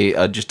just a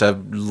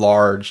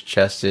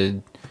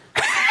large-chested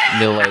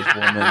middle-aged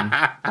woman.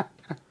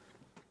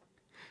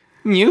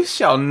 You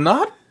shall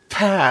not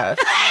pass.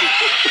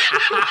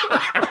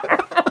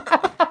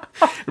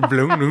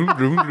 Bloom, bloom,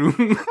 bloom,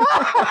 bloom.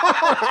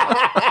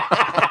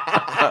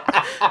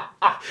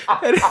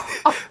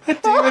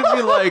 That dude would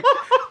be like,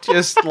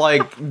 just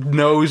like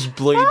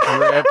nosebleed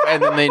drip,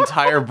 and then the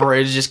entire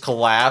bridge just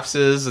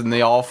collapses, and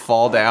they all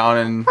fall down,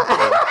 and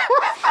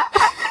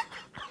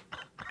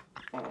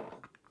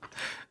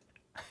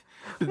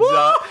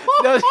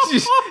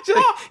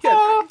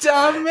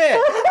damn it!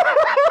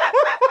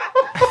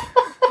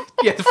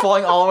 Yeah,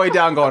 falling all the way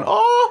down, going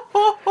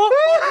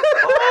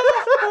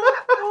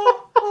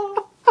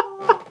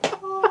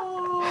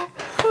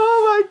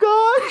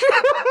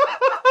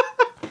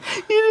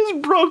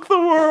Broke the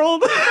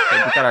world. We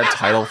got our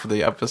title for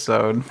the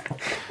episode.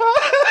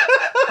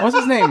 What's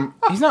his name?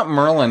 He's not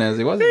Merlin, is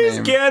he? What's his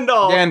name? He's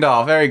Gandalf.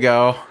 Gandalf. There you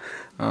go.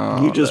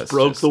 Oh, you just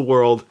broke the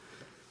world.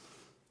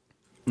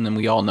 And then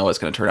we all know it's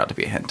going to turn out to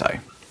be a hentai.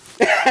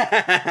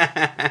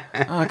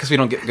 Because we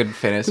don't get good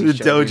fantasy. The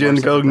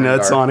Dojin go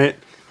nuts on it.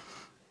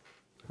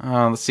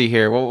 Let's see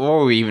here. What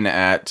were we even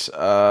at?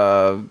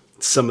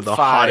 Some of the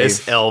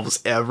hottest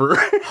elves ever.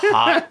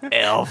 Hot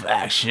elf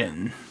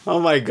action. Oh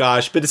my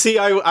gosh! But see,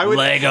 I would.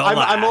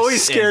 I'm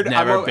always scared.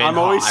 I'm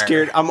always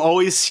scared. I'm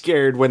always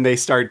scared when they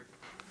start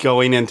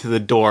going into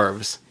the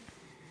dwarves,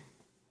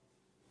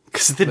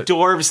 because the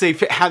dwarves, they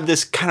have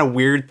this kind of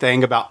weird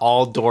thing about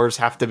all dwarves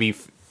have to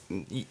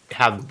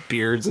have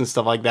beards and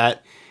stuff like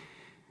that.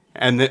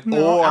 And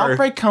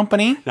Outbreak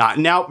Company. Not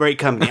an Outbreak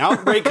Company.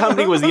 Outbreak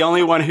Company was the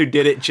only one who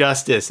did it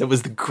justice. It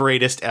was the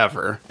greatest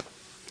ever.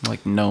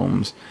 Like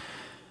gnomes.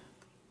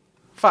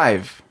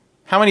 5.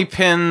 How many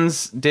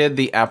pins did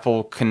the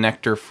Apple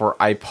connector for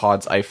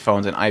iPods,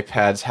 iPhones, and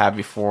iPads have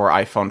before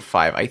iPhone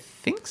 5? I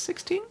think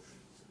 16?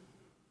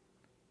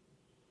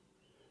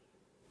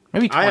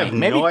 Maybe 20. I have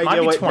no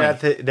idea what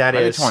that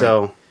is. 20.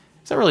 So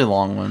it's a really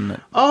long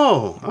one.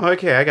 Oh,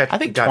 okay. I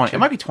think 20. It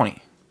might be 20.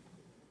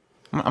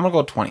 I'm going to go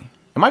with 20.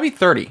 It might be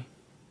 30.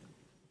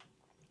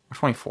 Or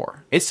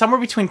 24. It's somewhere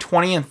between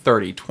 20 and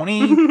 30.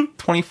 20,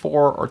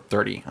 24, or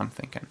 30, I'm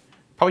thinking.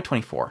 Probably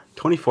 24.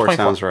 24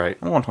 sounds right.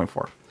 I'm going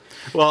 24.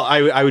 Well,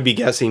 I would be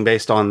guessing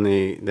based on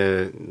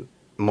the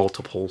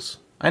multiples.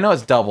 I know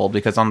it's double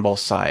because on both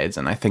sides,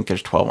 and I think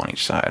there's 12 on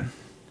each side.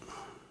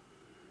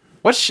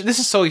 This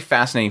is so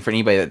fascinating for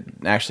anybody that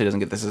actually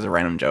doesn't get this as a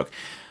random joke.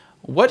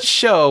 What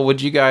show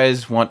would you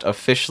guys want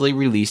officially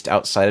released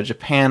outside of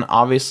Japan,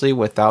 obviously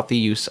without the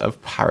use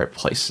of pirate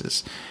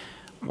places?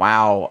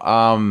 Wow.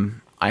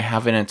 I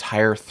have an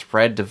entire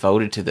thread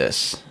devoted to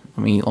this.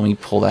 Let me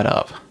pull that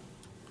up.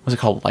 What's it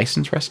called?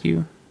 License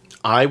Rescue?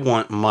 I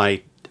want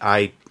my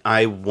Record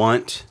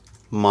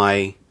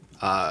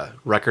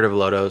of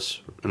Lodos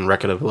and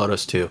Record of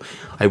Lodos 2.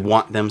 I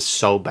want them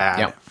so bad.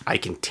 Yep. I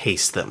can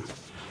taste them.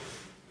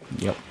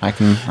 Yep, I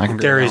can.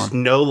 There is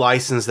no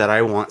license that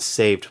I want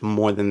saved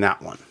more than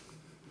that one.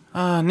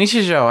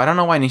 Nishijo. I don't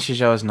know why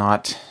Nishijo is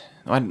not.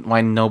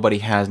 Why nobody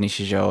has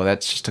Nishijo.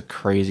 That's just a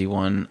crazy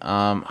one.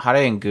 Hare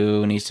and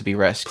Goo needs to be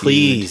rescued.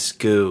 Please,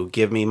 Goo.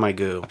 Give me my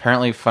Goo.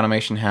 Apparently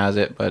Funimation has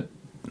it, but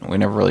we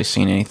never really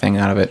seen anything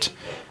out of it.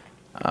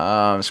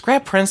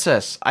 Scrap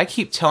Princess. I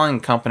keep telling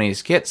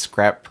companies, get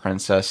Scrap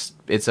Princess.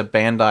 It's a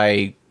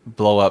Bandai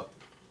blow-up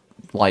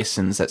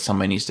license that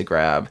somebody needs to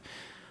grab.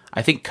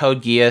 I think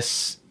Code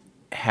Geass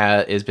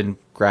has been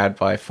grabbed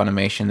by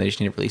Funimation. They just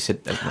need to release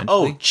it eventually.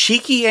 Oh,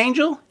 Cheeky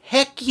Angel?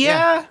 Heck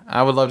yeah!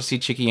 I would love to see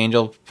Cheeky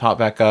Angel pop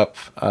back up.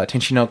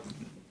 Tenchi no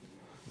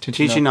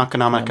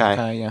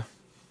Konamakai. Yeah.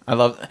 I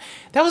love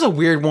that. Was a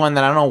weird one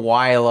that I don't know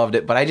why I loved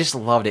it, but I just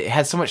loved it. It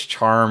had so much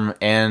charm,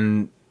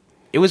 and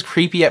it was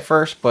creepy at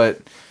first, but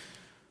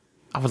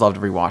I would love to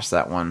rewatch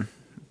that one.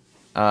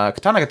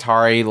 Katana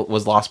Gatari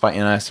was lost by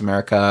NS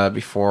America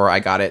before I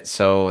got it,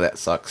 so that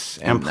sucks.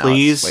 And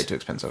please, way too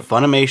expensive.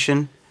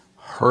 Funimation,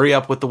 hurry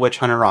up with the Witch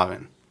Hunter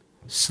Robin.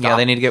 Stop. Yeah,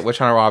 they need to get Witch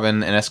Hunter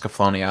Robin and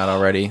Escaflowne out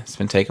already. It's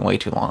been taking way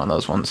too long on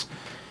those ones.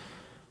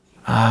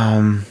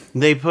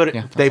 They put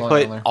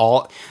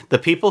all the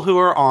people who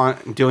are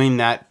on doing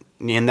that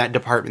in that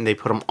department. They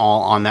put them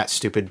all on that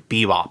stupid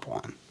Bebop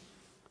one,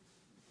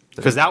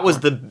 because that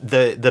was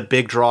the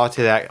big draw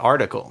to that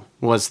article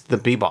was the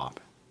Bebop,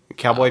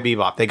 Cowboy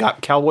Bebop. They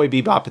got Cowboy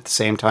Bebop at the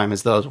same time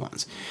as those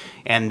ones,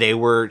 and they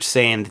were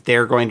saying that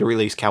they're going to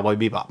release Cowboy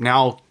Bebop.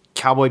 Now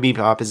Cowboy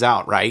Bebop is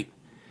out, right?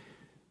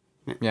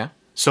 Yeah.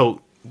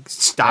 So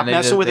stop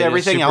messing with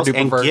everything else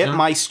and version. get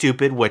my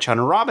stupid Witch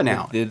Hunter Robin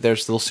out.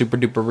 There's still super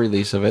duper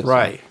release of it.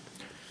 Right. So.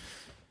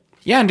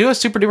 Yeah, and do a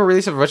super duper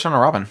release of Witch Hunter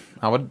Robin.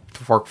 I would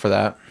work for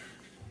that.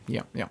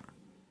 Yeah.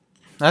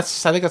 I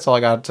think that's all I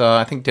got.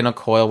 I think Dino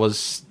Coil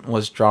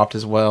was dropped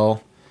as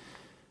well.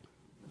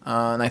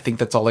 And I think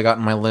that's all I got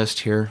in my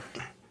list here.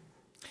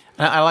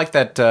 I like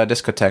that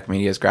Discotheque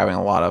Media is grabbing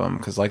a lot of them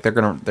because like they've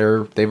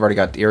already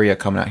got Iria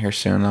coming out here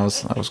soon. I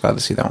was glad to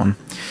see that one.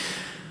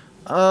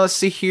 Let's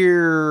see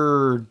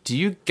here. Do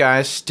you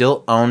guys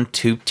still own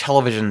tube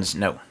televisions?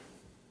 No.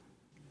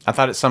 I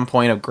thought at some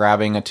point of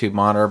grabbing a tube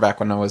monitor back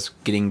when I was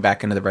getting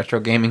back into the retro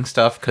gaming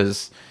stuff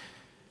because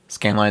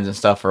scanlines and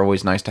stuff are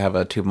always nice to have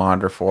a tube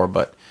monitor for,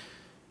 but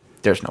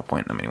there's no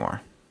point in them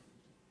anymore.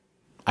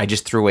 I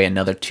just threw away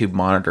another tube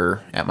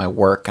monitor at my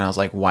work, and I was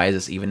like, why is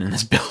this even in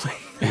this building?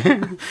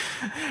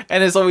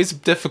 And it's always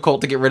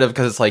difficult to get rid of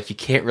because it's like you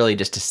can't really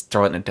just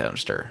throw it in a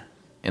dumpster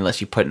unless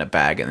you put it in a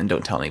bag and then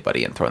don't tell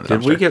anybody and throw it in the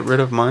dumpster. Did we get rid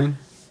of mine?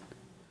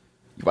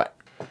 What?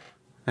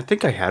 I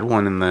think I had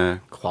one in the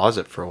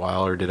closet for a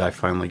while, or did I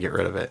finally get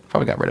rid of it?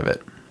 Probably got rid of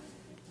it.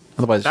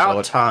 Otherwise,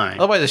 About time.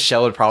 Otherwise, the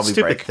shell would probably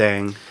Stupid break.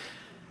 thing.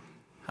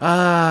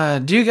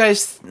 Do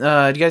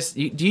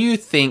you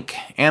think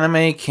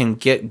anime can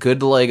get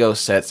good Lego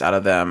sets out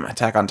of them?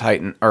 Attack on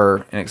Titan,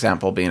 or an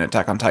example being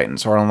Attack on Titan,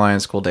 Sword Online,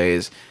 School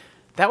Days.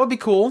 That would be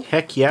cool.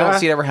 Heck yeah. Don't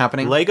see it ever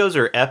happening. Legos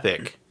are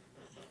epic.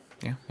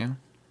 Yeah.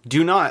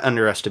 Do not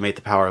underestimate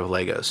the power of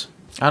Legos.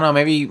 I don't know.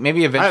 Maybe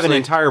eventually. I have an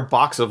entire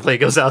box of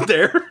Legos out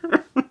there.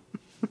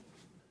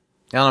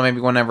 I don't know.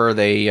 Maybe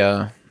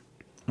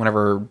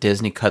whenever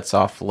Disney cuts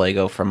off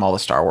Lego from all the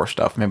Star Wars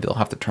stuff, maybe they'll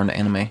have to turn to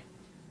anime.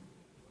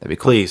 That'd be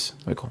cool. Please.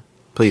 That'd be cool.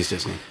 Please,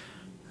 Disney.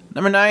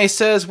 Number 9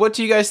 says, what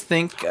do you guys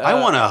think? I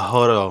want a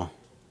Hodo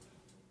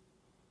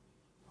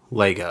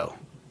Lego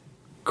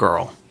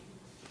girl.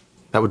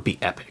 That would be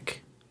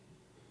epic.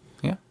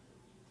 Yeah.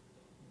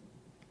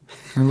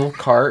 A little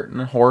cart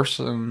and a horse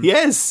and...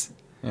 Yes.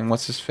 And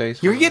what's his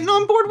face? You're getting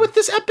on board with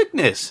this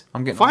epicness.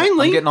 I'm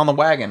getting on the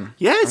wagon.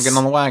 Yes. I'm getting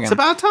on the wagon. It's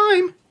about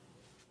time.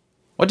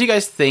 What do you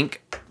guys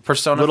think?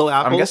 Persona... Little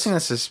apples? I'm guessing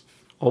this is...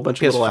 Whole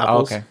bunch of little PS5.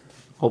 apples. Oh, okay.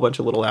 Whole bunch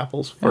of little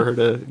apples for her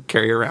to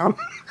carry around.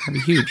 That'd be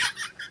huge.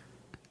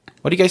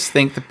 What do you guys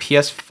think the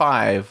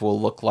PS5 will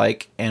look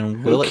like,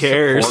 and will Who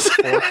cares? it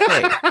support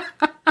 4K?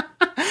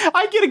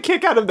 I get a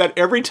kick out of that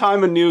every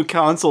time a new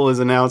console is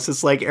announced.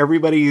 It's like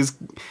everybody's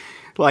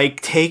like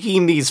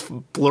taking these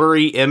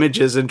blurry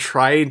images and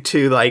trying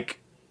to like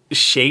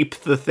shape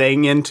the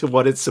thing into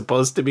what it's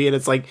supposed to be, and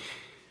it's like,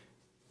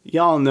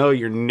 y'all know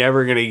you're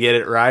never gonna get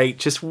it right.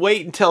 Just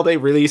wait until they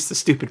release the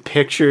stupid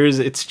pictures.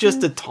 It's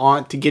just a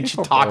taunt to get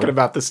you talking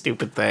about the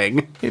stupid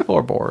thing. People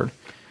are bored.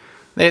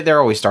 They're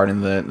always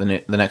starting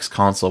the next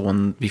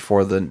console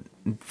before the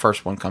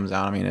first one comes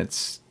out. I mean,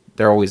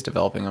 they're always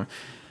developing them.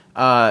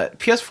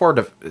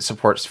 PS4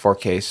 supports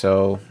 4K,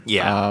 so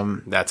Yeah,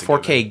 that's a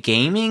 4K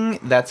gaming.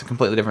 That's a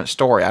completely different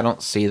story. I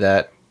don't see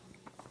that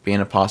being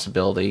a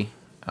possibility.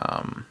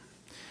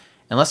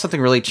 Unless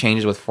something really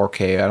changes with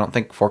 4K. I don't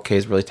think 4K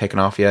is really taken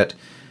off yet.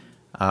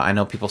 I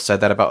know people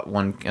said that about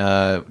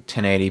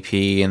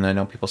 1080p, and I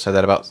know people said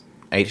that about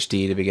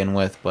HD to begin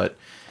with, but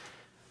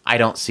I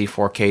don't see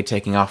 4K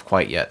taking off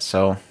quite yet.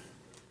 So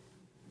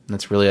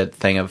that's really a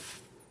thing of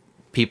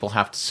people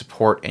have to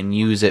support and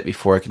use it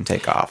before it can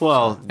take off.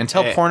 Well,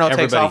 until porno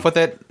takes off with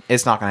it,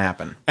 it's not going to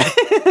happen.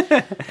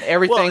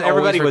 Everything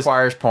always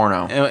requires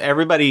porno.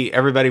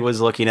 Everybody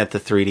was looking at the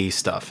 3D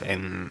stuff,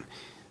 and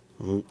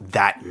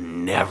that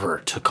never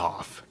took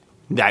off.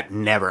 That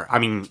never. I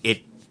mean,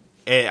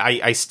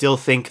 I still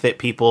think that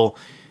people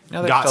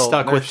got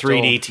stuck with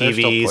 3D TVs. They're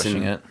still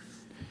pushing it.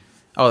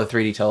 Oh, the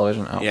 3D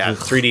television. Oh. Yeah,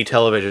 3D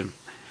television.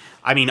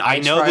 I mean, I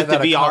know that the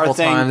VR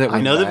thing. I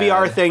know the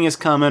VR thing is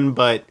coming,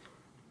 but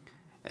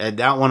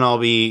that one I'll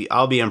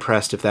be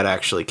impressed if that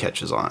actually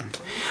catches on.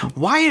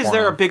 Why is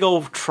there a big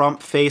old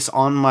Trump face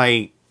on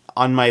my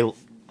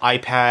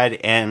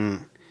iPad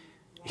and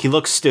he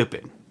looks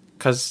stupid?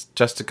 Because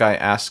just a guy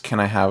asked,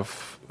 "Can I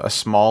have a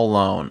small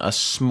loan of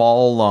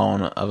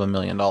 $1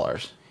 million?"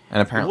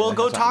 And apparently, Well,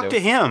 go talk to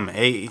him.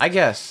 Hey, I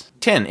guess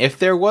 10. If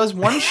there was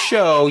one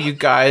show you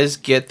guys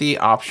get the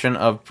option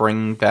of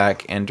bringing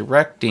back and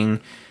directing,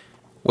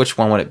 which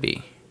one would it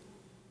be?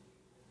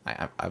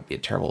 I'd be a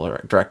terrible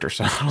director,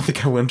 so I don't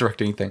think I would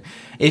direct anything.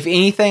 If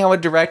anything I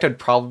would direct, I'd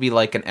probably be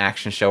like an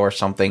action show or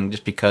something,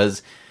 just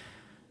because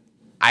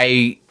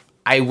I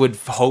would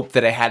hope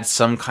that I had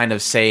some kind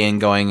of say in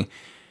going,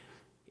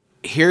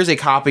 here's a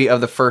copy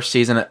of the first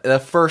season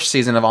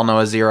of All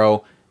Noah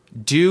Zero.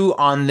 Do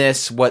on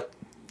this what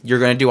you're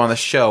going to do on the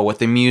show with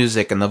the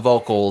music and the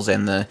vocals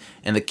and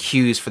the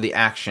cues for the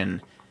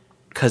action,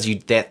 because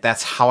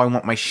that's how I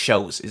want my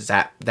shows, is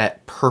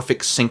that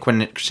perfect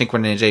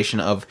synchronization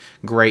of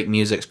great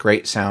music,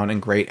 great sound,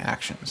 and great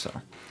action.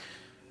 So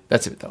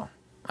that's it, though.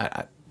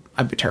 I'd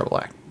be a terrible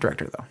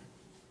director, though.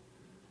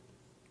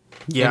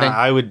 Yeah,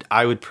 I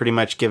would pretty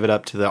much give it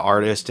up to the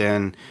artist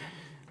and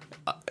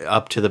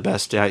up to the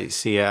best.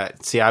 See,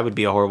 I would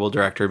be a horrible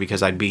director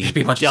because I'd be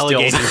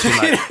delegating too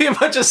much. It'd be a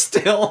bunch of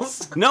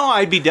stills. No,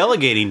 I'd be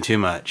delegating too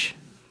much.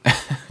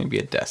 It'd be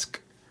a desk.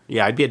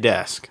 Yeah, I'd be a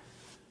desk.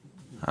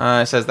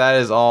 It says, that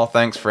is all.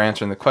 Thanks for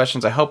answering the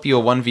questions. I hope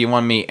you'll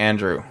 1v1 me,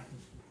 Andrew.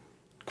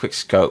 Quick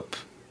scope.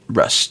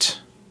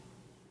 Rust.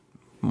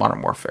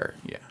 Modern Warfare.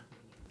 Yeah.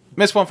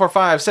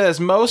 Miss145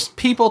 says, most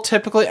people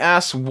typically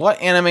ask what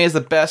anime is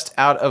the best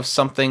out of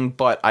something,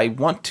 but I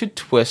want to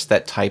twist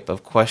that type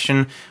of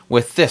question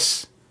with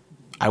this.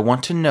 I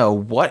want to know,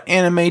 what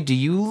anime do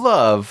you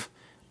love,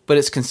 but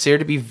it's considered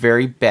to be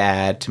very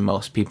bad to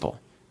most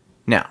people?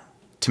 Now,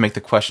 to make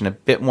the question a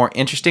bit more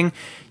interesting,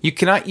 you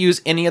cannot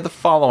use any of the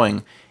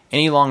following: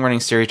 any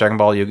long-running series, Dragon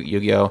Ball,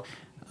 Yu-Gi-Oh!,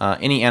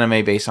 any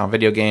anime based on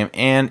video game,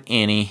 and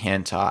any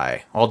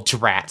hentai. Well,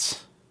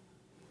 drats.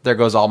 There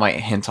goes all my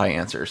hentai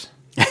answers.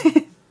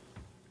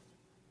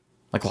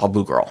 Like Law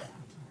Blue Girl.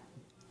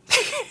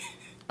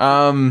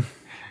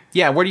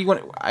 Yeah, where do you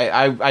want...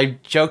 I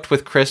joked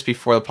with Chris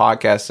before the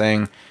podcast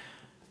saying,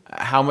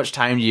 how much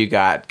time do you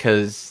got?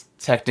 Because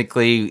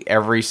technically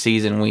every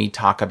season we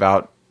talk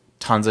about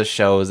tons of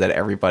shows that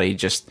everybody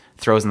just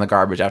throws in the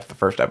garbage after the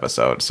first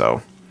episode.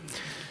 So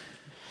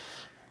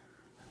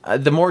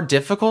the more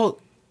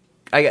difficult,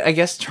 I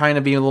guess, trying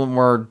to be a little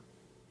more...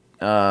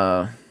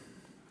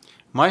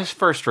 My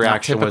first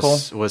reaction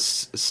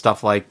was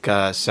stuff like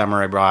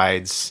Samurai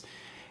Brides,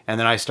 and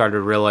then I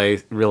started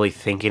really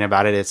thinking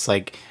about it. It's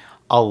like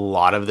a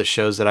lot of the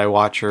shows that I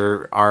watch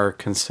are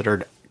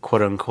considered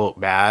quote unquote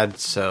bad,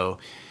 so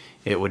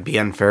it would be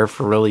unfair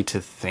for really to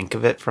think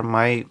of it from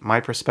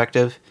my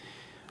perspective.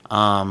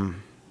 What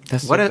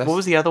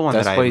was the other one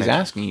that I had mentioned? That's what he's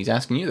asking. He's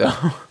asking you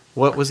though.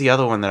 What was the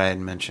other one that I had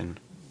mentioned?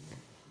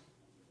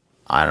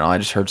 I don't know. I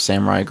just heard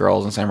Samurai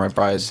Girls and Samurai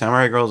Brides.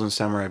 Samurai Girls and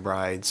Samurai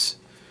Brides.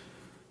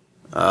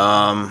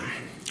 I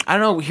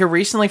don't know. Here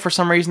recently, for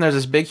some reason, there's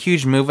this big,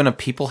 huge movement of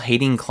people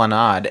hating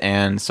Clannad,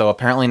 and so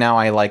apparently now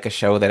I like a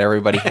show that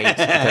everybody hates.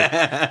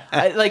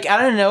 Like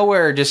out of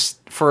nowhere, just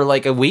for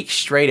like a week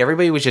straight,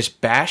 everybody was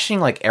just bashing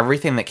like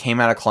everything that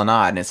came out of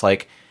Clannad, and it's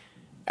like,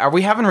 are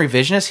we having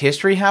revisionist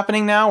history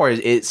happening now, or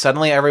is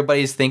suddenly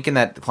everybody's thinking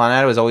that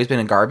Clannad has always been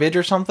a garbage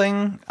or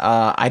something?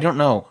 I don't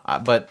know,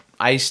 but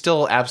I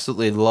still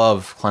absolutely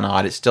love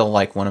Clannad. It's still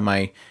like one of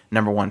my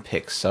number one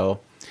picks.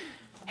 So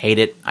hate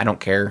it, I don't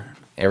care.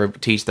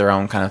 Teach their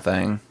own kind of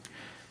thing.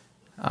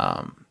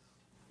 But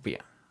yeah.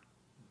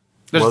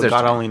 Well,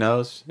 God only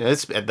knows.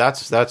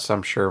 That's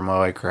I'm sure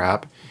Moe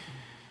crap.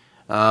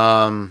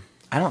 I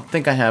don't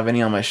think I have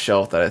any on my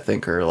shelf that I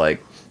think are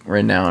like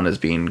renowned as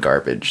being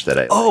garbage that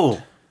I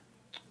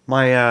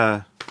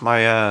my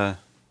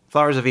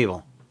Flowers of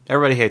Evil.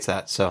 Everybody hates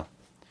that, so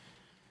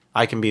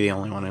I can be the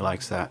only one who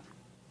likes that.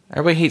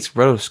 Everybody hates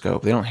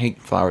Rotoscope. They don't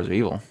hate Flowers of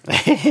Evil.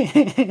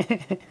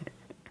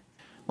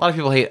 A lot of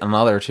people hate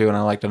Another too, and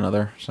I liked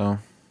Another, so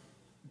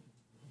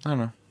I don't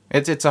know.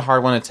 It's a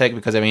hard one to take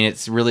because I mean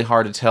it's really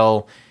hard to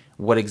tell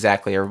what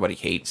exactly everybody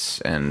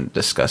hates and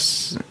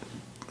discuss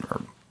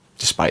or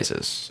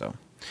despises. So,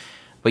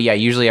 but yeah,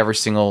 usually every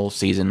single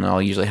season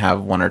I'll usually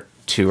have 1 or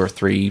 2 or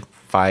 3,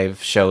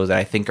 5 shows that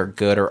I think are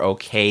good or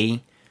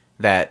okay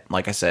that,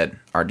 like I said,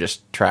 are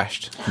just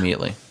trashed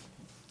immediately.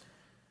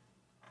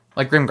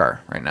 Like Grimgar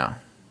right now.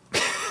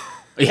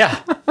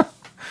 Yeah.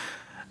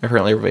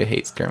 Apparently everybody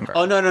hates Grimgar.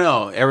 Oh,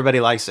 no. Everybody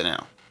likes it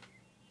now.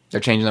 They're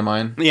changing their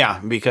mind?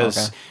 Yeah,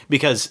 because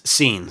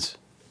scenes.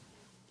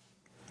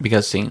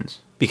 Because scenes.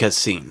 Because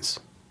scenes.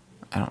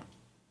 I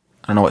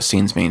don't know what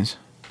scenes means.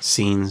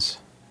 Scenes.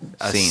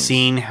 A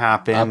scene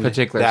happened. A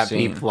particular that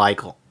scene.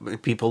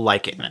 People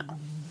like it now.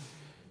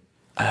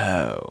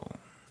 Oh.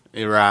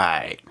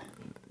 Right.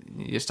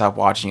 You stop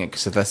watching it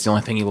because if that's the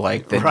only thing you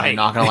like, then you're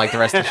not going to like the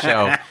rest of the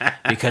show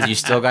because you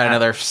still got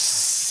another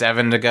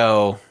 7 to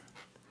go.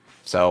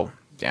 So,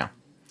 yeah.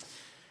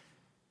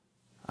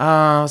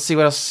 Let's see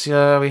what else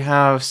we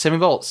have.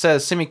 Semi-Bolt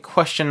says,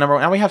 semi-question number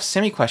 1. Now we have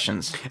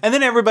semi-questions. And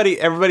then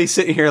everybody's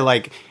sitting here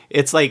like,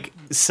 it's like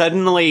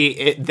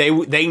suddenly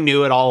they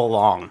knew it all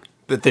along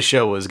that the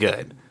show was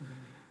good.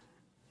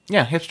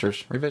 Yeah,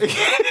 hipsters. Revision.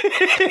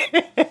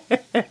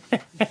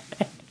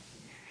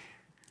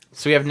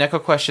 So we have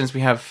Neko questions,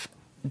 we have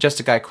Just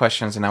a Guy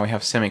questions, and now we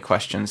have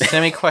semi-questions.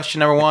 Semi-question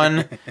number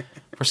 1.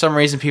 For some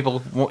reason,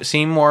 people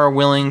seem more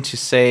willing to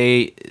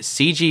say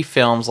CG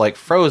films like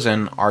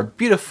Frozen are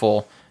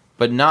beautiful,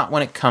 but not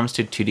when it comes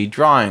to 2D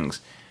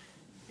drawings.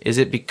 Is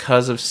it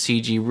because of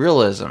CG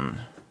realism?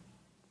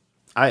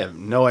 I have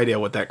no idea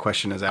what that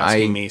question is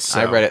asking me. So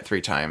I read it 3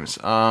 times.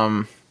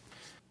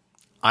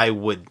 I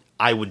would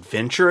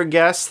venture a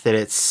guess that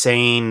it's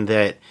saying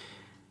that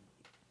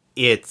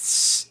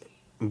it's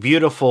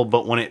beautiful,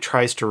 but when it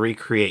tries to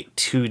recreate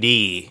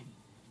 2D,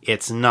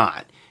 it's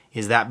not.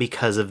 Is that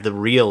because of the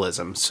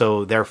realism?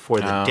 So therefore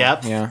the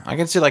depth? Yeah, I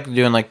can see like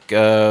doing like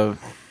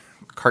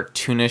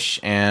cartoonish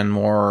and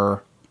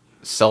more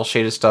cell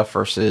shaded stuff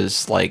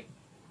versus like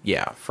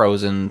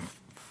Frozen.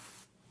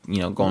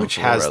 Going which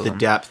has the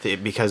depth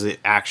because it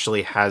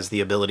actually has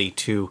the ability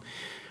to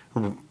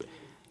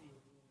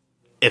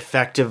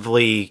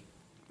effectively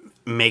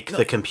make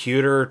the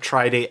computer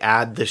try to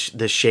add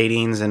the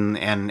shadings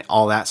and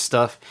all that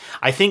stuff.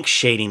 I think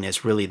shading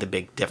is really the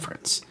big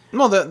difference.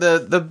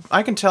 Well,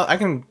 I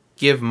can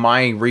give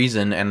my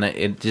reason, and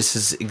this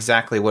is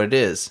exactly what it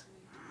is.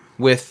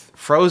 With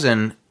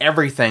Frozen,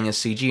 everything is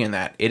CG in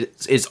that.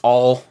 It is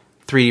all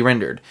 3D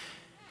rendered.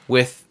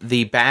 with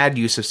the bad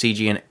use of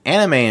CG in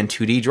anime and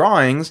 2D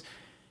drawings,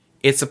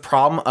 it's a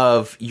problem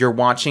of you're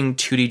watching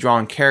 2D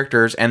drawn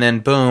characters and then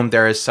boom,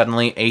 there is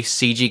suddenly a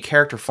CG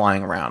character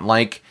flying around.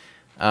 Like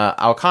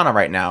Alcana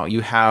right now,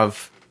 you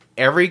have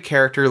every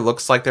character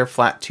looks like they're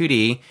flat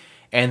 2D,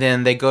 and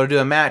then they go to do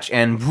a match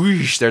and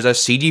whoosh, there's a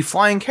CG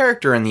flying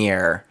character in the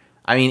air.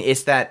 I mean,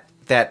 it's that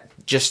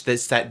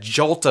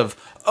jolt of,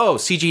 oh,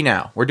 CG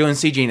now. We're doing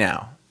CG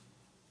now.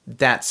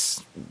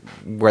 That's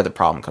where the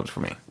problem comes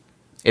for me.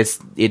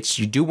 It's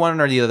you do one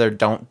or the other.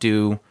 Don't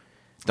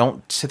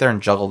sit there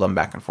and juggle them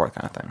back and forth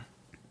kind of thing.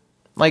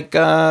 Like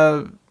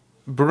Babuki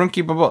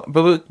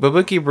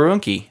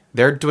Barunki,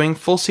 they're doing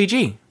full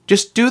CG.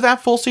 Just do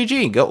that full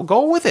CG.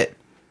 Go with it.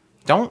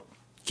 Don't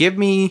give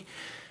me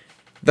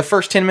the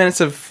first 10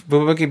 minutes of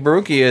Babuki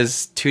Barunki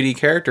as 2D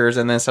characters,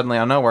 and then suddenly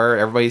out of nowhere,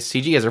 everybody's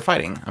CG as they're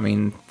fighting. I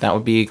mean, that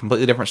would be a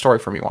completely different story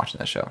for me watching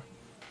that show.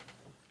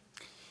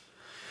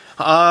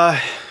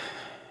 I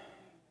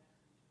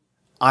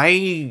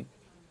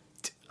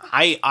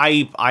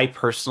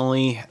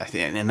personally,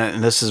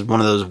 and this is one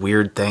of those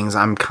weird things,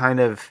 I'm kind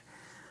of,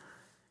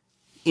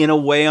 in a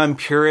way, I'm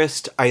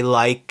purist. I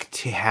like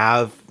to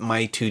have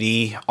my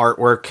 2D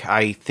artwork.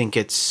 I think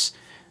it's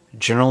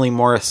generally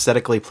more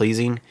aesthetically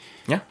pleasing.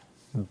 Yeah.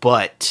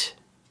 But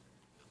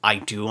I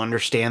do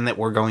understand that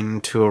we're going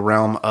into a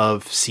realm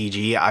of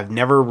CG. I've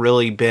never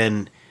really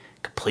been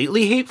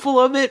completely hateful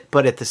of it,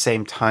 but at the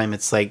same time,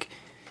 it's like,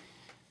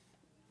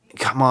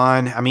 come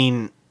on. I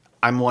mean,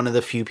 I'm one of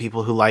the few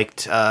people who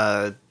liked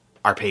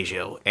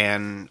Arpeggio,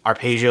 and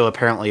Arpeggio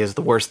apparently is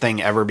the worst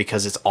thing ever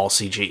because it's all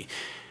CG.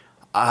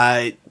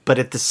 But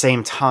at the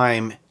same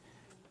time,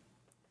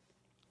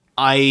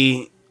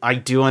 I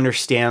do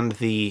understand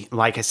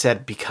like I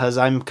said, because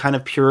I'm kind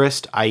of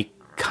purist, I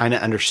kind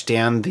of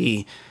understand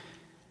the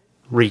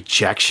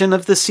rejection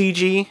of the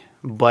CG,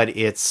 but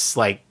it's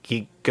like,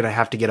 you're going to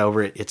have to get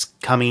over it. It's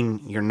coming.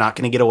 You're not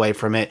going to get away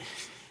from it.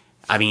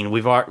 I mean,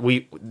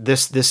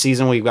 this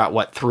season we've got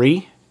what,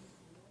 3?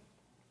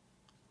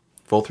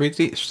 Full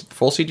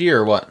CG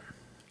or what?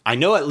 I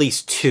know at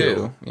least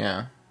 2.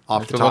 Yeah.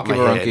 Off the top of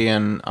my head.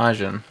 And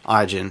Ajin.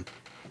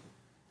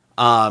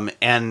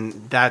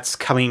 And that's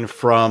coming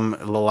from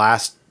the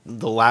last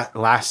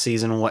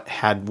season.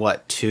 Had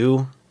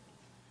 2,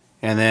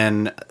 and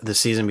then the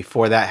season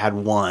before that had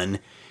 1,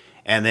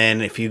 and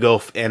then if you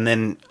go and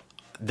then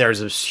there's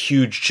this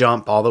huge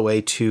jump all the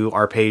way to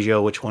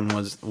Arpeggio, which one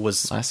was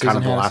kind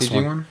of the last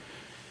one.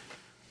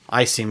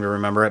 I seem to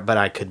remember it, but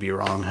I could be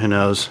wrong. Who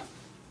knows?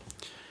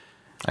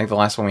 I think the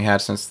last one we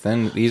had since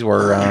then, these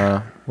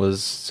were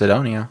was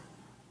Sidonia.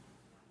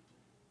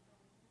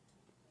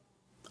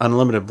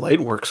 Unlimited Blade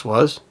Works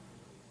was.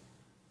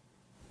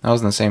 That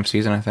was in the same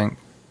season, I think.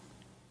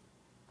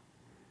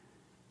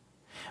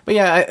 But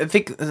yeah, I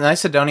think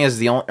Sidonia is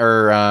the only,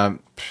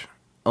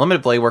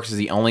 Unlimited Blade Works is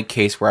the only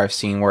case where I've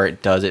seen where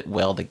it does it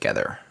well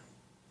together,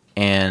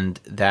 and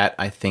that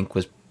I think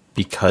was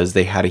because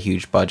they had a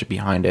huge budget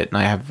behind it. And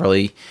I have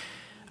really,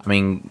 I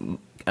mean,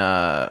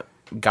 God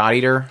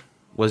Eater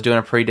was doing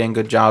a pretty dang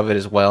good job of it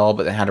as well,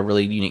 but it had a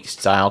really unique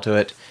style to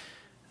it.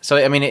 So,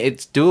 I mean,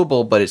 it's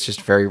doable, but it's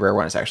just very rare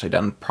when it's actually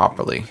done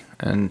properly.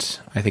 And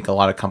I think a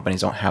lot of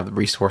companies don't have the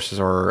resources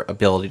or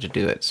ability to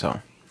do it. So,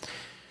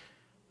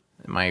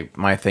 my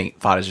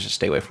thought is just to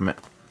stay away from it.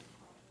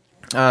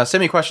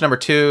 Send me question number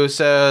 2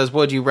 says,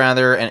 would you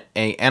rather an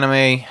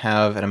anime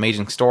have an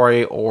amazing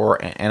story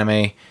or an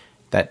anime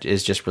that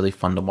is just really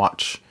fun to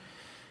watch?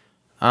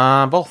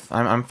 Both.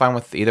 I'm fine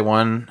with either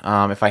one.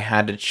 If I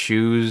had to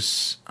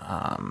choose,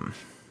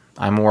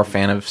 I'm more a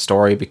fan of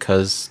story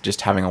because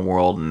just having a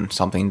world and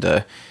something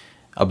to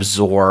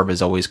absorb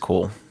is always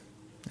cool.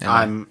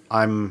 I'm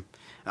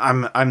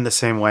the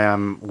same way.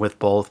 I'm with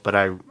both, but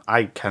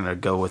I kind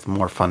of go with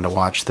more fun to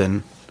watch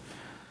than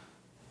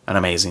an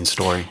amazing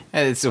story.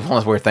 It's one of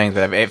those weird things,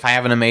 but if I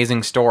have an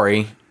amazing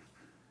story,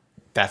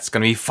 that's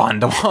going to be fun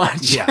to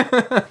watch.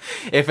 Yeah.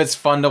 If it's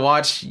fun to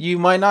watch, you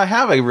might not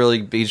have a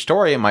really big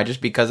story. It might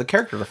just be because the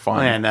characters are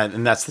fun.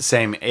 And that's the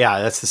same.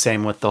 Yeah, that's the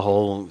same with the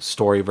whole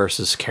story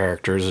versus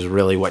characters is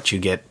really what you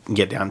get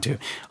down to.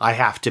 I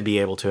have to be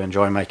able to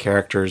enjoy my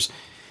characters,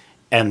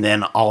 and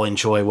then I'll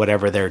enjoy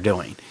whatever they're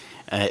doing.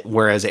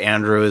 Whereas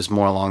Andrew is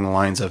more along the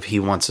lines of he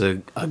wants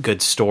a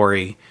good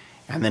story,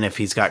 and then if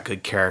he's got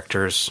good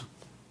characters.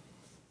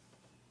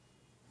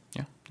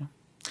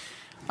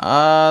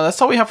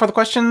 That's all we have for the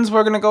questions.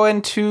 We're going to go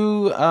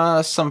into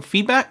some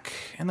feedback,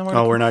 and then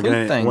we're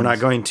not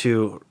going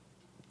to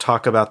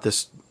talk about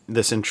this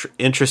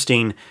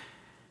interesting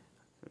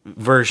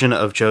version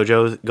of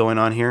JoJo going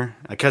on here,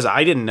 because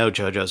I didn't know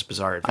JoJo's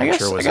Bizarre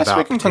Adventure was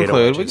about potato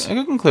wedges. We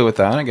can conclude with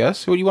that, I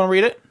guess. Would you want to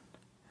read it?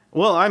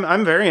 Well,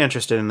 I'm very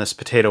interested in this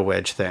potato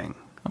wedge thing.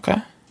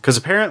 Okay. Because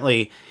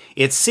apparently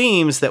it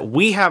seems that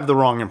we have the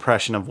wrong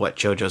impression of what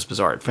JoJo's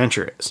Bizarre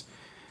Adventure is.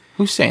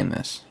 Who's saying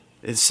this?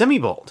 It's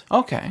Semi-Bold.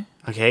 Okay.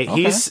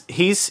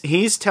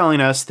 He's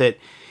telling us that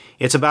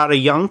it's about a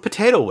young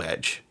potato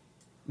wedge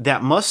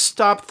that must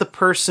stop the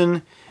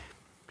person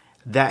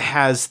that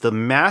has the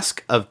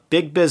mask of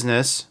big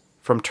business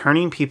from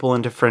turning people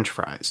into French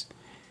fries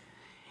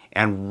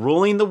and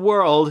ruling the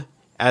world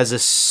as a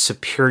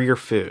superior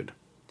food.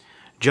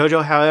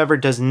 Jojo, however,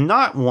 does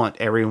not want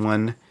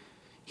everyone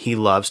he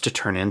loves to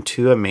turn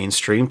into a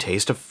mainstream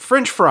taste of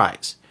French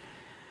fries.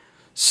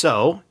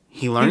 So,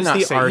 he learns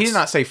the arts... He did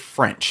not say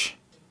French.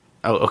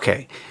 Oh,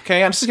 okay.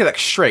 Okay, I'm just going to get that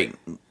straight.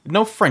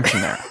 No French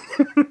in there.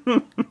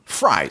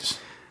 Fries.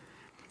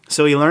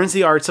 So he learns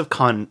the arts of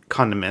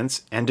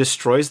condiments and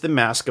destroys the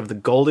mask of the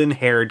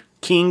golden-haired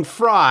King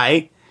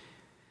Fry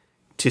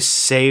to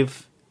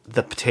save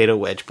the potato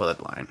wedge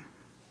bloodline.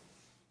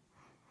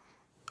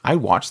 I'd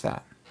watch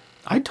that.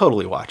 I'd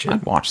totally watch it.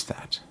 I'd watch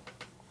that.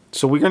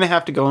 So we're going to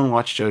have to go and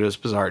watch JoJo's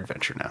Bizarre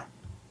Adventure now.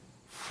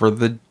 For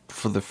the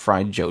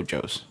fried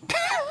JoJo's.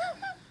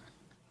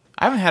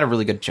 I haven't had a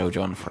really good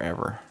JoJo in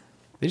forever.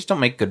 They just don't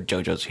make good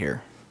JoJo's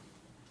here.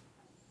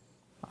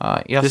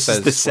 This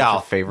is the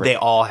South. Favorite? They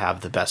all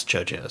have the best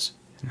JoJo's.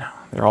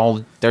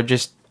 No, they're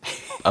just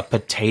a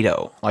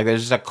potato. Like,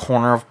 there's just a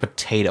corner of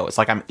potato. It's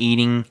like I'm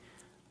eating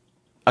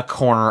a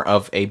corner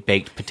of a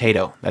baked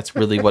potato. That's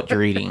really what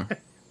you're eating.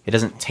 It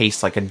doesn't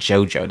taste like a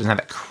JoJo. It doesn't have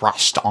that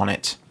crust on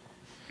it.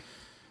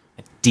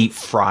 Deep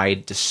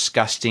fried,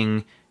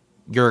 disgusting.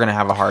 You're gonna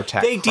have a heart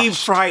attack. They deep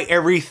fry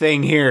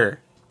everything here.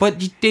 But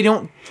they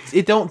don't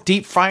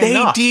deep fry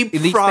enough. They deep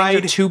These fried.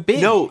 things are too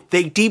big. No,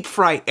 they deep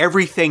fry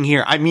everything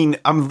here. I mean,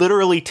 I'm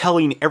literally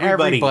telling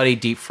everybody. Everybody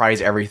deep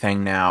fries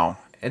everything now.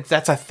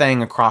 That's a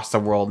thing across the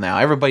world now.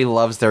 Everybody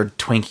loves their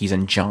Twinkies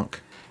and junk.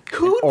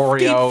 Who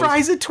deep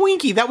fries a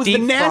Twinkie? That was the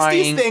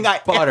nastiest thing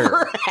I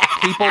ever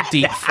had. People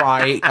deep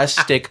fry a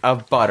stick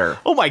of butter.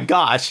 Oh my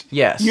gosh.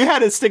 Yes. You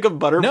had a stick of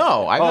butter?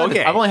 No, I've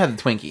only had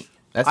the Twinkie.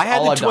 I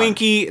had the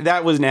Twinkie.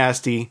 That was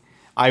nasty.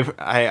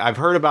 I've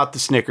heard about the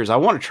Snickers. I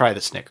want to try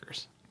the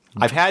Snickers.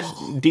 I've had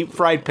deep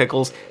fried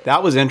pickles.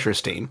 That was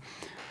interesting.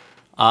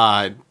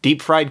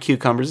 Deep fried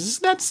cucumbers.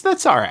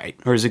 That's all right.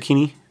 Or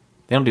zucchini.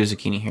 They don't do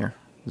zucchini here.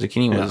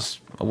 Zucchini was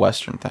a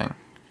Western thing,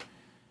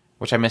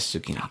 which I miss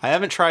zucchini. I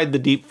haven't tried the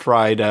deep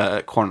fried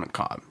corn on the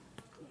cob.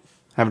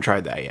 I haven't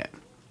tried that yet.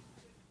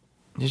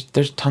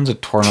 There's tons of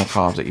corn on the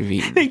cobs that you've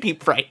eaten. They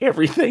deep fry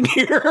everything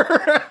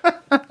here.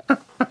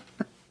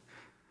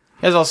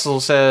 It also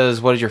says,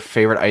 what is your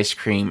favorite ice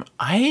cream?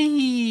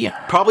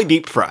 Probably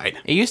deep fried.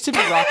 It used to be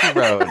Rocky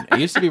Road. It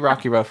used to be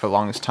Rocky Road for the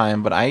longest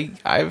time, but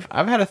I've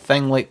had a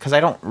thing like, because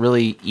I don't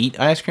really eat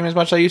ice cream as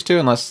much as I used to,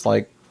 unless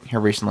like here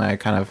recently I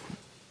kind of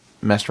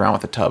messed around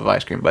with a tub of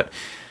ice cream. But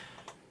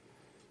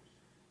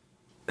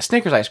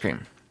Snickers ice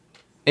cream.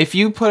 If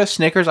you put a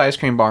Snickers ice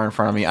cream bar in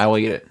front of me, I will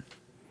eat it.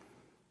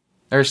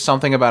 There's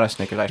something about a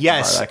Snickers ice cream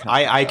bar that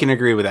I can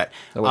agree with that.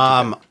 So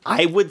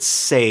I would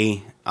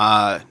say...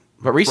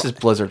 but Reese's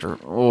Blizzards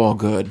are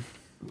good.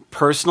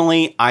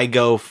 Personally, I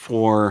go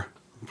for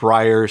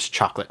Breyer's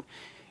chocolate.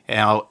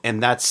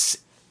 And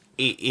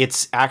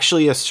it's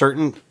actually a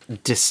certain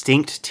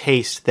distinct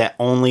taste that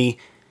only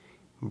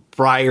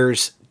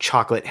Breyer's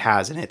chocolate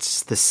has, and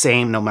it's the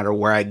same no matter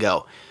where I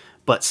go.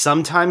 But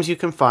sometimes you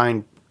can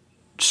find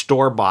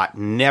store-bought,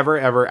 never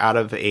ever out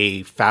of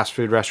a fast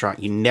food restaurant.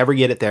 You never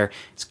get it there.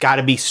 It's got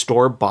to be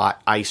store-bought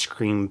ice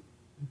cream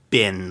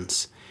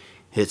bins.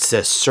 It's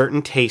a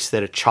certain taste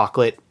that a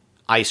chocolate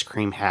ice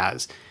cream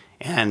has,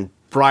 and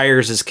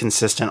Breyer's is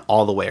consistent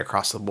all the way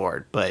across the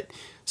board, but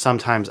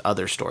sometimes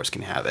other stores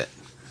can have it.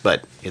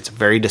 But it's a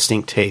very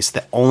distinct taste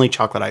that only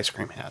chocolate ice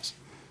cream has.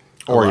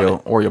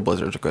 Oreo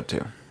Blizzards are good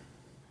too.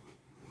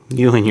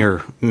 You and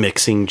your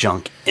mixing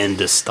junk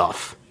into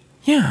stuff.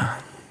 Yeah.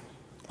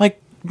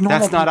 Like normal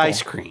That's not people.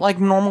 ice cream. Like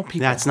normal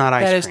people. That's not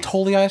ice cream. That is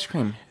totally ice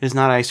cream. It is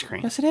not ice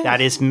cream. Yes, it is.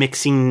 That is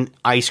mixing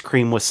ice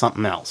cream with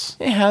something else.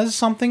 It has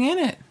something in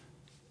it.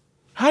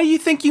 How do you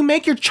think you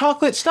make your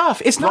chocolate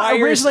stuff? It's not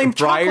originally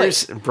chocolate.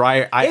 It's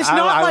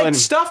not like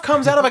stuff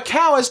comes out of a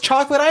cow as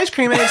chocolate ice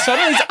cream and it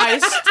suddenly is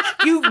ice.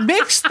 You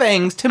mix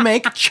things to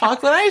make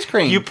chocolate ice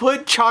cream. You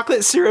put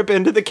chocolate syrup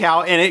into the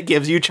cow and it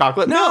gives you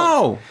chocolate milk.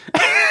 No.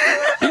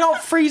 You don't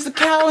freeze the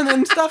cow and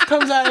then stuff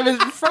comes out of it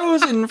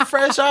frozen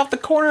fresh off the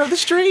corner of the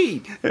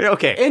street.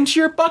 Okay. Into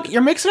your bucket.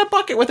 You're mixing a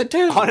bucket with it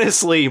too.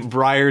 Honestly,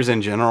 Breyer's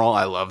in general,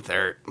 I love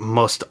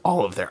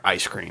all of their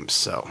ice creams.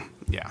 So,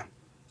 yeah.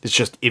 It's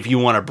just, if you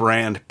want a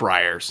brand,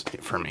 Breyer's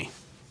for me.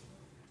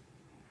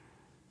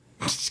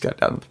 Just got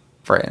down the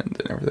brand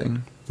and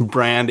everything.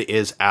 Brand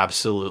is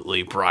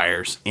absolutely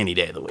Breyer's any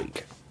day of the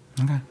week.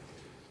 Okay.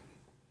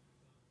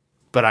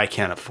 But I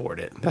can't afford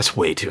it. That's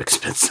way too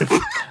expensive.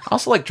 I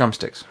also like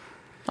drumsticks.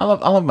 I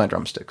love my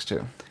drumsticks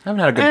too. I haven't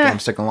had a good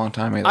drumstick in a long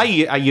time either.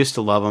 I used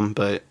to love them,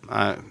 but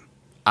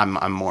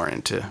I'm more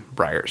into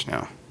Breyer's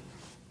now.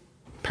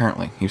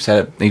 Apparently, you've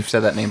said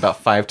that name about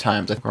 5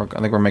 times. I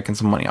think we're making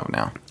some money off it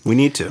now. We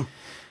need to.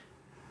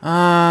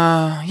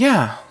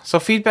 Yeah. So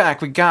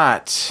feedback we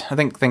got. I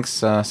think thanks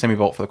Sammy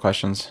Bolt for the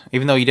questions.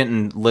 Even though you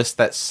didn't list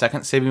that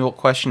second Sammy Bolt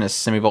question as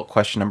Sammy Bolt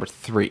question number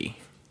 3,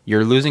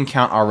 you're losing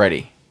count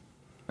already.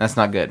 That's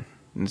not good.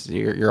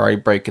 You're already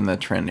breaking the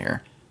trend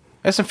here.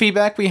 As some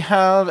feedback, we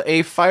have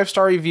a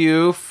 5-star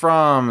review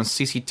from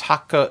CC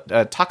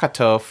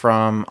Takato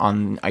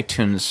on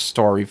iTunes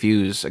Store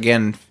Reviews.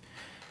 Again,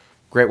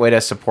 Great way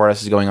to support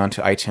us is going on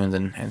to iTunes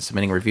and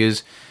submitting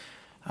reviews.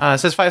 It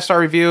says 5-star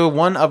review.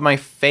 One of my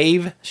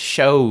fave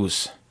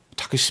shows.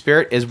 Otaku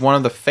Spirit is one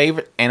of the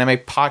favorite anime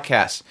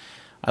podcasts.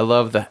 I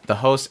love the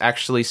hosts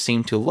actually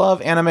seem to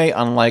love anime,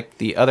 unlike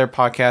the other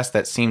podcasts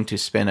that seem to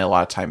spend a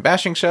lot of time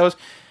bashing shows.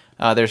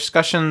 Their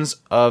discussions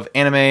of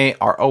anime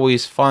are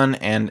always fun,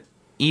 and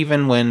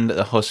even when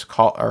the hosts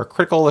are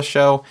critical of the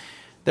show,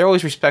 they're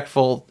always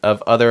respectful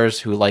of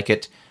others who like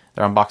it.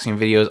 Their unboxing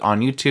videos on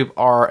YouTube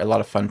are a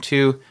lot of fun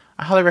too.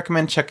 I highly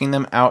recommend checking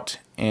them out,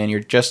 and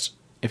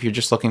if you're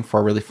just looking for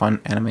a really fun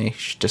anime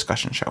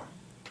discussion show.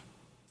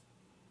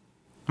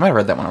 I might have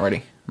read that one already.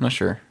 I'm not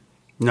sure.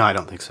 No, I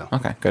don't think so.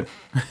 Okay, good.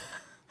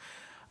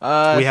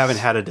 We haven't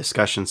had a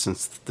discussion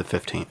since the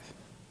 15th.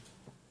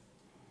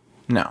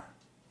 No.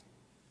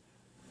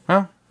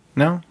 Well,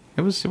 no.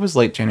 It was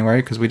late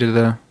January because we did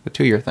the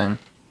 2-year thing.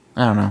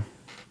 I don't know.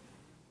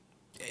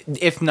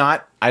 If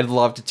not, I'd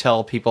love to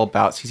tell people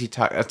about CC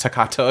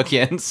Takato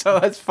again, so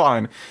that's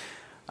fine.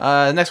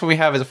 Next one we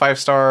have is a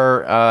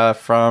 5-star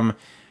from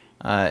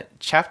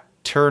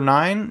Chapter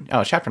 9.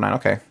 Oh, Chapter 9,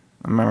 okay.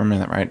 I'm remembering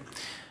that right.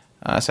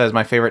 Says,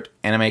 my favorite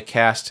anime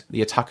cast,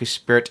 the Otaku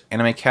Spirit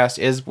anime cast,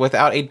 is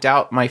without a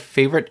doubt my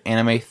favorite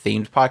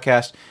anime-themed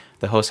podcast.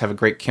 The hosts have a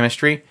great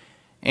chemistry,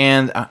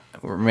 and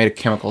we're made of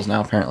chemicals now,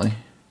 apparently.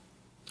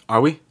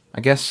 Are we? I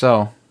guess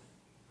so.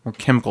 We're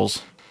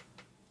chemicals.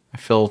 I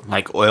feel...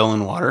 Like oil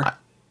and water?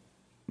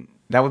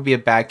 That would be a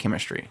bad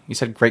chemistry. You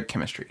said great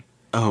chemistry.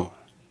 Oh.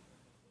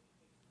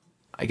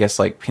 I guess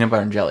like peanut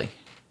butter and jelly.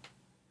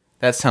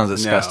 That sounds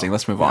disgusting. No,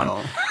 Let's move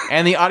on.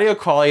 And the audio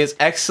quality is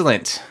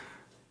excellent.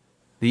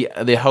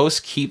 The hosts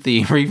keep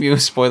the review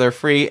spoiler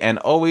free and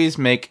always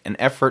make an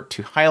effort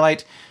to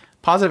highlight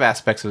positive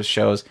aspects of the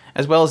shows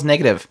as well as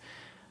negative.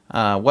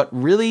 What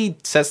really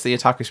sets the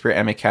Otaku Spirit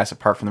anime cast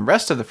apart from the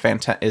rest of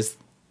the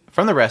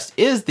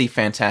is the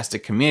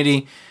fantastic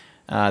community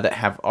they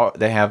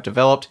have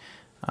developed.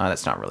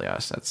 That's not really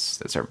us.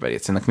 That's everybody.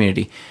 It's in the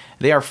community.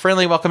 They are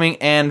friendly, welcoming,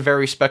 and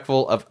very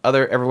respectful of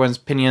everyone's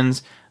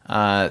opinions.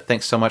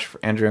 Thanks so much for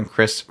Andrew and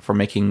Chris for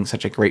making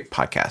such a great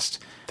podcast.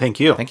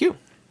 Thank you. Thank you.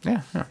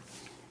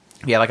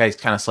 Yeah, like I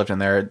kind of slipped in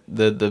there.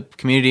 The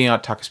community on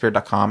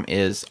otakuspirit.com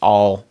is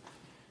all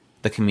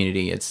the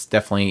community. It's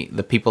definitely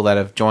the people that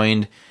have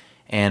joined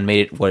and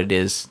made it what it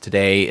is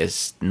today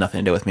is nothing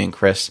to do with me and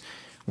Chris.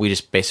 We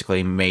just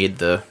basically made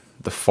the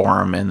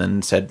forum and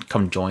then said,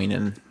 come join,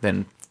 and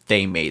then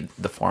they made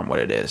the forum what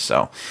it is.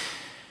 So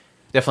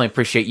definitely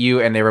appreciate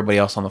you and everybody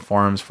else on the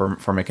forums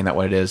for making that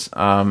what it is.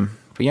 But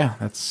yeah,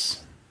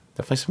 that's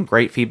definitely some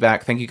great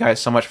feedback. Thank you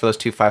guys so much for those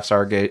 2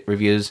 5-star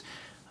reviews.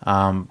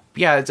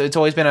 Yeah, it's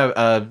always been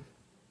a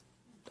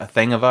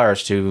thing of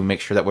ours to make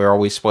sure that we're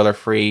always spoiler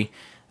free.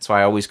 That's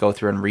why I always go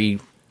through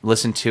and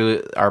listen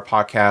to our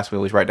podcast. We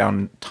always write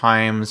down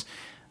times.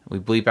 We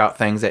bleep out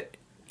things that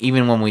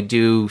even when we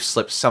do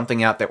slip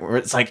something out that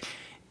it's like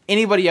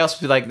anybody else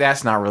would be like,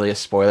 that's not really a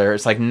spoiler.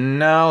 It's like,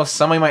 no,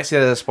 somebody might see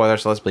that as a spoiler,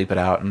 so let's bleep it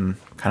out and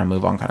kind of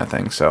move on kind of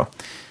thing. So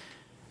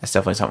that's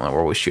definitely something that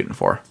we're always shooting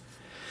for.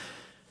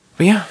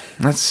 But yeah,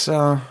 that's...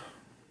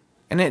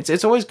 And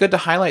it's always good to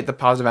highlight the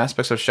positive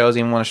aspects of shows,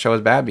 even when a show is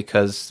bad,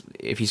 because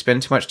if you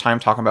spend too much time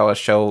talking about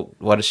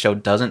what a show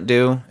doesn't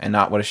do and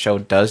not what a show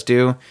does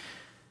do,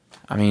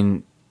 I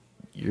mean,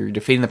 you're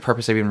defeating the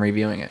purpose of even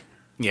reviewing it.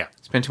 Yeah.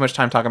 Spend too much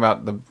time talking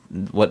about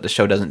what the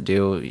show doesn't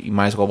do. You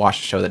might as well watch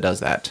a show that does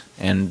that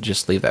and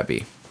just leave that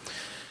be.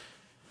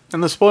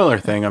 And the spoiler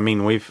thing, I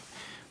mean, we've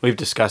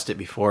discussed it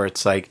before.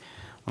 It's like,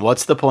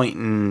 what's the point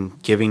in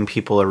giving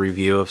people a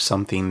review of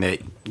something that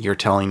you're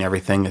telling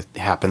everything that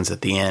happens at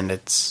the end?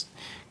 It's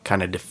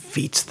kind of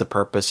defeats the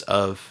purpose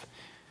of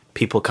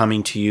people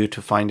coming to you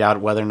to find out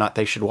whether or not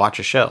they should watch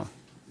a show.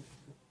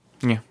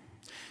 Yeah.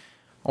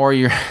 Or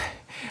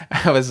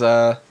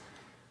I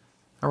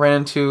ran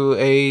into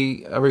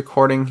a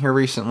recording here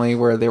recently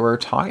where they were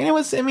talking. It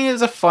was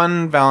a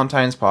fun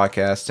Valentine's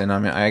podcast, and I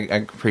mean, I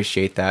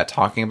appreciate that,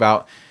 talking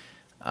about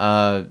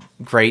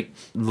great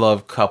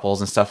love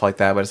couples and stuff like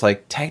that. But it's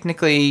like,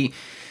 technically,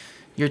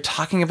 you're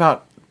talking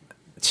about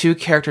 2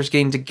 characters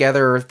getting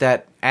together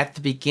that at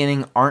the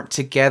beginning aren't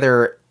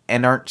together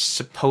and aren't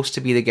supposed to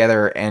be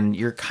together, and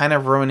you're kind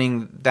of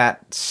ruining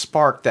that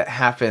spark that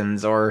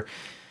happens. Or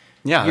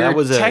yeah, you're that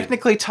was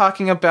technically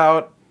talking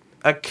about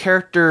a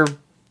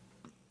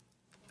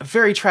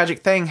very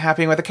tragic thing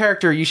happening with a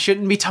character. You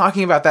shouldn't be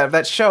talking about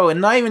that show,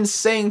 and not even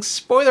saying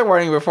spoiler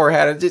warning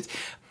beforehand.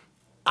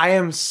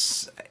 I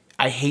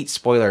hate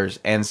spoilers,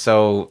 and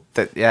so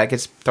it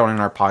gets thrown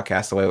in our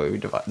podcast the way we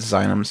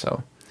design them.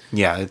 So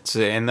yeah,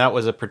 and that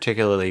was a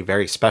particularly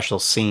very special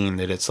scene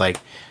that it's like,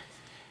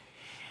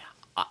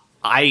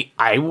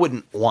 I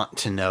wouldn't want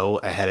to know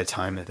ahead of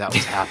time that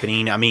was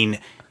happening. I mean,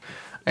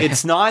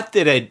 it's not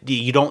that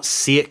you don't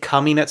see it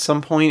coming at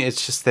some point.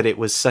 It's just that it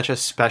was such a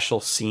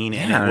special scene,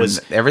 and it was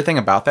everything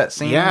about that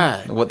scene.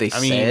 Yeah, what they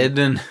said,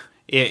 and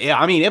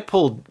it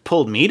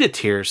pulled me to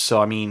tears.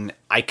 So I mean,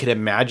 I could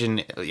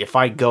imagine if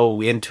I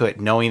go into it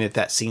knowing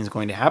that scene's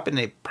going to happen,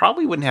 it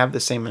probably wouldn't have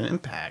the same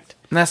impact.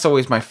 And that's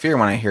always my fear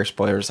when I hear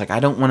spoilers. Like,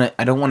 I don't want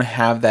to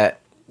have that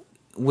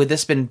would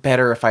this been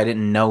better if I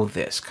didn't know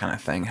this kind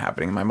of thing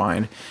happening in my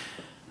mind.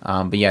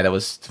 But yeah, that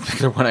was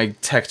when I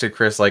texted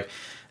Chris, like,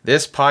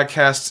 this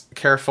podcast,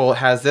 careful,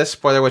 has this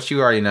spoiler, which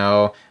you already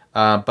know,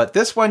 but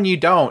this one you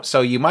don't,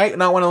 so you might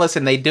not want to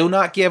listen. They do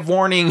not give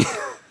warning.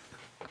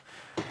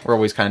 We're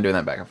always kind of doing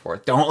that back and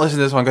forth. Don't listen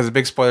to this one because the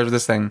big spoilers of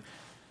this thing.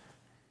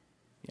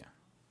 Yeah,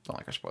 don't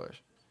like our spoilers.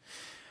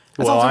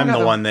 Well, I'm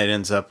the one that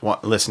ends up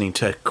listening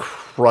to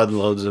crud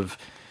loads of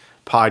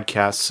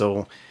podcasts,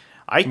 so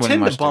I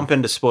tend to bump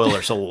into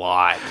spoilers a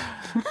lot.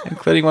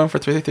 Including one for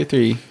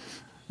 3333.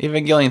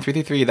 Evangelion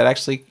 333 that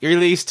actually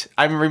released.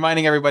 I'm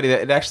reminding everybody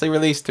that it actually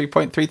released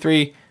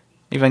 3.33.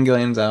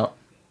 Evangelion's out.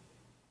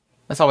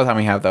 That's all the time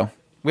we have, though.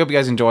 We hope you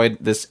guys enjoyed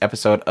this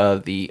episode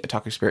of the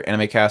Otaku Spirit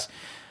Anime Cast.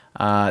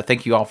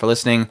 Thank you all for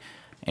listening,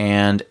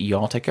 and you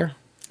all take care.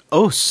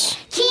 Os.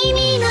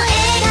 君の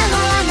笑